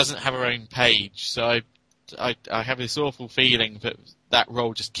 she doesn't have her own page, so I have this awful feeling that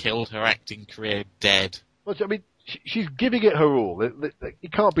role just killed her acting career dead. Well, I mean, she's giving it her all.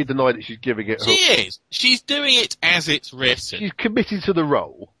 It can't be denied that she's giving it her all. She is. She's doing it as it's written. She's committed to the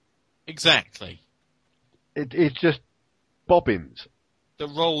role. Exactly. It's just bobbins. The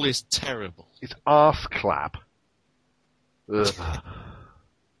role is terrible. It's arse clap. Ugh.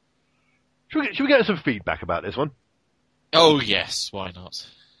 Should we get some feedback about this one? Oh, yes. Why not?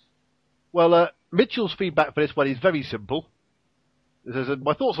 Well, Mitchell's feedback for this one is very simple. It says,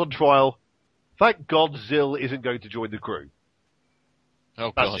 my thoughts on trial. Thank God Zill isn't going to join the crew.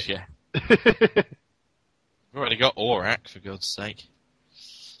 Oh, gosh, yeah. We've already got Aurak, for God's sake.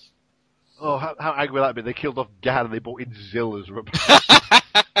 Oh, how angry would that be? They killed off Gad and they brought in Zill as a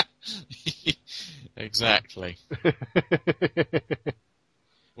Exactly.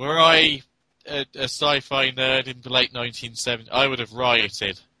 Were I a sci-fi nerd in the late 1970s, I would have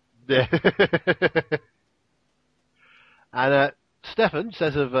rioted. Yeah. And Stefan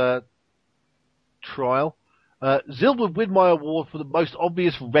says of Trial, Zill would win my award for the most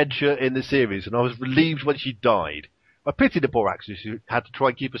obvious red shirt in the series, and I was relieved when she died. I pity the poor actress who had to try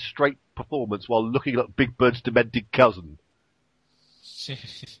and keep a straight performance while looking like Big Bird's demented cousin.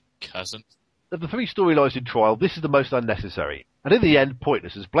 Cousin? Of the three storylines in Trial, this is the most unnecessary. And in the end,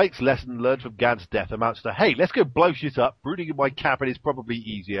 pointless, as Blake's lesson learned from Gant's death amounts to, hey, let's go blow shit up, brooding in my cabin is probably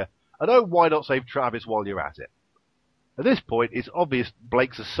easier, and oh, why not save Travis while you're at it? At this point, it's obvious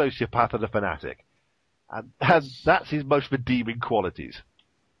Blake's a sociopath and a fanatic, and that's his most redeeming qualities.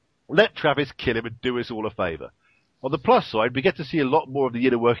 Let Travis kill him and do us all a favour. On the plus side, we get to see a lot more of the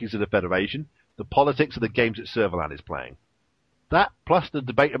inner workings of the Federation, the politics and the games that Servalan is playing. That, plus the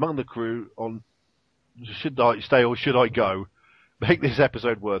debate among the crew on should I stay or should I go, make this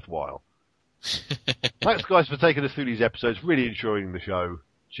episode worthwhile. Thanks, guys, for taking us through these episodes, really enjoying the show.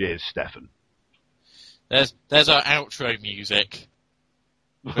 Cheers, Stefan. There's our outro music.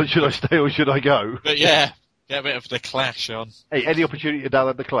 Should I stay or should I go? But yeah, get a bit of The Clash on. Hey, any opportunity to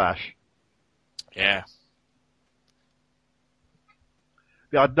download The Clash? Yeah.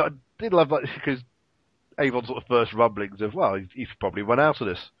 Yeah, I did love that, because Avon's sort of first rumblings of, well, he's probably run out of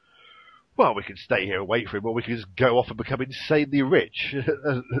this. Well, we can stay here and wait for him, or we can just go off and become insanely rich.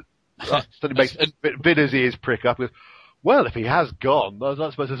 That makes Vinner's ears prick up with, well, if he has gone, there's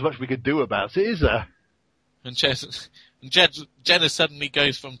not supposed as much we can do about it, is there? And Jenna suddenly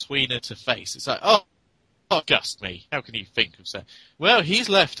goes from tweener to face. It's like, oh, disgust me. How can you think of that? Well, he's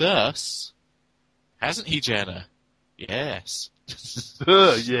left us. Hasn't he, Jenna? Yes.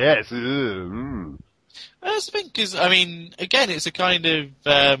 Yes. That's the thing, because, I mean, again, it's a kind of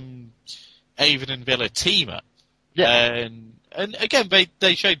Avon and Villa team-up. Yeah. And again,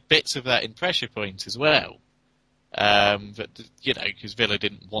 they showed bits of that in Pressure Point as well. But, you know, because Villa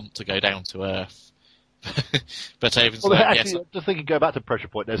didn't want to go down to Earth. But Avon's well, like, actually, yes. just thinking, go back to Pressure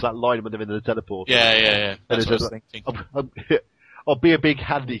Point, there's that line when they're in the teleporter. Yeah. That's what I was thinking. I'll be a big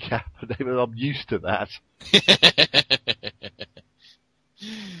handicap, and I'm used to that.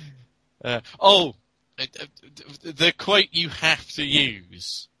 The quote you have to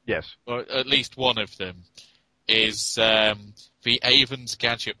use, Yes. or at least one of them, is the Avon's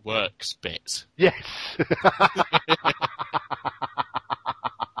Gadget Works bit. Yes.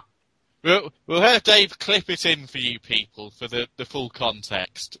 We'll have Dave clip it in for you people for the full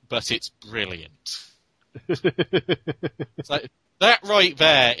context, but it's brilliant. It's like, that right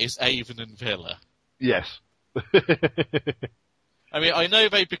there is Avon and Villa. Yes. I mean, I know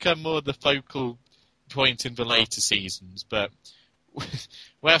they've become more the focal point in the later seasons, but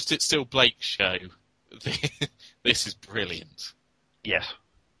whilst it's still Blake's show, this is brilliant. Yes.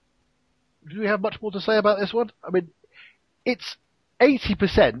 Do we have much more to say about this one? I mean, it's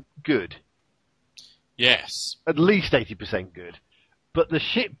 80% good. Yes. At least 80% good. But the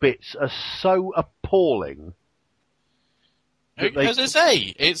shit bits are so appalling. As I say,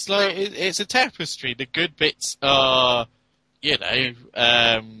 it's like, it's a tapestry. The good bits are, you know,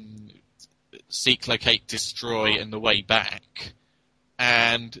 seek, locate, destroy, and the way back.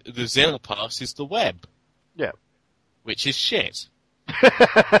 And the Zilla pass is the web. Yeah. Which is shit.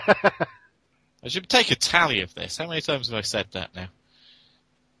 I should take a tally of this. How many times have I said that now?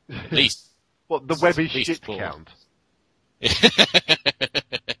 At least. What, the web is shit 4. count?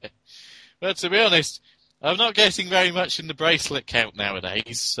 Well, to be honest, I'm not getting very much in the bracelet count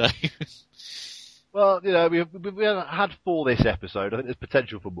nowadays, so... Well, you know, we haven't had 4 this episode. I think there's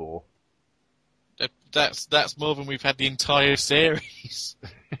potential for more. That's more than we've had the entire series.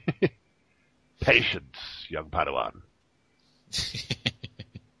 Patience, young Padawan.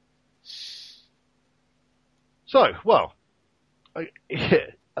 So, well, I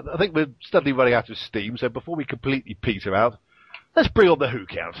think we're steadily running out of steam, so before we completely peter out, let's bring on the Who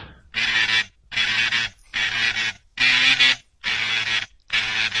count.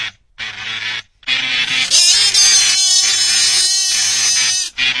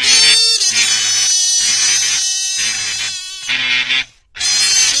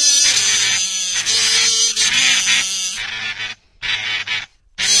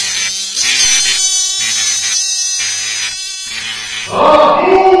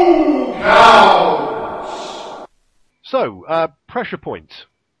 So, Pressure Point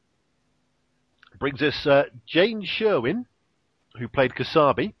brings us Jane Sherwin, who played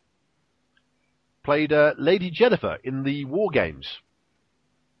Kasabi, played Lady Jennifer in the War Games.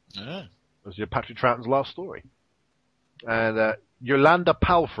 Ah. That was Patrick Troughton's last story. And Yolanda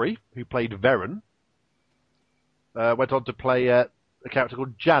Palfrey, who played Varen, went on to play a character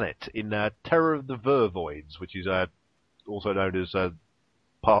called Janet in Terror of the Vervoids, which is also known as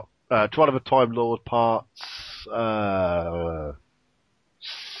Trial of a Time Lord parts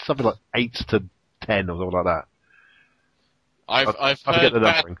something like 8 to 10 or something like that.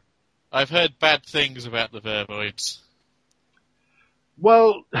 I've heard bad things about the Vervoids.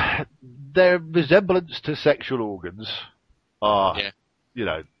 Well, their resemblance to sexual organs are, you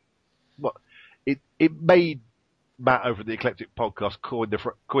know, it made Matt over at the Eclectic Podcast coined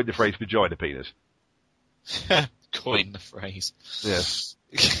the phrase vagina penis. Coin the phrase. Yes.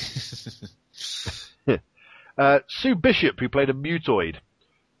 Sue Bishop, who played a mutoid,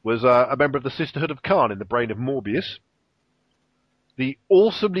 was a member of the Sisterhood of Khan in The Brain of Morbius. The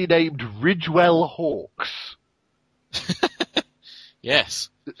awesomely named Ridgewell Hawks, Yes.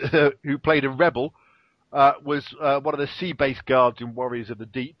 who played a rebel, was one of the sea-based guards in Warriors of the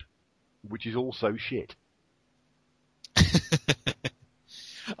Deep, which is also shit.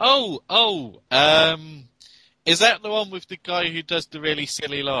 Is that the one with the guy who does the really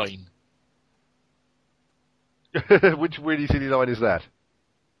silly line? Which really silly line is that?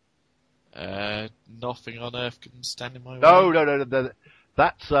 Nothing on earth can stand in my way. No.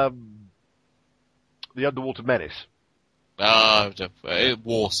 That's the Underwater Menace.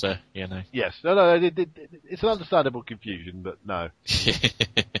 Water, you know. Yes. No. It's an understandable confusion, but no.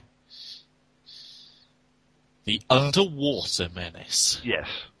 The Underwater Menace. Yes.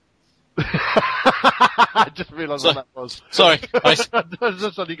 I just realised what that was. Sorry, I just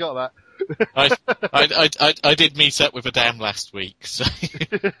suddenly got that. I did meet up with a dam last week, so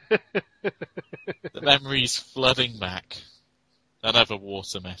the memory's flooding back. Another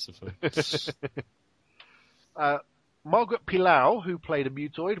water metaphor. Margaret Pilau, who played a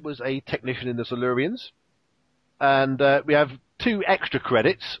mutoid, was a technician in the Silurians. And we have 2 extra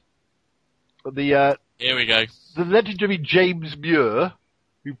credits. Here we go. The legendary James Muir,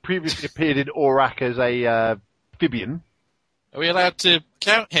 who previously appeared in Aurak as a Phibian. Are we allowed to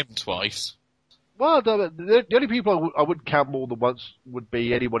count him twice? Well, the only people I wouldn't count more than once would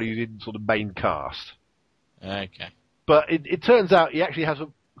be anybody who's in sort of main cast. Okay. But it turns out he actually has,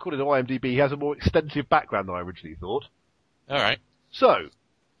 according to IMDb, he has a more extensive background than I originally thought. Alright. So,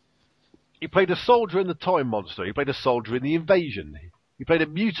 he played a soldier in The Time Monster. He played a soldier in The Invasion. He played a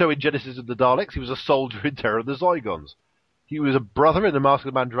Muto in Genesis of the Daleks. He was a soldier in Terror of the Zygons. He was a brother in The Mask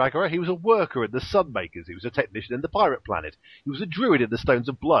of the Mandragora. He was a worker in The Sunmakers. He was a technician in The Pirate Planet. He was a druid in The Stones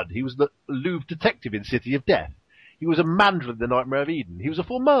of Blood. He was the Louvre detective in City of Death. He was a mandrill in The Nightmare of Eden. He was a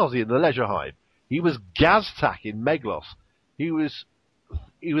Formazi in The Leisure Hive. He was Gaztak in Meglos. He was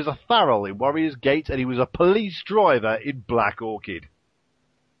a Tharrel in Warrior's Gate, and he was a police driver in Black Orchid.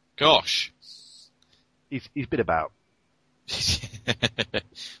 Gosh. He's been about.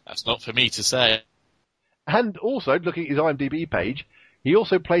 That's not for me to say. And also, looking at his IMDb page, he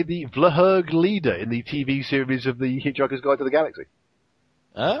also played the Vlahurg leader in the TV series of The Hitchhiker's Guide to the Galaxy.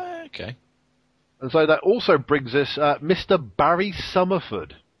 Okay. And so that also brings us Mr. Barry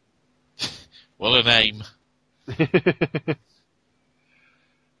Summerford. What a name.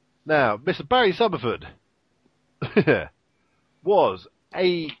 Now, Mr. Barry Summerford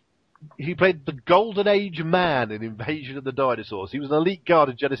he played the Golden Age Man in Invasion of the Dinosaurs. He was an elite guard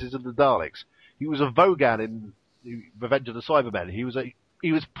in Genesis of the Daleks. He was a Vogan in Revenge of the Cybermen. He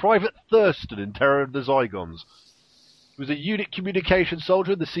was Private Thurston in Terror of the Zygons. He was a unit communication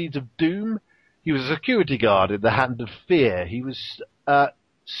soldier in The Seeds of Doom. He was a security guard in The Hand of Fear. He was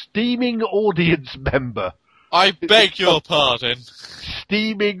steaming audience member. I beg your pardon.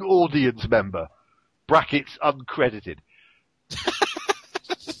 Steaming audience member. Brackets uncredited.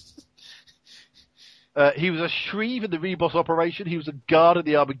 He was a Shreve in the Rebos operation. He was a guard in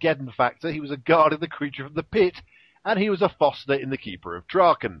the Armageddon Factor. He was a guard in the Creature from the Pit. And he was a Foster in the Keeper of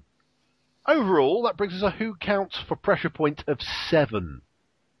Draken. Overall, that brings us a who counts for pressure point of 7.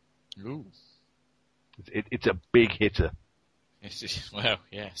 Ooh. It's a big hitter. Well,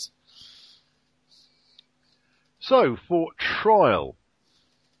 yes. So, for trial.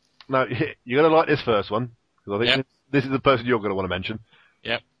 Now, you're going to like this first one, because I think this is the person you're going to want to mention.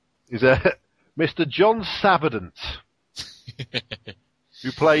 Yep. Is Mr. John Savadance,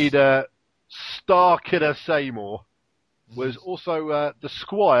 who played Star Killer Seymour, was also the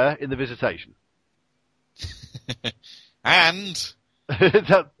Squire in The Visitation. And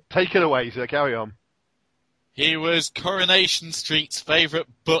take it away, sir. Carry on. He was Coronation Street's favourite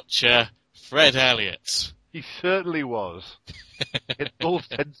butcher, Fred Elliott. He certainly was. In all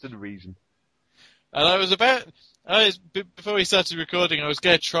sense and reason. And before we started recording, I was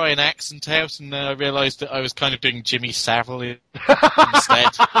going to try an accent out, and then I realised that I was kind of doing Jimmy Savile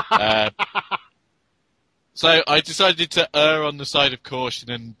instead. So I decided to err on the side of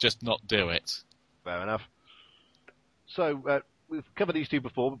caution and just not do it. Fair enough. So, we've covered these two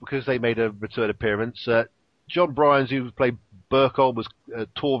before, but because they made a return appearance, John Bryans, who played Burkholm, was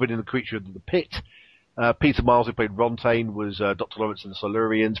Torvin in The Creature of the Pit. Peter Miles, who played Rontaine, was Dr. Lawrence in The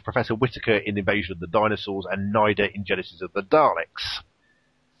Silurians, Professor Whitaker in Invasion of the Dinosaurs, and Nyder in Genesis of the Daleks.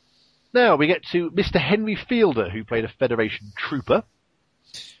 Now we get to Mr. Henry Fielder, who played a Federation trooper.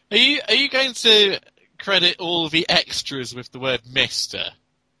 Are you going to credit all the extras with the word Mr.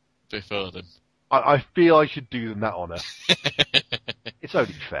 before them. I feel I should do them that honour. It's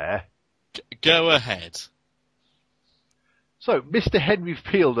only fair. Go ahead. So, Mr. Henry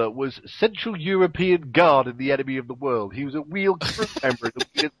Fielder was Central European Guard in The Enemy of the World. He was a wheel crew member in the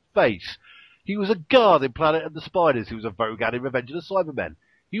Wheel of Space. He was a guard in Planet of the Spiders. He was a Vogan in Revenge of the Cybermen.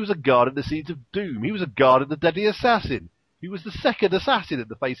 He was a guard in The Seeds of Doom. He was a guard in The Deadly Assassin. He was the second assassin in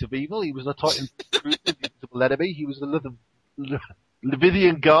The Face of Evil. He was a Titan crew in The Invisible Enemy. He was the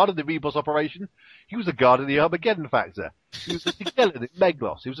Leviathan guard in the Rebus operation. He was a guard in the Armageddon Factor. He was a skeleton in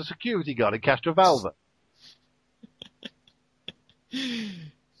Meglos. He was a security guard in Castrovalva.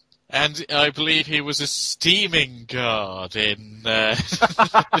 And I believe he was a steaming guard in...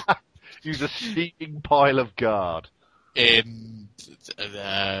 He was a steaming pile of guard. In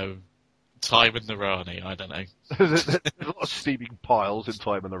Time and the Rani, I don't know. There's a lot of steaming piles in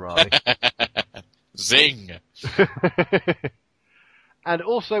Time and the Rani. Zing! And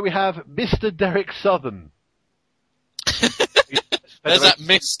also we have Mr. Derek Southern. There's that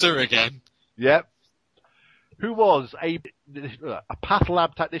Mister again. Yep. Who was a path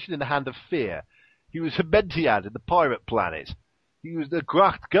lab technician in the Hand of Fear. He was a Mentiad in the Pirate Planet. He was the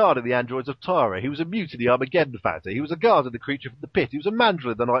Gracht guard in the Androids of Tara. He was a mute in the Armageddon Factor. He was a guard in the Creature from the Pit. He was a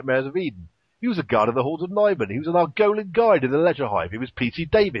Mandrill in the Nightmares of Eden. He was a guard in the Halls of Nyman. He was an Argolian guide in the Ledger Hive. He was P.T.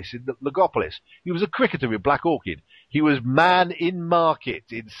 Davis in the Logopolis. He was a cricketer in Black Orchid. He was Man in Market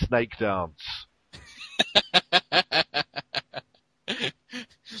in Snake Dance.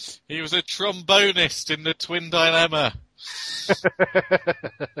 He was a trombonist in the Twin Dilemma.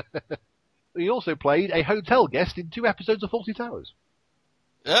 He also played a hotel guest in 2 episodes of Fawlty Towers.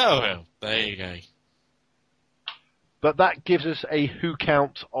 Oh, well, there you go. But that gives us a who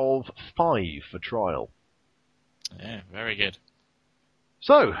count of 5 for trial. Yeah, very good.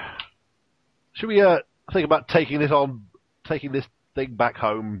 So, should we think about taking this thing back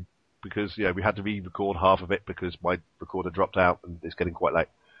home? Because, we had to re-record half of it because my recorder dropped out and it's getting quite late.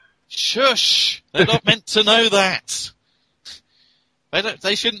 Shush! They're not meant to know that.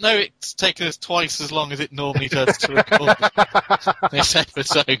 They shouldn't know it's taken us twice as long as it normally does to record this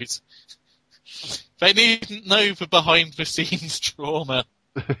episode. They needn't know the behind-the-scenes trauma.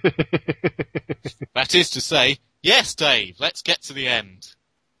 That is to say, yes, Dave, let's get to the end.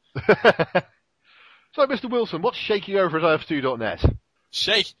 So, Mr. Wilson, what's shaking over at IF2.net?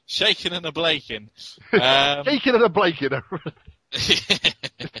 Shaking and a blaking. Shaking and a blaking.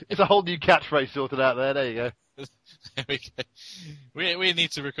 It's a whole new catchphrase sorted out there. There you go. There we go. We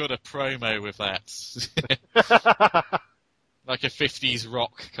need to record a promo with that. Like a 50s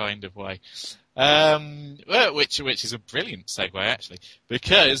rock kind of way. Which is a brilliant segue, actually,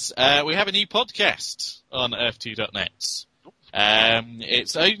 because we have a new podcast on Earth2.net.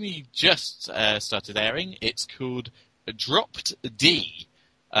 It's only just started airing. It's called Dropped D,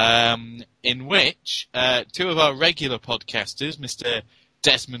 in which 2 of our regular podcasters, Mr.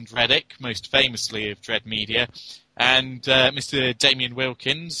 Desmond Reddick, most famously of Dread Media, and Mr. Damien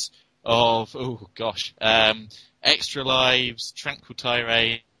Wilkins of, Extra Lives, Tranquil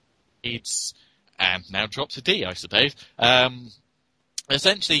Tirades, and now Dropped a D, I suppose.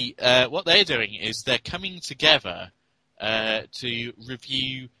 Essentially, what they're doing is they're coming together to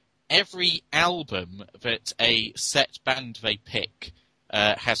review every album that a set band they pick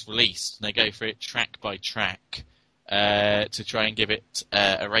has released. And they go through it track by track to try and give it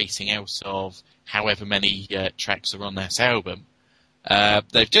a rating out of however many tracks are on that album.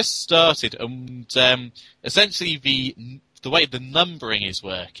 They've just started, and essentially the way the numbering is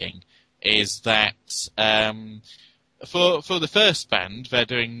working is that for the first band, they're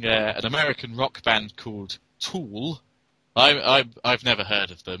doing an American rock band called Tool. I've never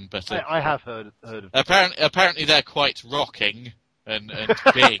heard of them, but I have heard of them. Apparently they're quite rocking and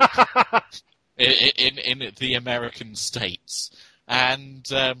big in the American states, and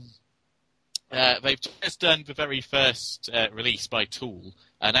they've just done the very first release by Tool,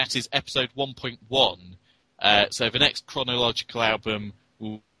 and that is episode 1.1. So the next chronological album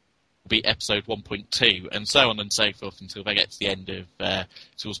will be episode 1.2, and so on and so forth until they get to the end of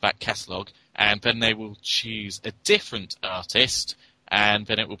Tool's back catalogue, and then they will choose a different artist, and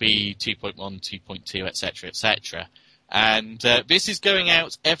then it will be 2.1, 2.2, etc., etc. And this is going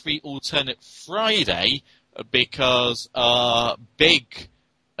out every alternate Friday because our big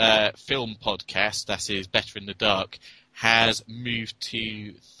film podcast, that is Better in the Dark, has moved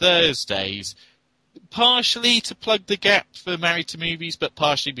to Thursdays, partially to plug the gap for Married to Movies, but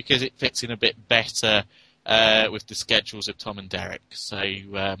partially because it fits in a bit better with the schedules of Tom and Derek. So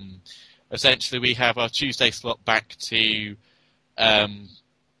essentially we have our Tuesday slot back to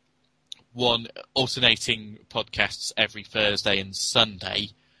one alternating podcasts every Thursday and Sunday.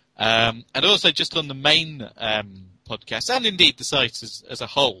 And also just on the main podcast, and indeed the site as a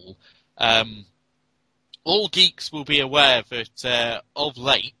whole, all geeks will be aware that of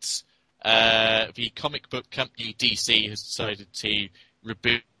late, the comic book company DC has decided to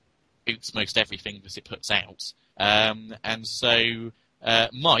reboot most everything that it puts out. And so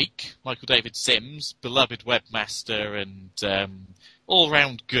Michael David Sims, beloved webmaster and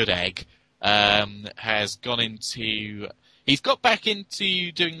all-round good egg, has got back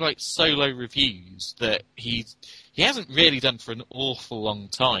into doing like solo reviews that he hasn't really done for an awful long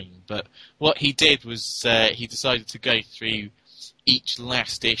time. But what he did was he decided to go through each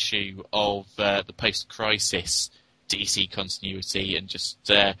last issue of the post-crisis DC continuity and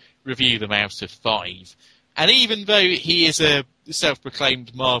just review them out of 5. And even though he is a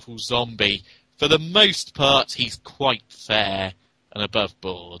self-proclaimed Marvel zombie, for the most part he's quite fair and above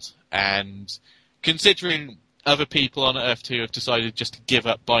board. And considering other people on Earth who have decided just to give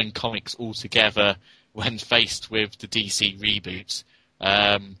up buying comics altogether when faced with the DC reboot,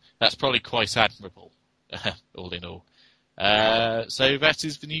 that's probably quite admirable, all in all. So that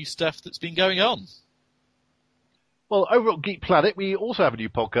is the new stuff that's been going on. Well, over at Geek Planet, we also have a new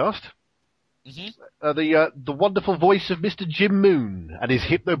podcast. Mm-hmm. The wonderful voice of Mr. Jim Moon and his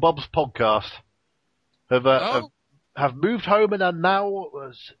Hypnobobs podcast have moved home and are now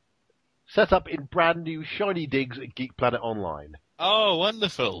set up in brand new shiny digs at Geek Planet Online. Oh,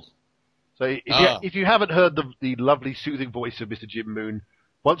 wonderful. So if you haven't heard the lovely soothing voice of Mr. Jim Moon,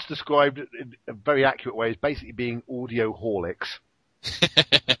 once described in a very accurate way as basically being audio-holics.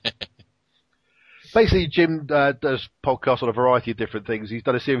 Basically, Jim does podcasts on a variety of different things. He's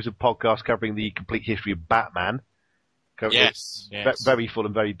done a series of podcasts covering the complete history of Batman. Yes. Very full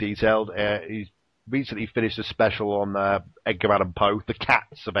and very detailed. He's recently finished a special on Edgar Allan Poe, the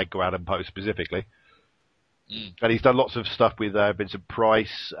cats of Edgar Allan Poe specifically. Mm. And he's done lots of stuff with Vincent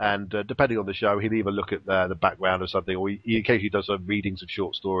Price, and depending on the show, he'll either look at the background or something, or he occasionally does some readings of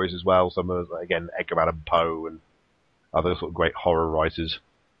short stories as well, some of, again, Edgar Allan Poe and other sort of great horror writers.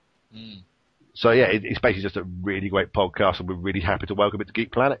 Mm. So yeah, it's basically just a really great podcast, and we're really happy to welcome it to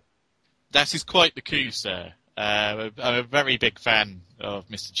Geek Planet. That is quite the coup, sir. I'm a very big fan of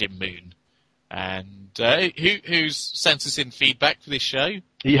Mr. Jim Moon. And who's sent us in feedback for this show?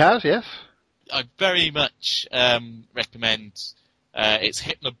 He has, yes. I very much recommend it's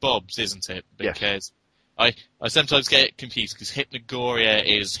Hypnobobs, isn't it? Because yes. I sometimes get it confused because Hypnogoria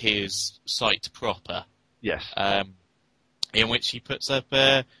is his site proper. Yes. In which he puts up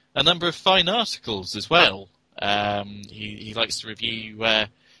a number of fine articles as well. He likes to review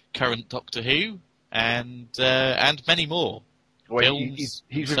current Doctor Who and many more. Well, he's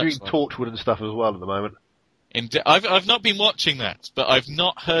reviewing Torchwood and stuff as well at the moment. I've not been watching that, but I've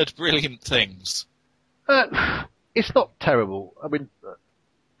not heard brilliant things. It's not terrible. I mean,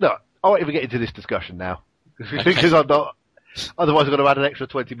 no, I won't even get into this discussion now because I'm not. Otherwise, I'm going to add an extra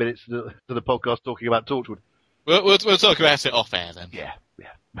 20 minutes to the podcast talking about Torchwood. We'll talk about it off air then. Yeah.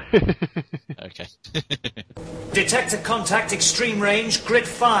 Okay. Detector contact, extreme range, grid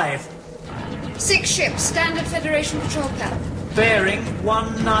 5. 6 ships, standard Federation patrol path. Bearing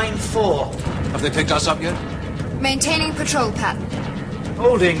 194. Have they picked us up yet? Maintaining patrol pattern.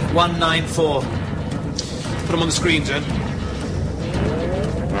 Holding 194. Put them on the screen, Jen.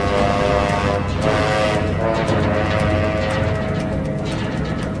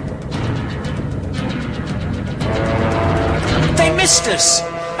 They missed us!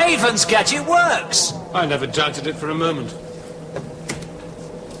 Avon's gadget works! I never doubted it for a moment.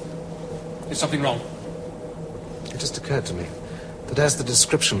 Is something wrong? It just occurred to me that as the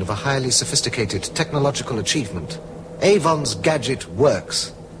description of a highly sophisticated technological achievement, Avon's gadget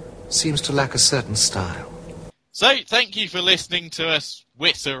works seems to lack a certain style. So, thank you for listening to us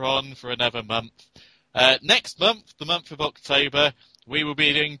witter on for another month. Next month, the month of October, we will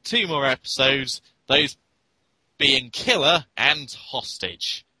be doing 2 more episodes, those being Killer and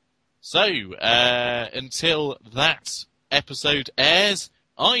Hostage. So, until that episode airs,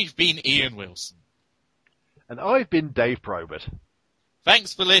 I've been Ian Wilson. And I've been Dave Probert.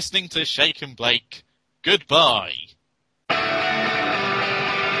 Thanks for listening to Shake and Blake. Goodbye.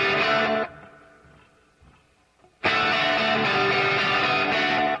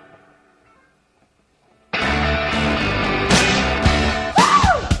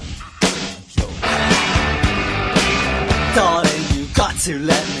 Darling, you got to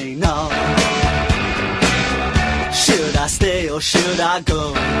let me know. Should I stay or should I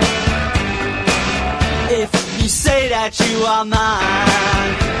go? If you say that you are mine,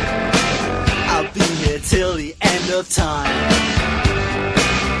 I'll be here till the end of time.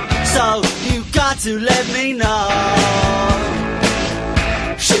 So So you got to let me know.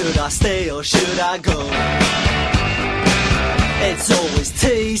 Should I stay or should I go? It's always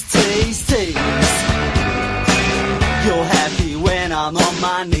tease, tease, tease. You're happy when I'm on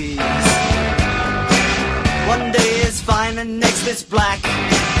my knees. One day it's fine and next it's black.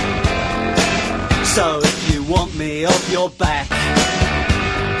 So if you want me off your back,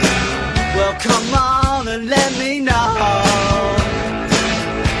 well come on and let me know.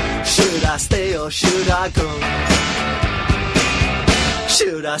 Should I stay or should I go?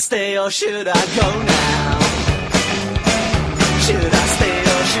 Should I stay or should I go now? Should I stay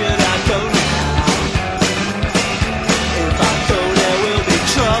or should I go now? If I go there will be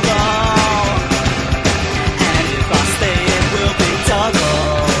trouble, and if I stay it will be double.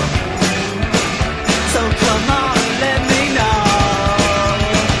 So come on and let me know.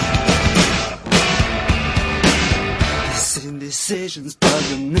 This indecision's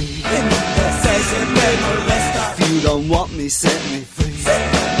bugging me. If you don't want me, set me free.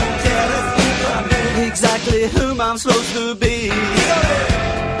 Exactly whom I'm supposed to be.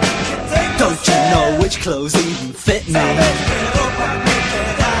 Don't you know which clothes even fit me?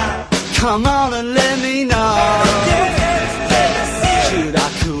 Come on and let me know. Should I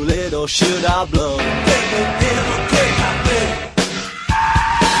cool it or should I blow?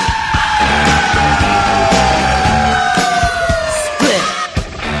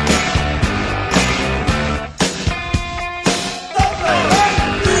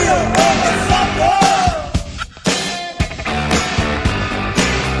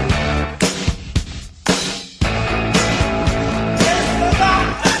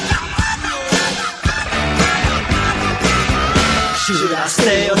 Should I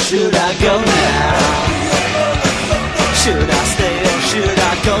stay or should I go now? Should I stay or should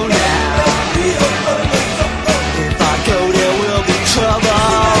I go now?